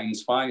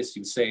explains why, as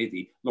you say,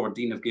 the Lord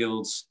Dean of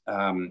Guilds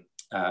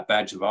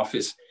badge of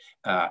office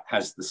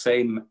has the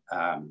same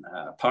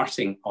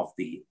parting of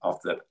the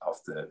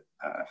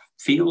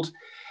field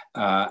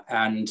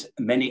and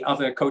many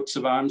other coats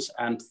of arms.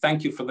 And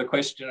thank you for the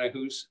questioner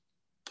who's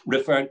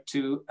referred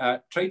to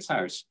Trades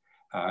House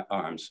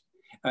arms.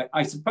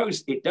 I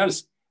suppose it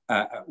does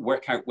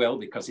work out well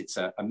because it's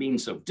a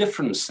means of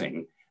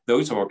differencing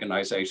those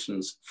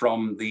organizations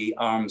from the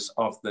arms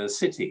of the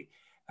city.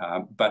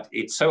 But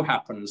it so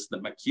happens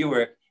that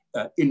McCure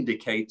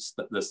indicates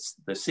that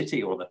the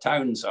city or the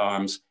town's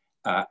arms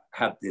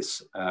had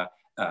this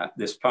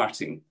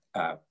parting,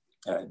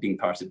 being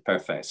parted per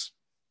face.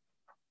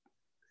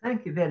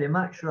 Thank you very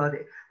much, Roddy.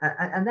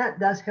 And that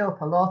does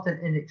help a lot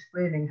in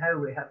explaining how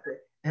we have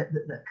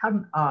the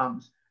current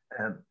arms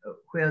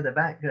where the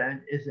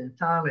background is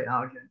entirely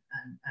argent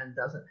and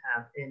doesn't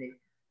have any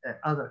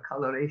other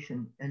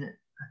coloration in it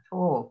at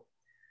all.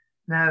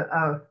 Now,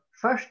 our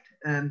first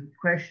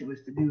question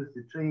was to do with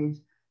the trades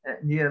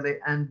nearly,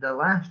 and the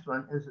last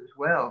one is as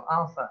well,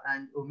 Alpha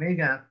and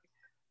Omega,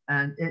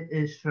 and it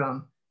is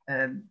from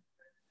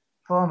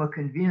former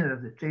convener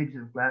of the Trades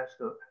of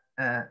Glasgow,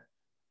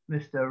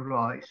 Mr.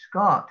 Roy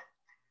Scott,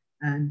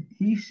 and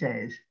he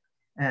says,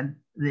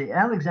 the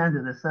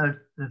Alexander III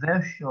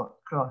reverse shot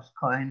cross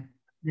coin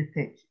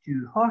depicts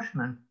two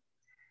horsemen.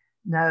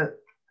 Now,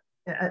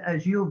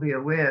 as you'll be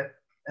aware,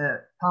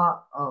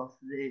 part of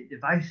the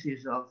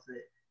devices of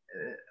the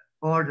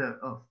order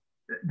of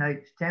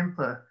Knights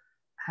Templar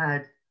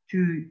had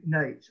two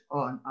knights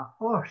on a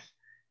horse,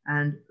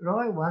 and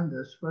Roy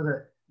wonders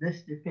whether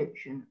this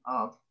depiction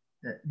of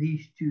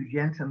these two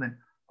gentlemen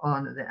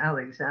on the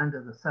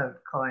Alexander III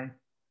coin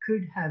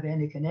could have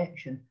any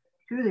connection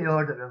to the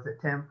order of the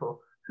Temple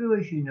who,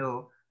 as you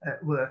know,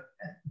 were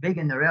big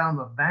in the realm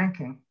of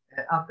banking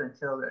up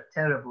until their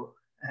terrible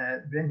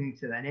bringing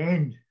to an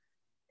end.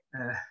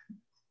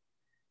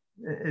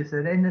 Is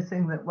there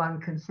anything that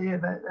one can say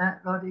about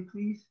that, Roddy,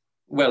 please?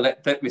 Well,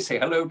 let me say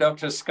hello,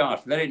 Dr.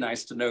 Scott. Very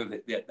nice to know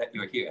that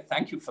you're here.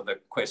 Thank you for the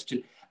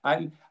question.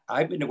 I'm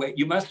in a way,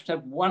 you must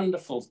have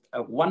wonderful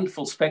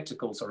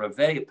spectacles or a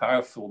very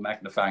powerful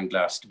magnifying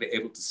glass to be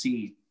able to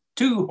see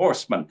two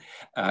horsemen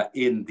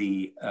in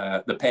the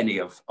penny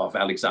of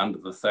Alexander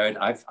III.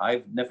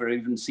 I've never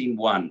even seen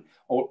one.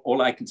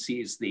 All I can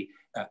see is the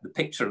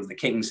picture of the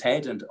king's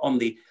head, and on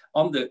the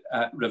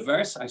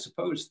reverse, I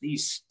suppose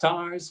these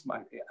stars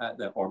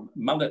or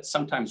mullets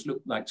sometimes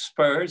look like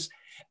spurs,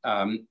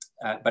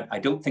 but I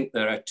don't think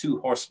there are two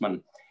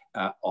horsemen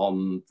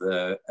on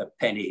the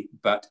penny.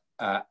 But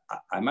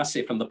I must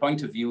say, from the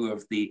point of view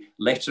of the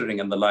lettering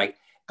and the like,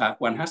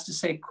 one has to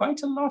say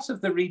quite a lot of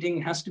the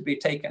reading has to be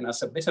taken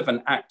as a bit of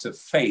an act of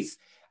faith.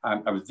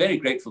 I was very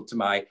grateful to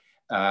my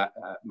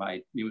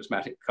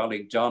numismatic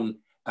colleague, John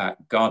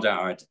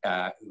Goddard,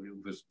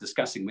 who was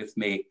discussing with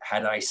me,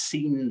 had I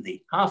seen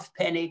the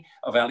halfpenny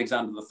of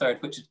Alexander III,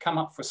 which had come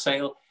up for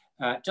sale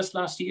just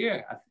last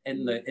year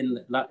in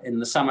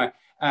the summer.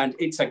 And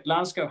it's a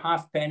Glasgow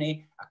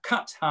halfpenny, a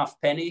cut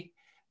halfpenny.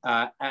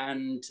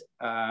 And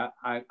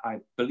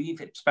I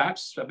believe it's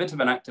perhaps a bit of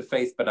an act of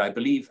faith, but I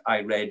believe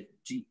I read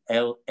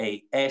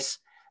GLAS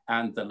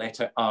and the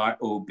letter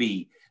ROB.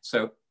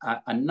 So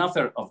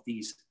another of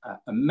these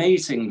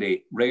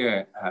amazingly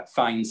rare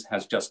finds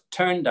has just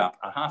turned up,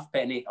 a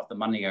halfpenny of the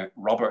moneyer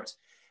Robert,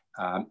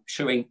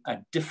 showing a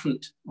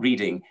different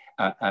reading,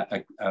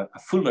 a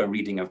fuller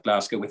reading of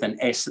Glasgow with an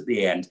S at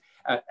the end.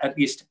 At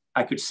least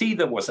I could see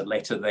there was a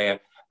letter there,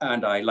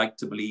 and I like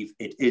to believe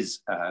it is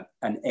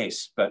an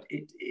S, but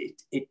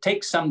it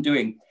takes some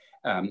doing,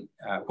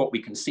 what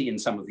we can see in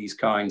some of these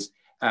coins,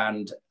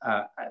 and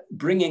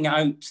bringing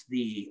out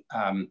the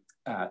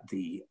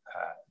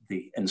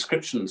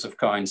inscriptions of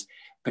coins,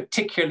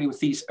 particularly with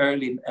these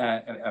early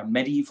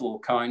medieval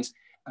coins,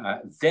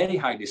 very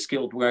highly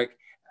skilled work.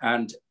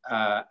 And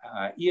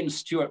Ian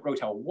Stewart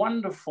wrote a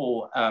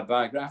wonderful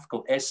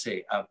biographical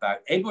essay about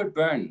Edward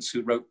Burns,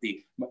 who wrote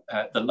the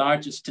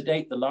largest, to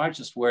date, the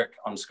largest work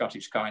on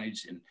Scottish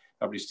coinage,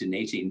 published in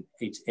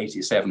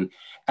 1887.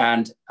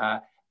 And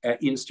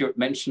Ian Stewart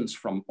mentions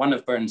from one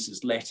of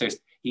Burns's letters,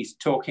 he's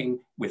talking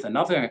with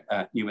another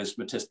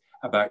numismatist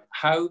about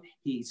how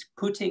he's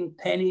putting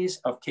pennies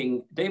of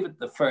King David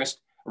I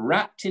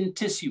wrapped in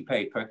tissue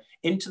paper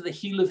into the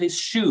heel of his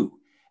shoe.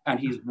 And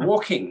he's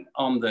walking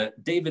on the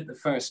David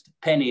I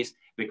pennies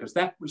because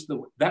that was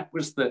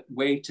the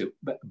way to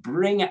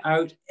bring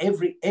out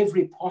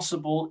every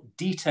possible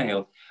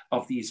detail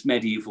of these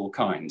medieval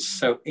coins.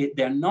 So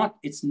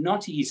it's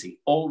not easy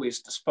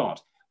always to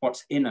spot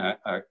what's in a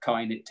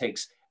coin. It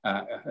takes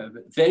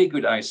very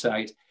good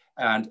eyesight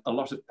and a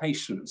lot of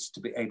patience to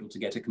be able to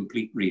get a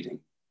complete reading.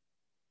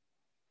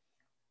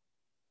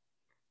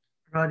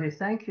 Roddy,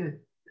 thank you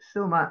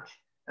so much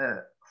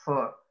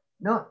for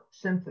not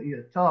simply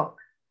your talk,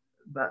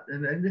 but the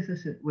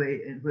magnificent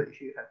way in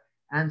which you have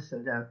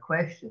answered our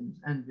questions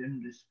and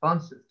been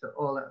responsive to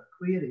all our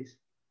queries.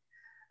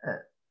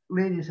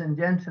 Ladies and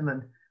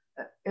gentlemen,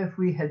 if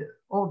we had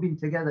all been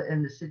together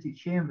in the city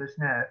chambers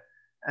now,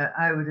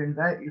 I would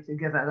invite you to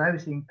give a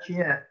rousing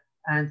cheer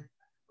and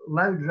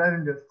loud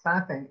round of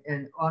clapping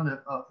in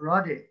honour of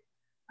Roddy.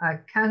 I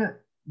cannot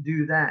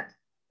do that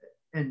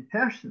in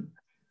person,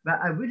 but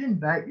I would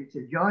invite you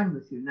to join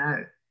with you now,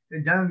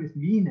 down with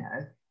me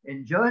now,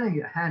 in joining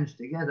your hands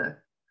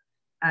together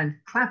and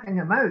clapping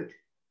them out.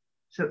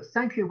 So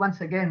thank you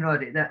once again,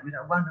 Roddy. That was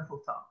a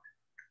wonderful talk.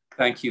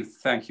 Thank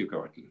you,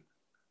 Gordon.